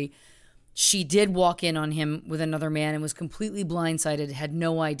theory, she did walk in on him with another man and was completely blindsided, had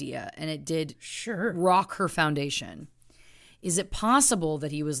no idea, and it did rock her foundation. Is it possible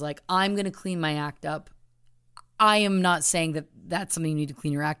that he was like, I'm going to clean my act up? I am not saying that that's something you need to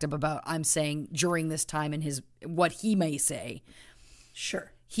clean your act up about. I'm saying during this time in what he may say.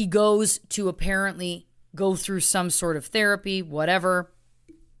 Sure. He goes to apparently go through some sort of therapy, whatever.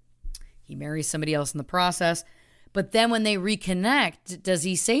 He marries somebody else in the process. But then when they reconnect, does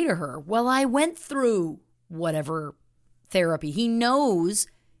he say to her, well, I went through whatever therapy? He knows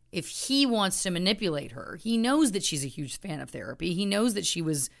if he wants to manipulate her. He knows that she's a huge fan of therapy. He knows that she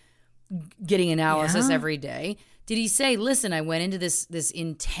was getting analysis every day. Did he say, listen, I went into this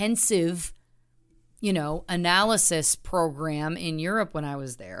intensive, analysis program in Europe when I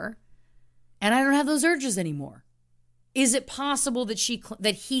was there, and I don't have those urges anymore? Is it possible that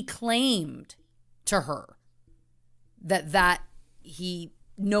he claimed to her that he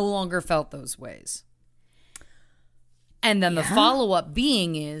no longer felt those ways. And then the follow-up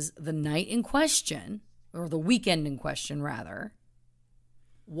being is the night in question, or the weekend in question, rather,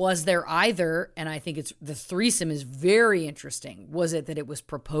 was there either, and I think it's the threesome is very interesting, was it that it was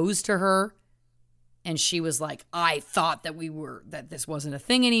proposed to her and she was like, I thought that this wasn't a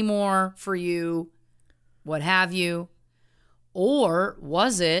thing anymore for you, what have you? Or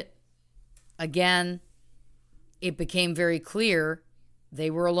was it, again, it became very clear they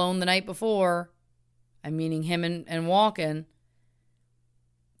were alone the night before, I'm meaning him and Walken.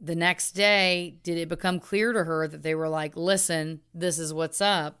 The next day, did it become clear to her that they were like, listen, this is what's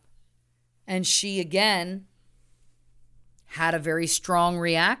up? And she, again, had a very strong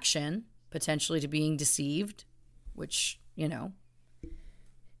reaction, potentially to being deceived, which, and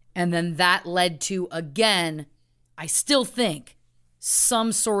then that led to, again, I still think,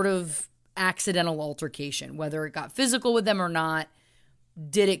 some sort of accidental altercation, whether it got physical with them or not.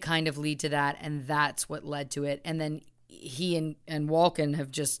 Did it kind of lead to that? And that's what led to it. And then he and Walken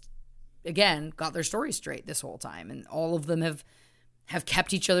have just, again, got their story straight this whole time. And all of them have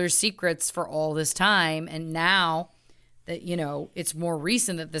kept each other's secrets for all this time. And now that, it's more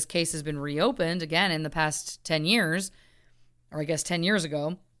recent that this case has been reopened, again, in the past 10 years, or I guess 10 years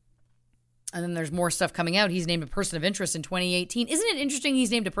ago. And then there's more stuff coming out. He's named a person of interest in 2018. Isn't it interesting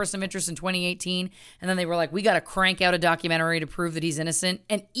he's named a person of interest in 2018? And then they were like, we got to crank out a documentary to prove that he's innocent.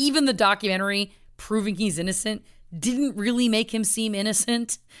 And even the documentary proving he's innocent didn't really make him seem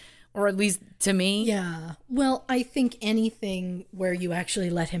innocent, or at least to me. Yeah. Well, I think anything where you actually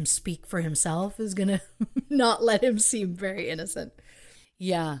let him speak for himself is going to not let him seem very innocent.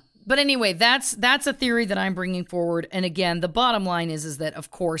 Yeah. But anyway, that's a theory that I'm bringing forward. And again, the bottom line is that, of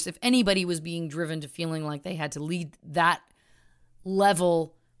course, if anybody was being driven to feeling like they had to lead that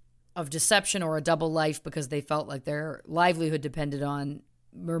level of deception or a double life because they felt like their livelihood depended on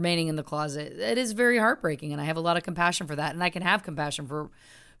remaining in the closet, it is very heartbreaking. And I have a lot of compassion for that. And I can have compassion for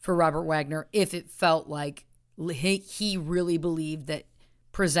Robert Wagner if it felt like he really believed that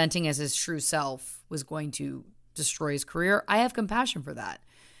presenting as his true self was going to destroy his career. I have compassion for that.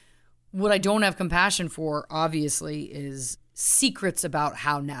 What I don't have compassion for, obviously, is secrets about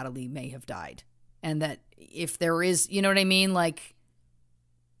how Natalie may have died. And that if there is, you know what I mean? Like,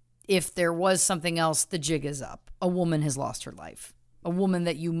 if there was something else, the jig is up. A woman has lost her life. A woman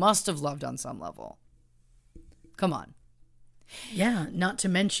that you must have loved on some level. Come on. Yeah, not to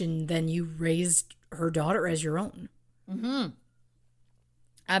mention then you raised her daughter as your own. Mm-hmm.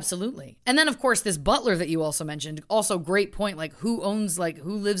 Absolutely. And then, of course, this butler that you also mentioned, also great point, like who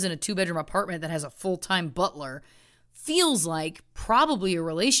lives in a 2-bedroom apartment that has a full-time butler, feels like probably a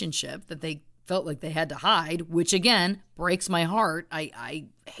relationship that they felt like they had to hide, which again, breaks my heart. I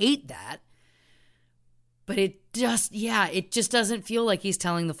hate that. But it just doesn't feel like he's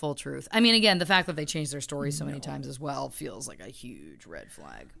telling the full truth. I mean, again, the fact that they changed their story so many times as well feels like a huge red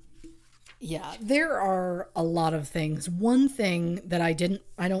flag. Yeah, there are a lot of things. One thing that I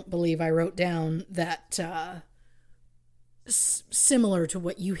don't believe I wrote down that similar to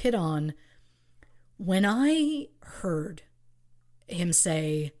what you hit on, when I heard him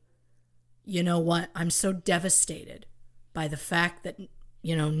say, you know what, I'm so devastated by the fact that,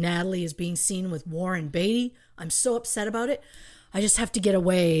 Natalie is being seen with Warren Beatty. I'm so upset about it. I just have to get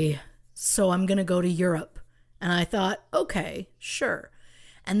away, so I'm going to go to Europe. And I thought, okay, sure.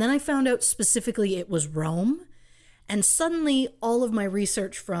 And then I found out specifically it was Rome. And suddenly all of my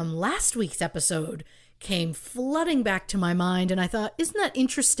research from last week's episode came flooding back to my mind. And I thought, isn't that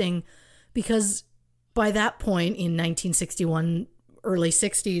interesting? Because by that point in 1961, early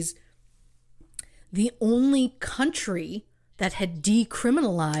 60s, the only country that had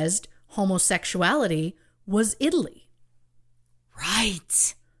decriminalized homosexuality was Italy.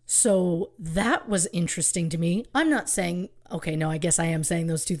 Right. So that was interesting to me. I'm not saying, okay, no, I guess I am saying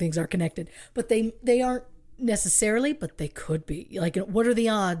those two things are connected, but they aren't necessarily, but they could be. Like, what are the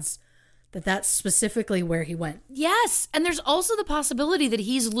odds that that's specifically where he went? Yes. And there's also the possibility that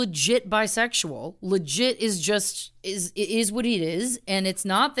he's legit bisexual. Legit is what it is. And it's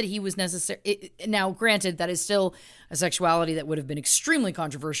not that he was necessary. Now, granted, that is still a sexuality that would have been extremely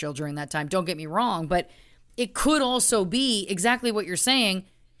controversial during that time. Don't get me wrong. But it could also be exactly what you're saying.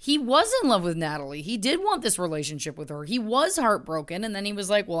 He was in love with Natalie. He did want this relationship with her. He was heartbroken. And then he was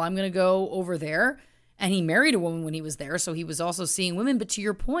like, well, I'm going to go over there. And he married a woman when he was there. So he was also seeing women. But to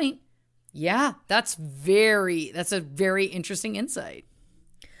your point, yeah, that's a very interesting insight.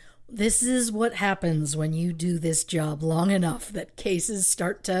 This is what happens when you do this job long enough that cases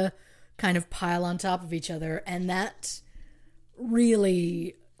start to kind of pile on top of each other. And that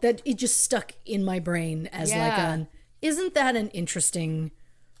it just stuck in my brain as like Isn't that an interesting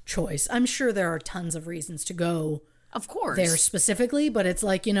choice? I'm sure there are tons of reasons to go Of course. there specifically, but it's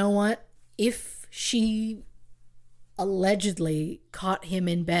like, you know what? If she allegedly caught him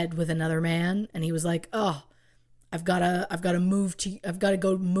in bed with another man and he was like, "Oh, I've got to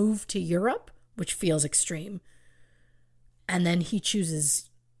go move to Europe," which feels extreme. And then he chooses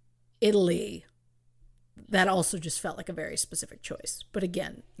Italy. That also just felt like a very specific choice. But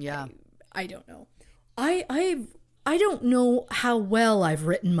again, yeah. I don't know. I don't know how well I've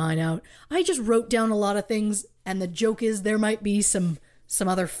written mine out. I just wrote down a lot of things, and the joke is there might be some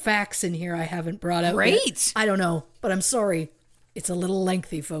other facts in here I haven't brought out Great. yet. I don't know, but I'm sorry. It's a little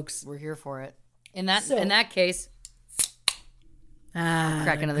lengthy, folks. We're here for it. In that case,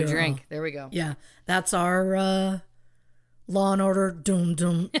 crack another drink. There we go. Yeah, that's our Law and Order doom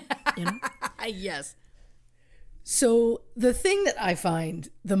doom. You know? Yes. So the thing that I find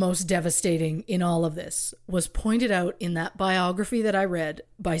the most devastating in all of this was pointed out in that biography that I read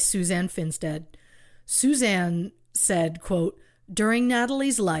by Suzanne Finstead. Suzanne said, quote, "During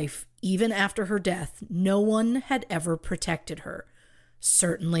Natalie's life, even after her death, no one had ever protected her.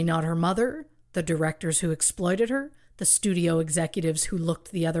 Certainly not her mother, the directors who exploited her, the studio executives who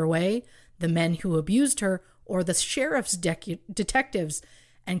looked the other way, the men who abused her, or the sheriff's detectives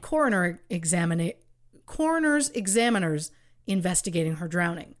and coroner's examiners investigating her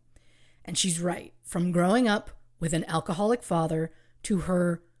drowning." And she's right. From growing up with an alcoholic father to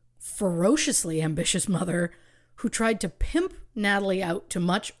her ferociously ambitious mother who tried to pimp Natalie out to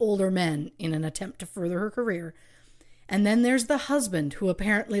much older men in an attempt to further her career. And then there's the husband who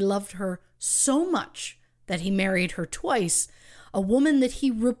apparently loved her so much that he married her twice, a woman that he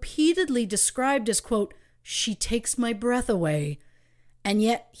repeatedly described as, quote, "She takes my breath away." And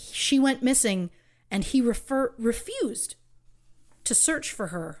yet she went missing, and he refused to search for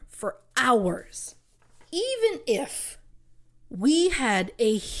her for hours. Even if we had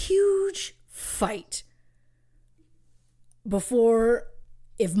a huge fight before,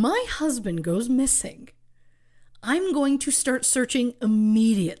 if my husband goes missing, I'm going to start searching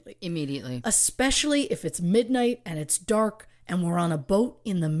immediately. Immediately. Especially if it's midnight and it's dark and we're on a boat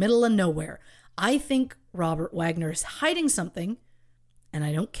in the middle of nowhere. I think Robert Wagner is hiding something, and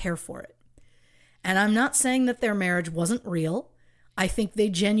I don't care for it. And I'm not saying that their marriage wasn't real. I think they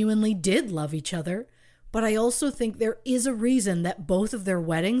genuinely did love each other. But I also think there is a reason that both of their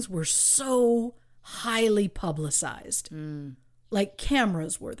weddings were so highly publicized. Like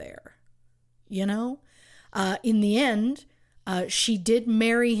cameras were there, you know? In the end, she did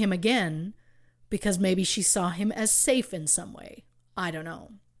marry him again because maybe she saw him as safe in some way. I don't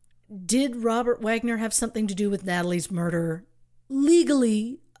know. Did Robert Wagner have something to do with Natalie's murder?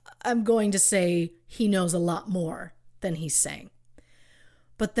 Legally, I'm going to say he knows a lot more than he's saying.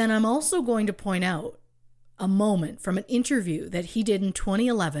 But then I'm also going to point out a moment from an interview that he did in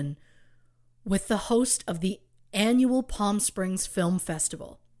 2011 with the host of the annual Palm Springs Film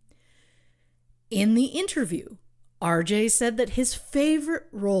Festival. In the interview, RJ said that his favorite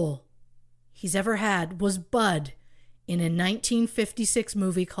role he's ever had was Bud in a 1956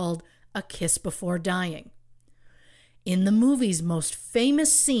 movie called A Kiss Before Dying. In the movie's most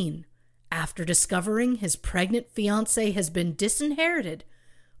famous scene, after discovering his pregnant fiancée has been disinherited,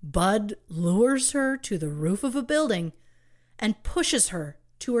 Bud lures her to the roof of a building and pushes her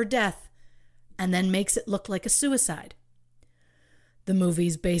to her death, and then makes it look like a suicide. The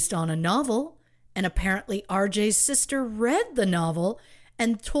movie's based on a novel, and apparently RJ's sister read the novel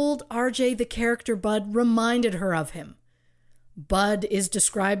and told RJ the character Bud reminded her of him. Bud is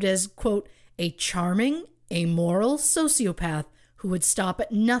described as, quote, "a charming, amoral sociopath who would stop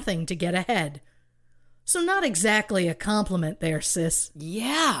at nothing to get ahead." So not exactly a compliment there, sis.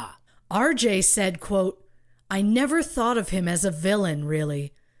 Yeah. RJ said, quote, "I never thought of him as a villain,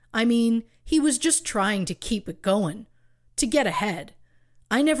 really. I mean, he was just trying to keep it going, to get ahead.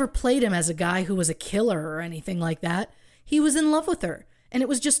 I never played him as a guy who was a killer or anything like that. He was in love with her, and it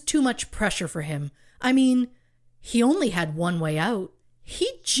was just too much pressure for him. I mean, he only had one way out. He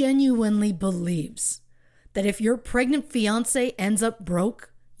genuinely believes that if your pregnant fiancé ends up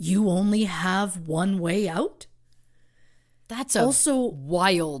broke, you only have one way out?" That's also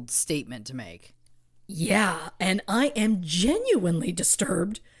wild statement to make. Yeah, and I am genuinely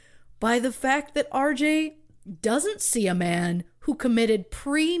disturbed by the fact that RJ doesn't see a man who committed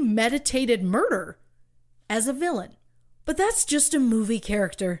premeditated murder as a villain. But that's just a movie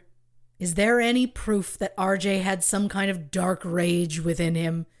character. Is there any proof that RJ had some kind of dark rage within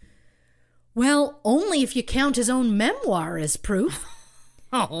him? Well, only if you count his own memoir as proof.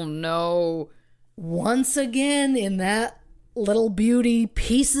 Oh, no. Once again, in that little beauty,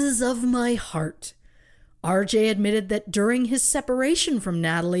 Pieces of My Heart, RJ admitted that during his separation from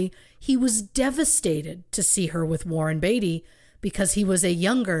Natalie, he was devastated to see her with Warren Beatty because he was a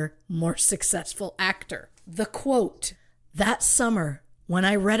younger, more successful actor. The quote, "That summer, when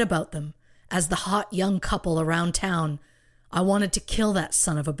I read about them as the hot young couple around town, I wanted to kill that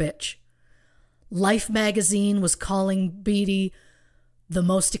son of a bitch. Life magazine was calling Beatty the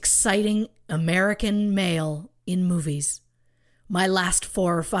most exciting American male in movies. My last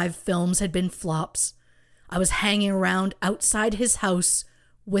 4 or 5 films had been flops. I was hanging around outside his house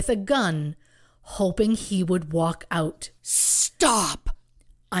with a gun, hoping he would walk out. Stop!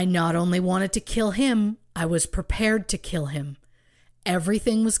 I not only wanted to kill him, I was prepared to kill him.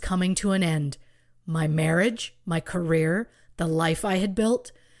 Everything was coming to an end. My marriage, my career, the life I had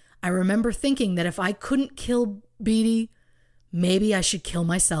built. I remember thinking that if I couldn't kill Beatty, maybe I should kill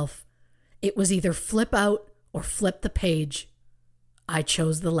myself. It was either flip out or flip the page. I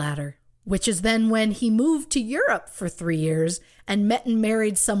chose the latter." Which is then when he moved to Europe for 3 years and met and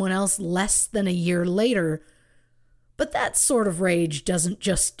married someone else less than a year later. But that sort of rage doesn't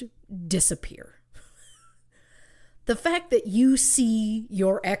just disappear. The fact that you see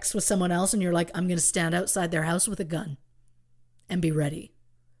your ex with someone else and you're like, I'm going to stand outside their house with a gun and be ready,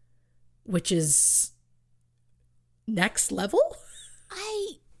 which is next level.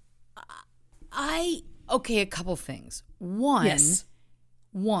 Okay, a couple things. One,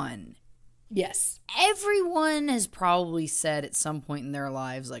 Yes. everyone has probably said at some point in their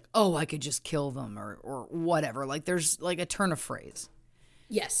lives, like, oh, I could just kill them or whatever. Like, there's like a turn of phrase.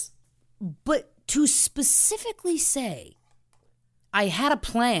 Yes. But to specifically say, I had a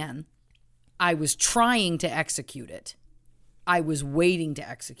plan, I was trying to execute it, I was waiting to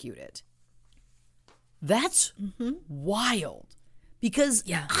execute it. That's wild. Because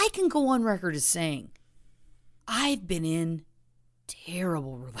I can go on record as saying, I've been in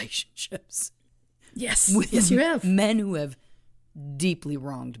terrible relationships. Yes. With Yes, you have. men who have deeply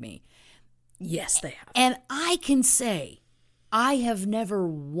wronged me. Yes, they have. And I can say, I have never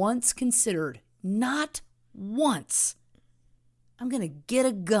once considered, not once, I'm going to get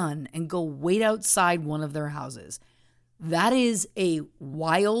a gun and go wait outside one of their houses. That is a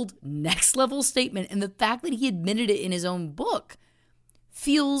wild, next level statement. And the fact that he admitted it in his own book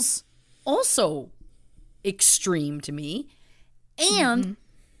feels also extreme to me. And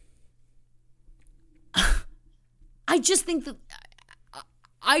I just think that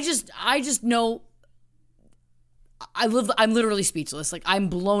I just know I'm literally speechless. Like, I'm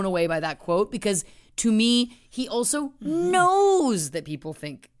blown away by that quote because to me, he also knows that people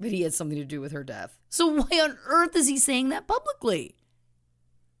think that he had something to do with her death. So why on earth is he saying that publicly?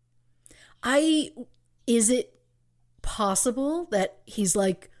 Is it possible that he's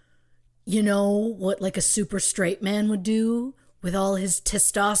like, you know what, like a super straight man would do with all his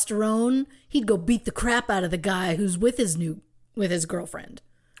testosterone? He'd go beat the crap out of the guy who's with his girlfriend.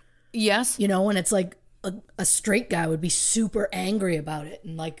 Yes. You know, and it's like a straight guy would be super angry about it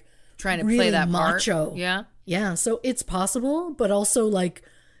and like Trying to really play that macho. part. Yeah. Yeah. So it's possible, but also like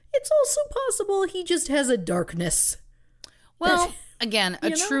it's also possible he just has a darkness. Well, again, a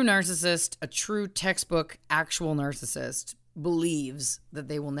you know? true narcissist, a true textbook actual narcissist believes that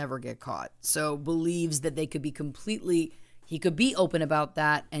they will never get caught. So believes that they could be he could be open about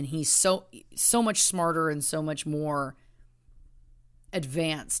that, and he's so much smarter and so much more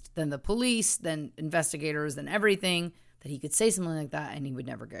advanced than the police, than investigators, than everything, that he could say something like that and he would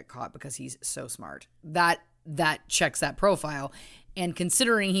never get caught because he's so smart. That checks that profile. And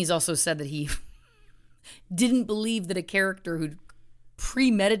considering he's also said that he didn't believe that a character who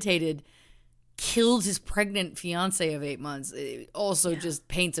premeditated killed his pregnant fiance of 8 months, it also just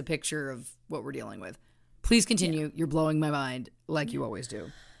paints a picture of what we're dealing with. Please continue. Yeah. You're blowing my mind like you always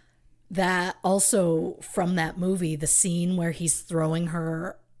do. That also, from that movie, the scene where he's throwing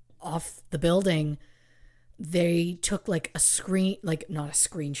her off the building, they took like not a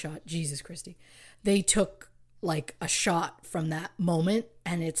screenshot, Jesus Christy. They took like a shot from that moment,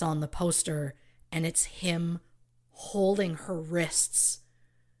 and it's on the poster, and it's him holding her wrists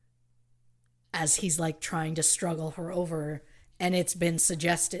as he's like trying to struggle her over. And it's been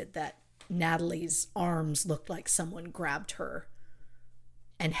suggested that Natalie's arms looked like someone grabbed her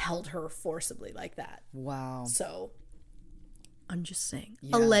and held her forcibly like that. Wow. So I'm just saying,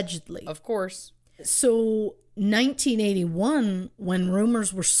 allegedly. Of course. So 1981, when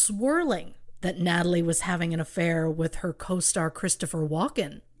rumors were swirling that Natalie was having an affair with her co-star Christopher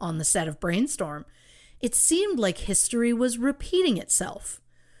Walken on the set of Brainstorm, it seemed like history was repeating itself.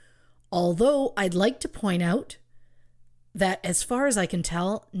 Although I'd like to point out that as far as I can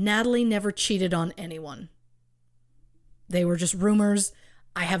tell, Natalie never cheated on anyone. They were just rumors.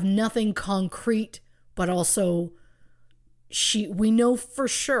 I have nothing concrete but also we know for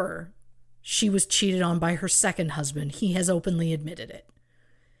sure she was cheated on by her second husband. He has openly admitted it.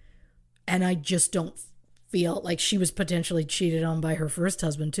 And I just don't feel like she was potentially cheated on by her first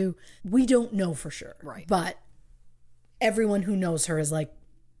husband too. We don't know for sure. Right. But everyone who knows her is like,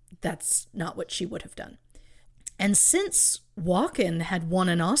 that's not what she would have done. And since Walken had won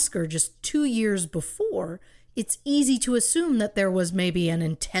an Oscar just 2 years before, it's easy to assume that there was maybe an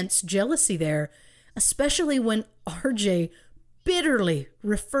intense jealousy there, especially when RJ bitterly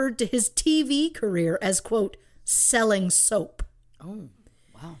referred to his TV career as, quote, selling soap. Oh,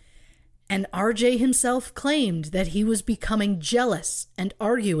 wow. And RJ himself claimed that he was becoming jealous and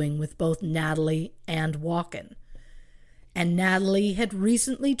arguing with both Natalie and Walken. And Natalie had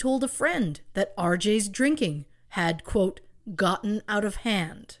recently told a friend that RJ's drinking had, quote, gotten out of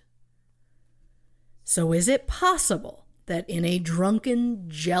hand. So is it possible that in a drunken,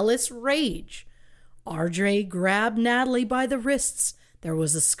 jealous rage, RJ grabbed Natalie by the wrists, there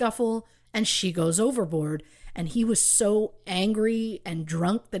was a scuffle, and she goes overboard, and he was so angry and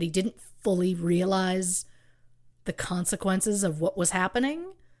drunk that he didn't fully realize the consequences of what was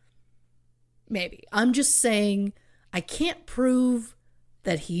happening? Maybe. I'm just saying I can't prove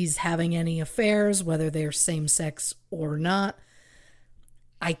that he's having any affairs, whether they're same-sex or not.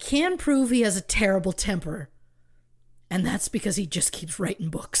 I can prove he has a terrible temper, and that's because he just keeps writing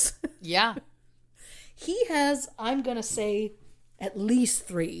books. Yeah. He has, I'm going to say, at least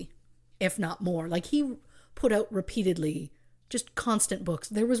 3, if not more. Like, he put out repeatedly just constant books.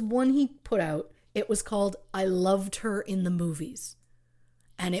 There was one he put out. It was called I Loved Her in the Movies.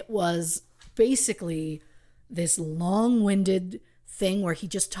 And it was basically this long-winded thing where he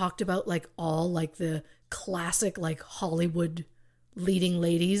just talked about like all like the classic like Hollywood leading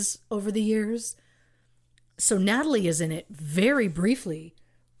ladies over the years. So Natalie is in it very briefly,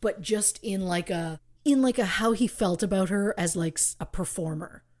 but just in like a how he felt about her as like a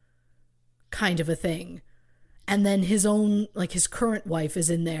performer kind of a thing. And then his own, like his current wife is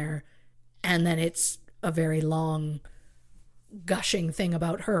in there. And then it's a very long gushing thing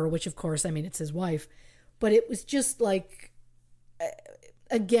about her, which of course, I mean, it's his wife. But it was just like,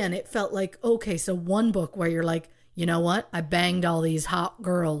 again, it felt like, okay, so one book where you're like, you know what? I banged all these hot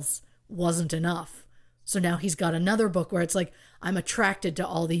girls wasn't enough. So now he's got another book where it's like, I'm attracted to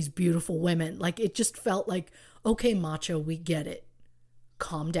all these beautiful women. Like, it just felt like, okay, macho, we get it.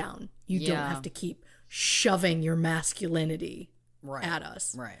 Calm down. You don't have to keep shoving your masculinity at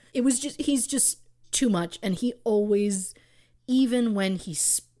us. Right. It was just, he's just too much. And he always, even when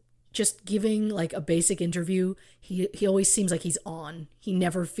he's just giving like a basic interview, he always seems like he's on. He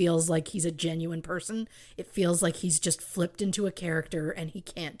never feels like he's a genuine person. It feels like he's just flipped into a character and he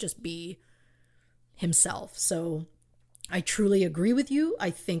can't just be himself. So I truly agree with you. I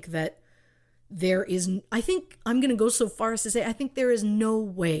think that I think I'm going to go so far as to say, I think there is no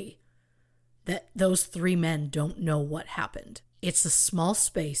way that those 3 men don't know what happened. It's a small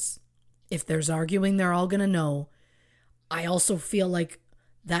space. If there's arguing, they're all going to know. I also feel like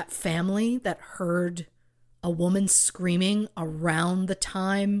that family that heard a woman screaming around the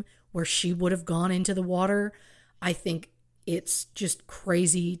time where she would have gone into the water, I think it's just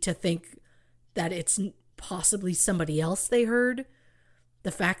crazy to think that it's possibly somebody else they heard.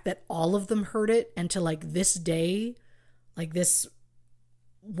 The fact that all of them heard it, and to like this day, like this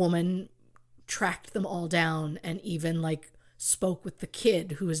woman tracked them all down and even like spoke with the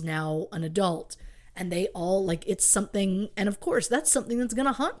kid who is now an adult. And they all like, it's something, and of course that's something that's going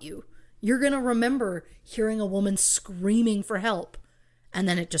to haunt you. You're going to remember hearing a woman screaming for help, and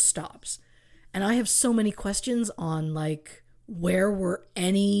then it just stops. And I have so many questions on like, where were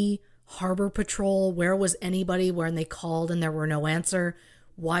any harbor patrol? Where was anybody when they called and there were no answer?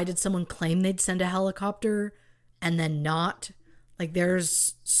 Why did someone claim they'd send a helicopter and then not? Like,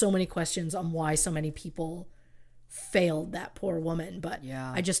 there's so many questions on why so many people failed that poor woman. But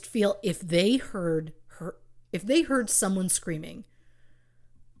yeah. I just feel if they heard someone screaming,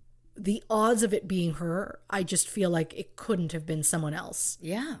 the odds of it being her, I just feel like it couldn't have been someone else.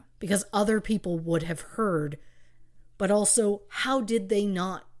 Yeah. Because other people would have heard. But also, how did they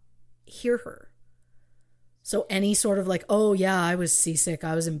not hear her? So any sort of like, oh yeah, I was seasick,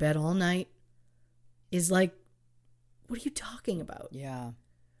 I was in bed all night, is like, what are you talking about? Yeah.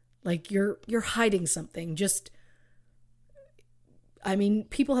 Like, you're hiding something. Just, I mean,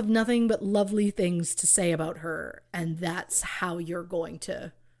 people have nothing but lovely things to say about her, and that's how you're going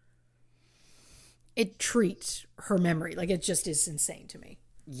to treat her memory. Like, it just is insane to me.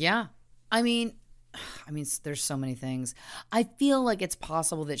 Yeah. I mean, there's so many things. I feel like it's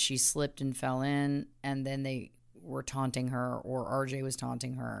possible that she slipped and fell in, and then they were taunting her or RJ was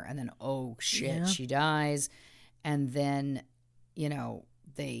taunting her. And then, oh shit, she dies. And then, you know,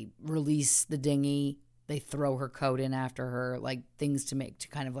 they release the dinghy. They throw her coat in after her, like things to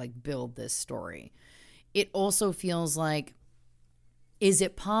kind of like build this story. It also feels like, is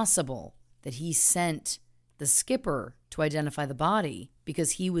it possible that he sent the skipper to identify the body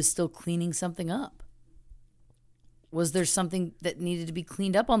because he was still cleaning something up? Was there something that needed to be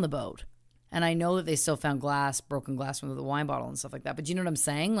cleaned up on the boat? And I know that they still found broken glass from the wine bottle and stuff like that. But you know what I'm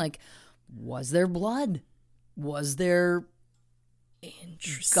saying? Like, was there blood? Was there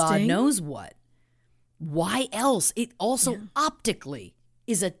God knows what? Why else? It also optically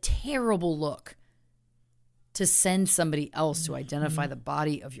is a terrible look to send somebody else to identify the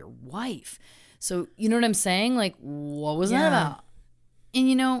body of your wife. So, you know what I'm saying? Like, what was that about? And,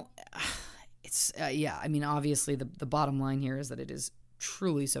 you know, it's, I mean, obviously the bottom line here is that it is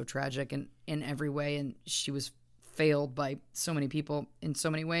truly so tragic in every way. And she was failed by so many people in so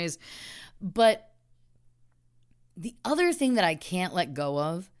many ways. But the other thing that I can't let go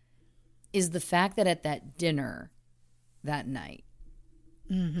of is the fact that at that dinner that night,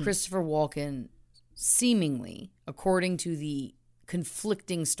 Christopher Walken seemingly, according to the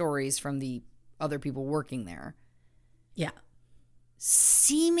conflicting stories from the other people working there,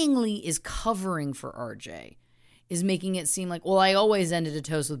 seemingly is covering for RJ, is making it seem like, well, I always ended a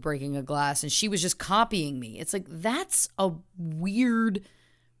toast with breaking a glass and she was just copying me. It's like, that's a weird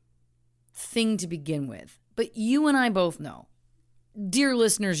thing to begin with. But you and I both know, dear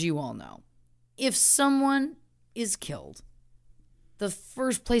listeners, you all know, if someone is killed, the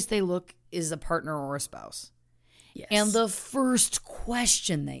first place they look is a partner or a spouse. Yes. And the first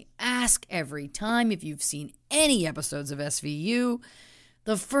question they ask every time, if you've seen any episodes of SVU,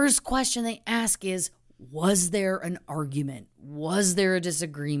 the first question they ask is, was there an argument? Was there a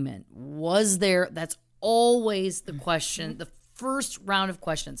disagreement? That's always the question, the first round of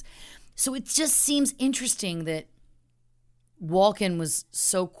questions. So it just seems interesting that Walken was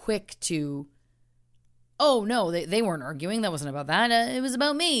so quick to, oh, no, they weren't arguing. That wasn't about that. It was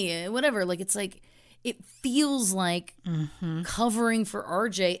about me, whatever. Like, it's like, it feels like covering for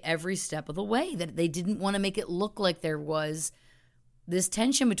RJ every step of the way, that they didn't want to make it look like there was this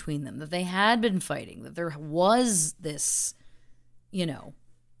tension between them, that they had been fighting, that there was this,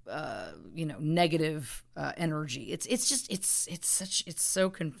 negative energy. It's so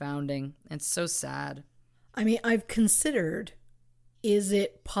confounding. It's so sad. I mean, I've considered, is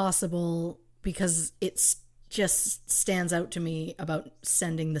it possible, because it's just stands out to me about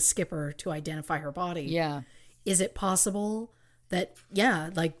sending the skipper to identify her body. Yeah. Is it possible that,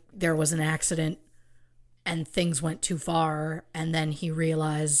 like there was an accident and things went too far and then he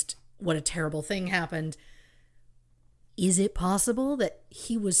realized what a terrible thing happened? Is it possible that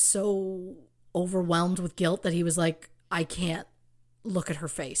he was so overwhelmed with guilt that he was like, I can't look at her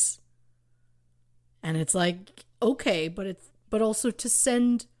face? And it's like, okay, but also to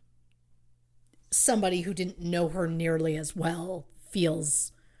send somebody who didn't know her nearly as well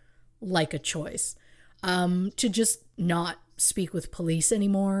feels like a choice. To just not speak with police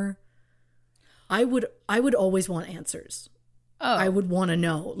anymore. I would always want answers. Oh. I would want to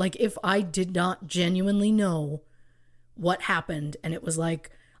know. Like, if I did not genuinely know what happened and it was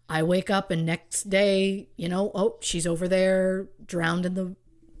like, I wake up and next day, oh, she's over there drowned in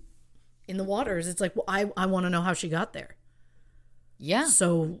the waters. It's like, well, I want to know how she got there. Yeah.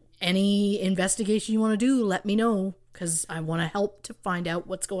 So any investigation you want to do, let me know, because I want to help to find out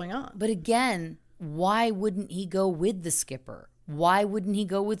what's going on. But again, why wouldn't he go with the skipper? Why wouldn't he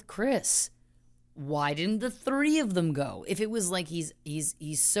go with Chris? Why didn't the three of them go? If it was like he's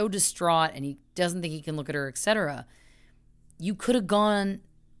so distraught and he doesn't think he can look at her, etc., you could have gone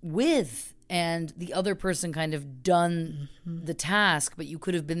with, and the other person kind of done the task, but you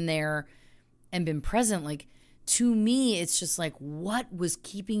could have been there and been present. Like, to me, it's just like, what was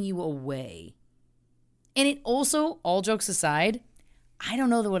keeping you away? And it also, all jokes aside, I don't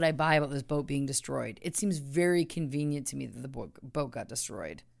know what I buy about this boat being destroyed. It seems very convenient to me that the boat got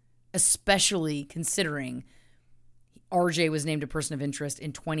destroyed, especially considering RJ was named a person of interest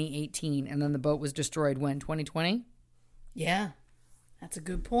in 2018, and then the boat was destroyed when, 2020? Yeah, that's a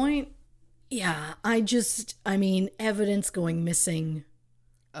good point. Yeah, evidence going missing.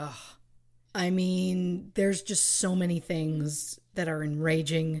 Ugh. I mean, there's just so many things that are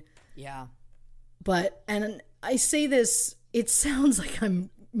enraging. Yeah. And I say this, it sounds like I'm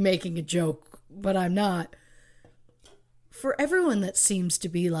making a joke, but I'm not. For everyone that seems to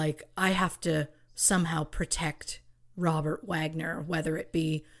be like, I have to somehow protect Robert Wagner, whether it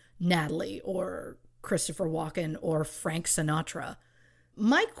be Natalie or Christopher Walken or Frank Sinatra,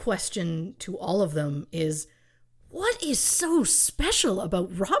 my question to all of them is, What is so special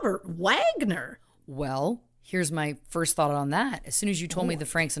about Robert Wagner? Well, here's my first thought on that. As soon as you told me the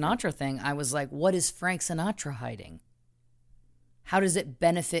Frank Sinatra thing, I was like, what is Frank Sinatra hiding? How does it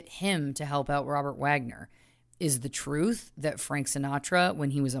benefit him to help out Robert Wagner? Is the truth that Frank Sinatra,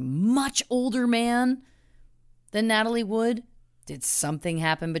 when he was a much older man than Natalie Wood, did something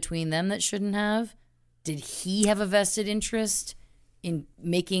happen between them that shouldn't have? Did he have a vested interest in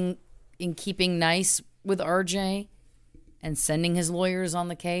keeping nice with RJ and sending his lawyers on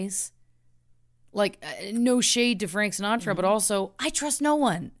the case? Like, no shade to Frank Sinatra, but also, I trust no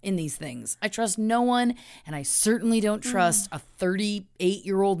one in these things. I trust no one, and I certainly don't trust a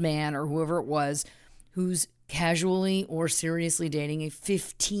 38-year-old man or whoever it was who's casually or seriously dating a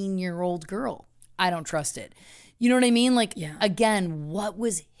 15-year-old girl. I don't trust it. You know what I mean? Like, again, what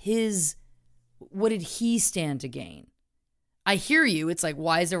did he stand to gain? I hear you. It's like,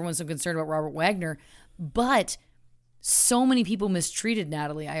 why is everyone so concerned about Robert Wagner? But so many people mistreated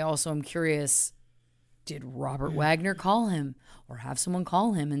Natalie. I also am curious, did Robert Wagner call him or have someone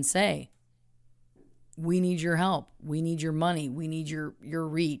call him and say, we need your help. We need your money. We need your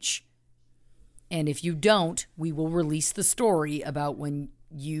reach. And if you don't, we will release the story about when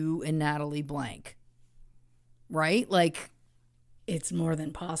you and Natalie blank. Right? Like, it's more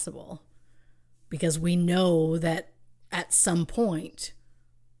than possible. Because we know that at some point,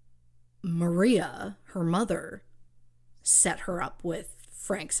 Maria, her mother, set her up with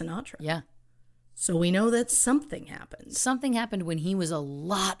Frank Sinatra. Yeah. So we know that something happened. Something happened when he was a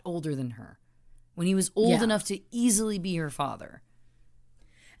lot older than her. When he was old enough to easily be her father.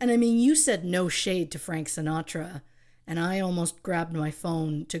 And I mean, you said no shade to Frank Sinatra, and I almost grabbed my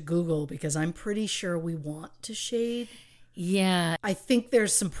phone to Google because I'm pretty sure we want to shade. Yeah. I think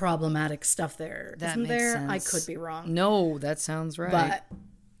there's some problematic stuff there. That Isn't makes there? sense. I could be wrong. No, that sounds right. But,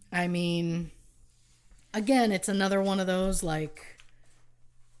 I mean, again, it's another one of those, like,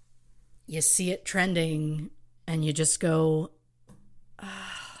 you see it trending and you just go,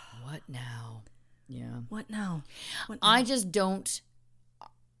 what now? Yeah. What now? I just don't.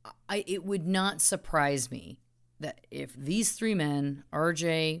 It would not surprise me that if these three men,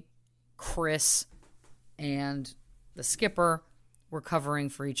 RJ, Chris, and the skipper, were covering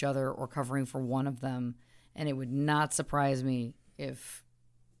for each other or covering for one of them, and it would not surprise me if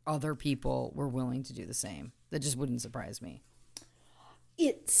other people were willing to do the same. That just wouldn't surprise me.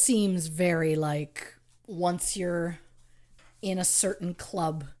 It seems very like once you're in a certain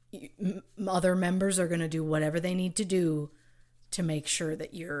club, other members are going to do whatever they need to do to make sure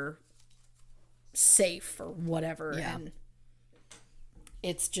that you're safe or whatever. Yeah. And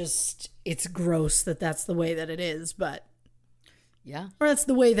it's gross that that's the way that it is, but yeah, or that's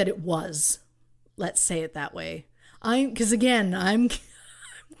the way that it was. Let's say it that way. Because again, I'm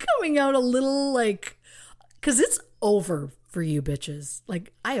coming out a little like, because it's over for you bitches.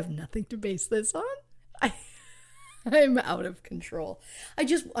 Like, I have nothing to base this on. I'm out of control.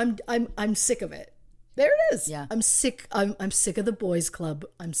 I'm sick of it. There it is. Yeah. I'm sick. I'm sick of the boys club.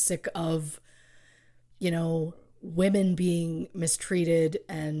 I'm sick of, women being mistreated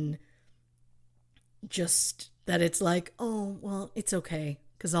and just that it's like, oh, well, it's okay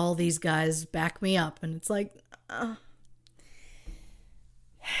because all these guys back me up. And it's like,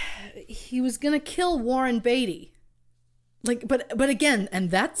 he was going to kill Warren Beatty. Like, but again,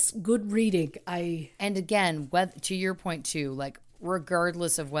 and that's good reading. And again, to your point too, like,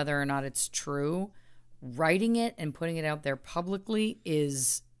 regardless of whether or not it's true, writing it and putting it out there publicly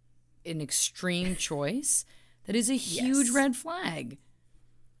is an extreme choice. That is a huge red flag.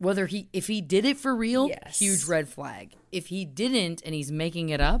 If he did it for real, huge red flag. If he didn't and he's making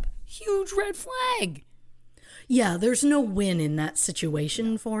it up, huge red flag. Yeah, there's no win in that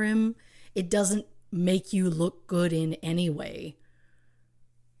situation for him. It doesn't make you look good in any way.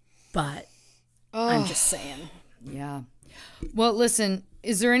 But I'm just saying. Yeah. Well, listen,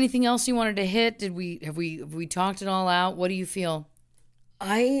 is there anything else you wanted to hit? Have we talked it all out? What do you feel?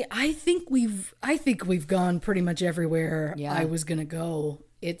 I think we've gone pretty much everywhere I was gonna go.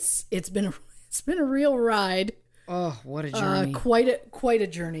 It's been a real ride. Oh, what a journey! Quite a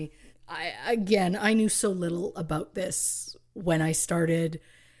journey. I knew so little about this when I started,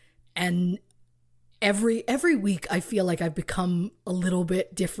 and every week I feel like I've become a little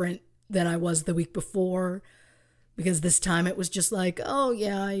bit different than I was the week before, because this time it was just like, oh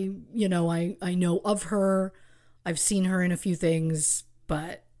yeah, I know of her, I've seen her in a few things,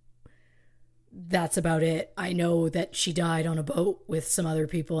 but that's about it. I know that she died on a boat with some other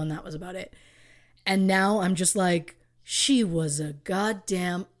people, and that was about it. And now I'm just like, she was a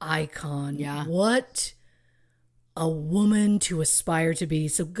goddamn icon. Yeah. What a woman to aspire to be.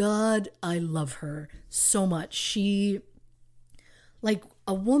 So God, I love her so much. She, like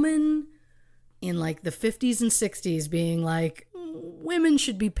a woman in like the 50s and 60s being like, women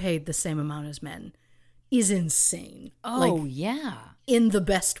should be paid the same amount as men is insane. Oh, like, yeah. in the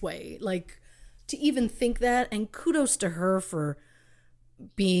best way. Like, to even think that, and kudos to her for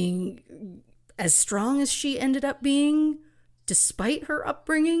being as strong as she ended up being despite her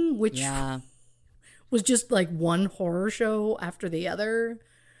upbringing, which was just like one horror show after the other.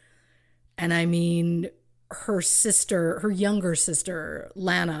 And I mean, her younger sister,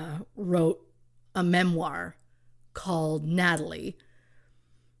 Lana, wrote a memoir called Natalie,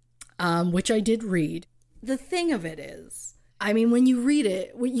 which I did read. The thing of it is, I mean, when you read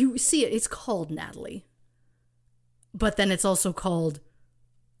it, when you see it, it's called Natalie. But then it's also called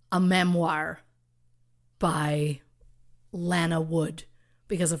a memoir by Lana Wood.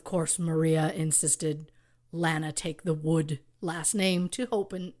 Because, of course, Maria insisted Lana take the Wood last name to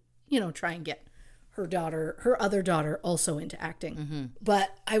hope and, try and get her other daughter also into acting. Mm-hmm.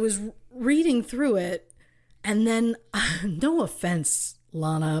 But I was reading through it, and then, no offense,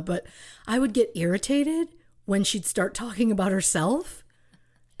 Lana, but I would get irritated when she'd start talking about herself.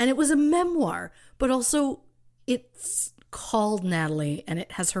 And it was a memoir, but also it's called Natalie and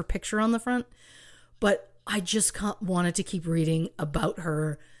it has her picture on the front. But I just wanted to keep reading about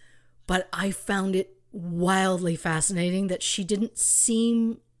her. But I found it wildly fascinating that she didn't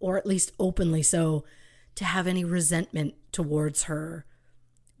seem, or at least openly so, to have any resentment towards her,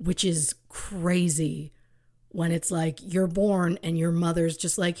 which is crazy when it's like you're born and your mother's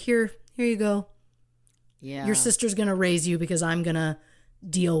just like, here you go. Yeah. Your sister's going to raise you because I'm going to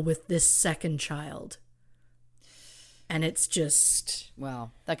deal with this second child. And it's just...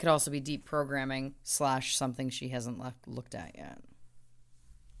 Well, that could also be deep programming / something she hasn't looked at yet.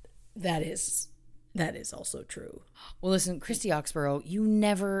 That is also true. Well, listen, Christy Oxborough, you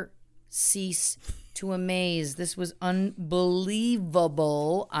never cease to amaze. This was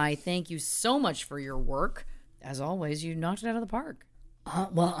unbelievable. I thank you so much for your work. As always, you knocked it out of the park.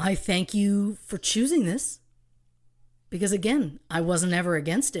 Well, I thank you for choosing this. Because again, I wasn't ever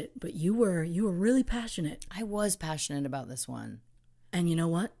against it, but you were really passionate. I was passionate about this one. And you know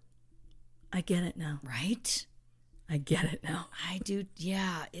what? I get it now. Right? I get it now. I do.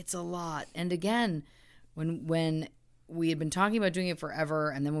 Yeah, it's a lot. And again, when we had been talking about doing it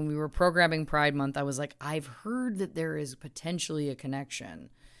forever, and then when we were programming Pride Month, I was like, I've heard that there is potentially a connection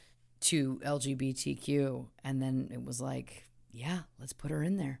to LGBTQ. And then it was like, yeah, let's put her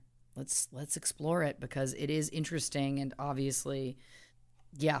in there. Let's explore it because it is interesting and obviously,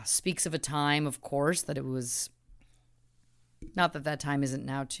 yeah, speaks of a time, of course, that it was, not that time isn't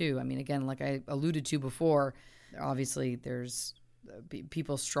now too. I mean, again, like I alluded to before, obviously there's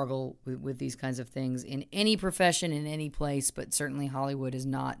people struggle with these kinds of things in any profession, in any place, but certainly Hollywood has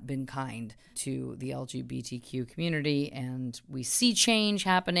not been kind to the LGBTQ community, and we see change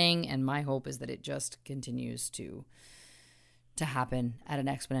happening, and my hope is that it just continues to happen at an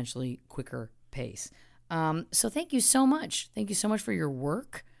exponentially quicker pace. So thank you so much. Thank you so much for your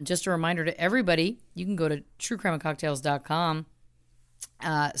work. Just a reminder to everybody, you can go to truecrimeandcocktails.com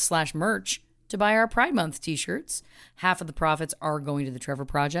 /merch to buy our Pride Month t-shirts. Half of the profits are going to the Trevor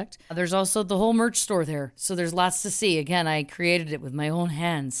Project. There's also the whole merch store there. So there's lots to see. Again, I created it with my own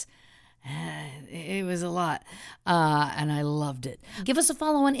hands. It was a lot. And I loved it. Give us a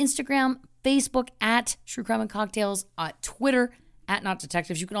follow on Instagram, Facebook at True Crime and Cocktails, Twitter at Not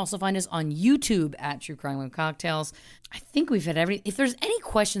Detectives. You can also find us on YouTube at True Crime and Cocktails. I think we've had everything. If there's any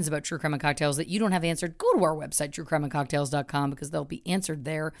questions about True Crime and Cocktails that you don't have answered, go to our website, truecrimeandcocktails.com, because they'll be answered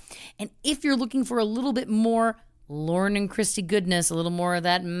there. And if you're looking for a little bit more Lauren and Christy goodness, a little more of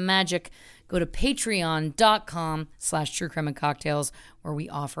that magic, go to patreon.com /truecrimeandcocktails, where we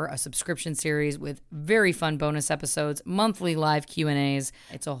offer a subscription series with very fun bonus episodes, monthly live Q&As.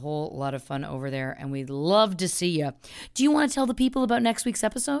 It's a whole lot of fun over there, and we'd love to see you. Do you want to tell the people about next week's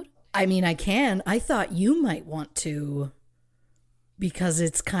episode? I mean, I can. I thought you might want to, because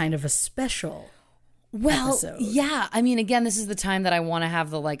it's kind of a special episode. Yeah. I mean, again, this is the time that I want to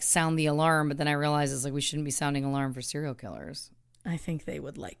have the, sound the alarm, but then I realize it's we shouldn't be sounding alarm for serial killers. I think they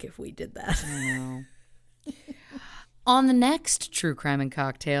would like if we did that. I know. On the next True Crime and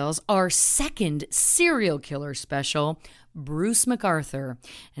Cocktails, our second serial killer special, Bruce McArthur.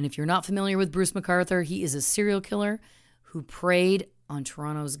 And if you're not familiar with Bruce McArthur, he is a serial killer who preyed on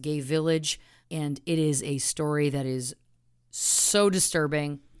Toronto's gay village. And it is a story that is so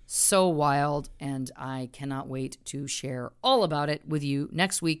disturbing, so wild, and I cannot wait to share all about it with you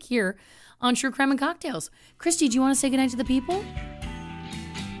next week here on True Crime and Cocktails. Christy, do you want to say goodnight to the people?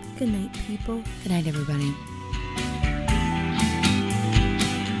 Good night, people. Good night, everybody.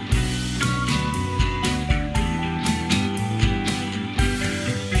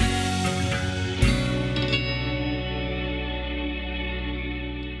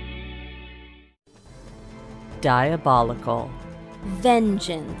 Diabolical.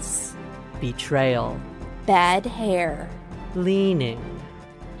 Vengeance. Betrayal. Bad hair. Leaning.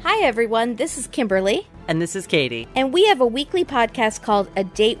 Hi, everyone. This is Kimberly. And this is Katie. And we have a weekly podcast called A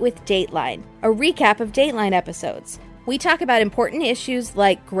Date with Dateline, a recap of Dateline episodes. We talk about important issues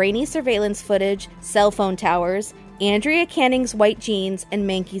like grainy surveillance footage, cell phone towers, Andrea Canning's white jeans, and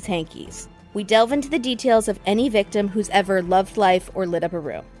Mankey's hankies. We delve into the details of any victim who's ever loved life or lit up a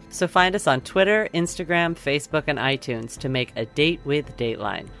room. So find us on Twitter, Instagram, Facebook, and iTunes to make A Date with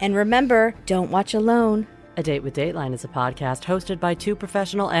Dateline. And remember, don't watch alone. A Date with Dateline is a podcast hosted by two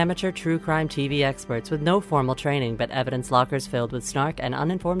professional amateur true crime TV experts with no formal training but evidence lockers filled with snark and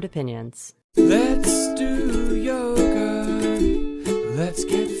uninformed opinions. Let's do yoga. Let's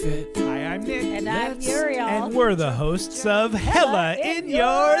get fit. Hi, I'm Nick. And I'm Uriel. And we're the hosts of Hella in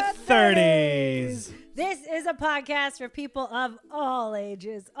Your 30s. This is a podcast for people of all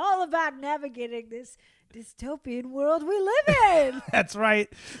ages, all about navigating this dystopian world we live in. That's right.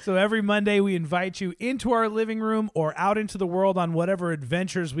 So every Monday we invite you into our living room or out into the world on whatever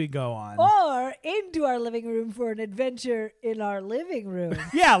adventures we go on. Or into our living room for an adventure in our living room.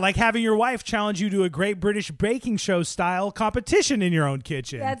 Yeah, like having your wife challenge you to a Great British Baking Show style competition in your own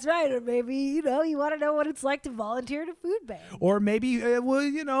kitchen. That's right. Or maybe, you want to know what it's like to volunteer at a food bank. Or maybe, you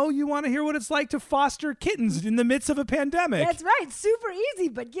want to hear what it's like to foster kittens in the midst of a pandemic. That's right. Super easy,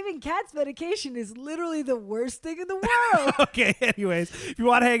 but giving cats medication is literally the worst thing in the world. Okay, anyways, if you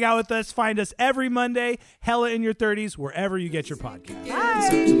want to hang out with us, find us every Monday, Hella in Your 30s, wherever you get your podcast. Bye.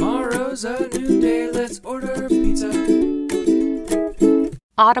 So tomorrow's a new day. Let's order pizza.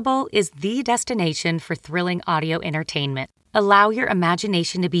 Audible is the destination for thrilling audio entertainment. Allow your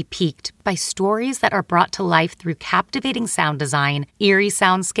imagination to be piqued by stories that are brought to life through captivating sound design, eerie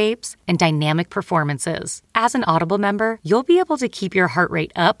soundscapes, and dynamic performances. As an Audible member, you'll be able to keep your heart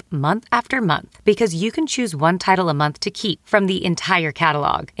rate up month after month because you can choose one title a month to keep from the entire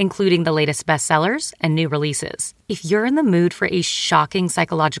catalog, including the latest bestsellers and new releases. If you're in the mood for a shocking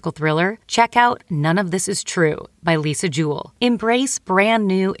psychological thriller, check out None of This Is True by Lisa Jewell. Embrace brand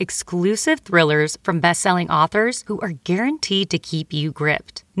new exclusive thrillers from best-selling authors who are guaranteed to keep you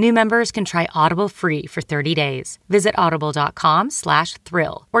gripped. New members can try Audible free for 30 days. Visit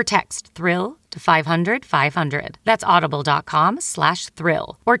audible.com/thrill or text thrill to 500-500. That's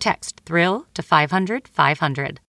audible.com/thrill or text thrill to 500-500.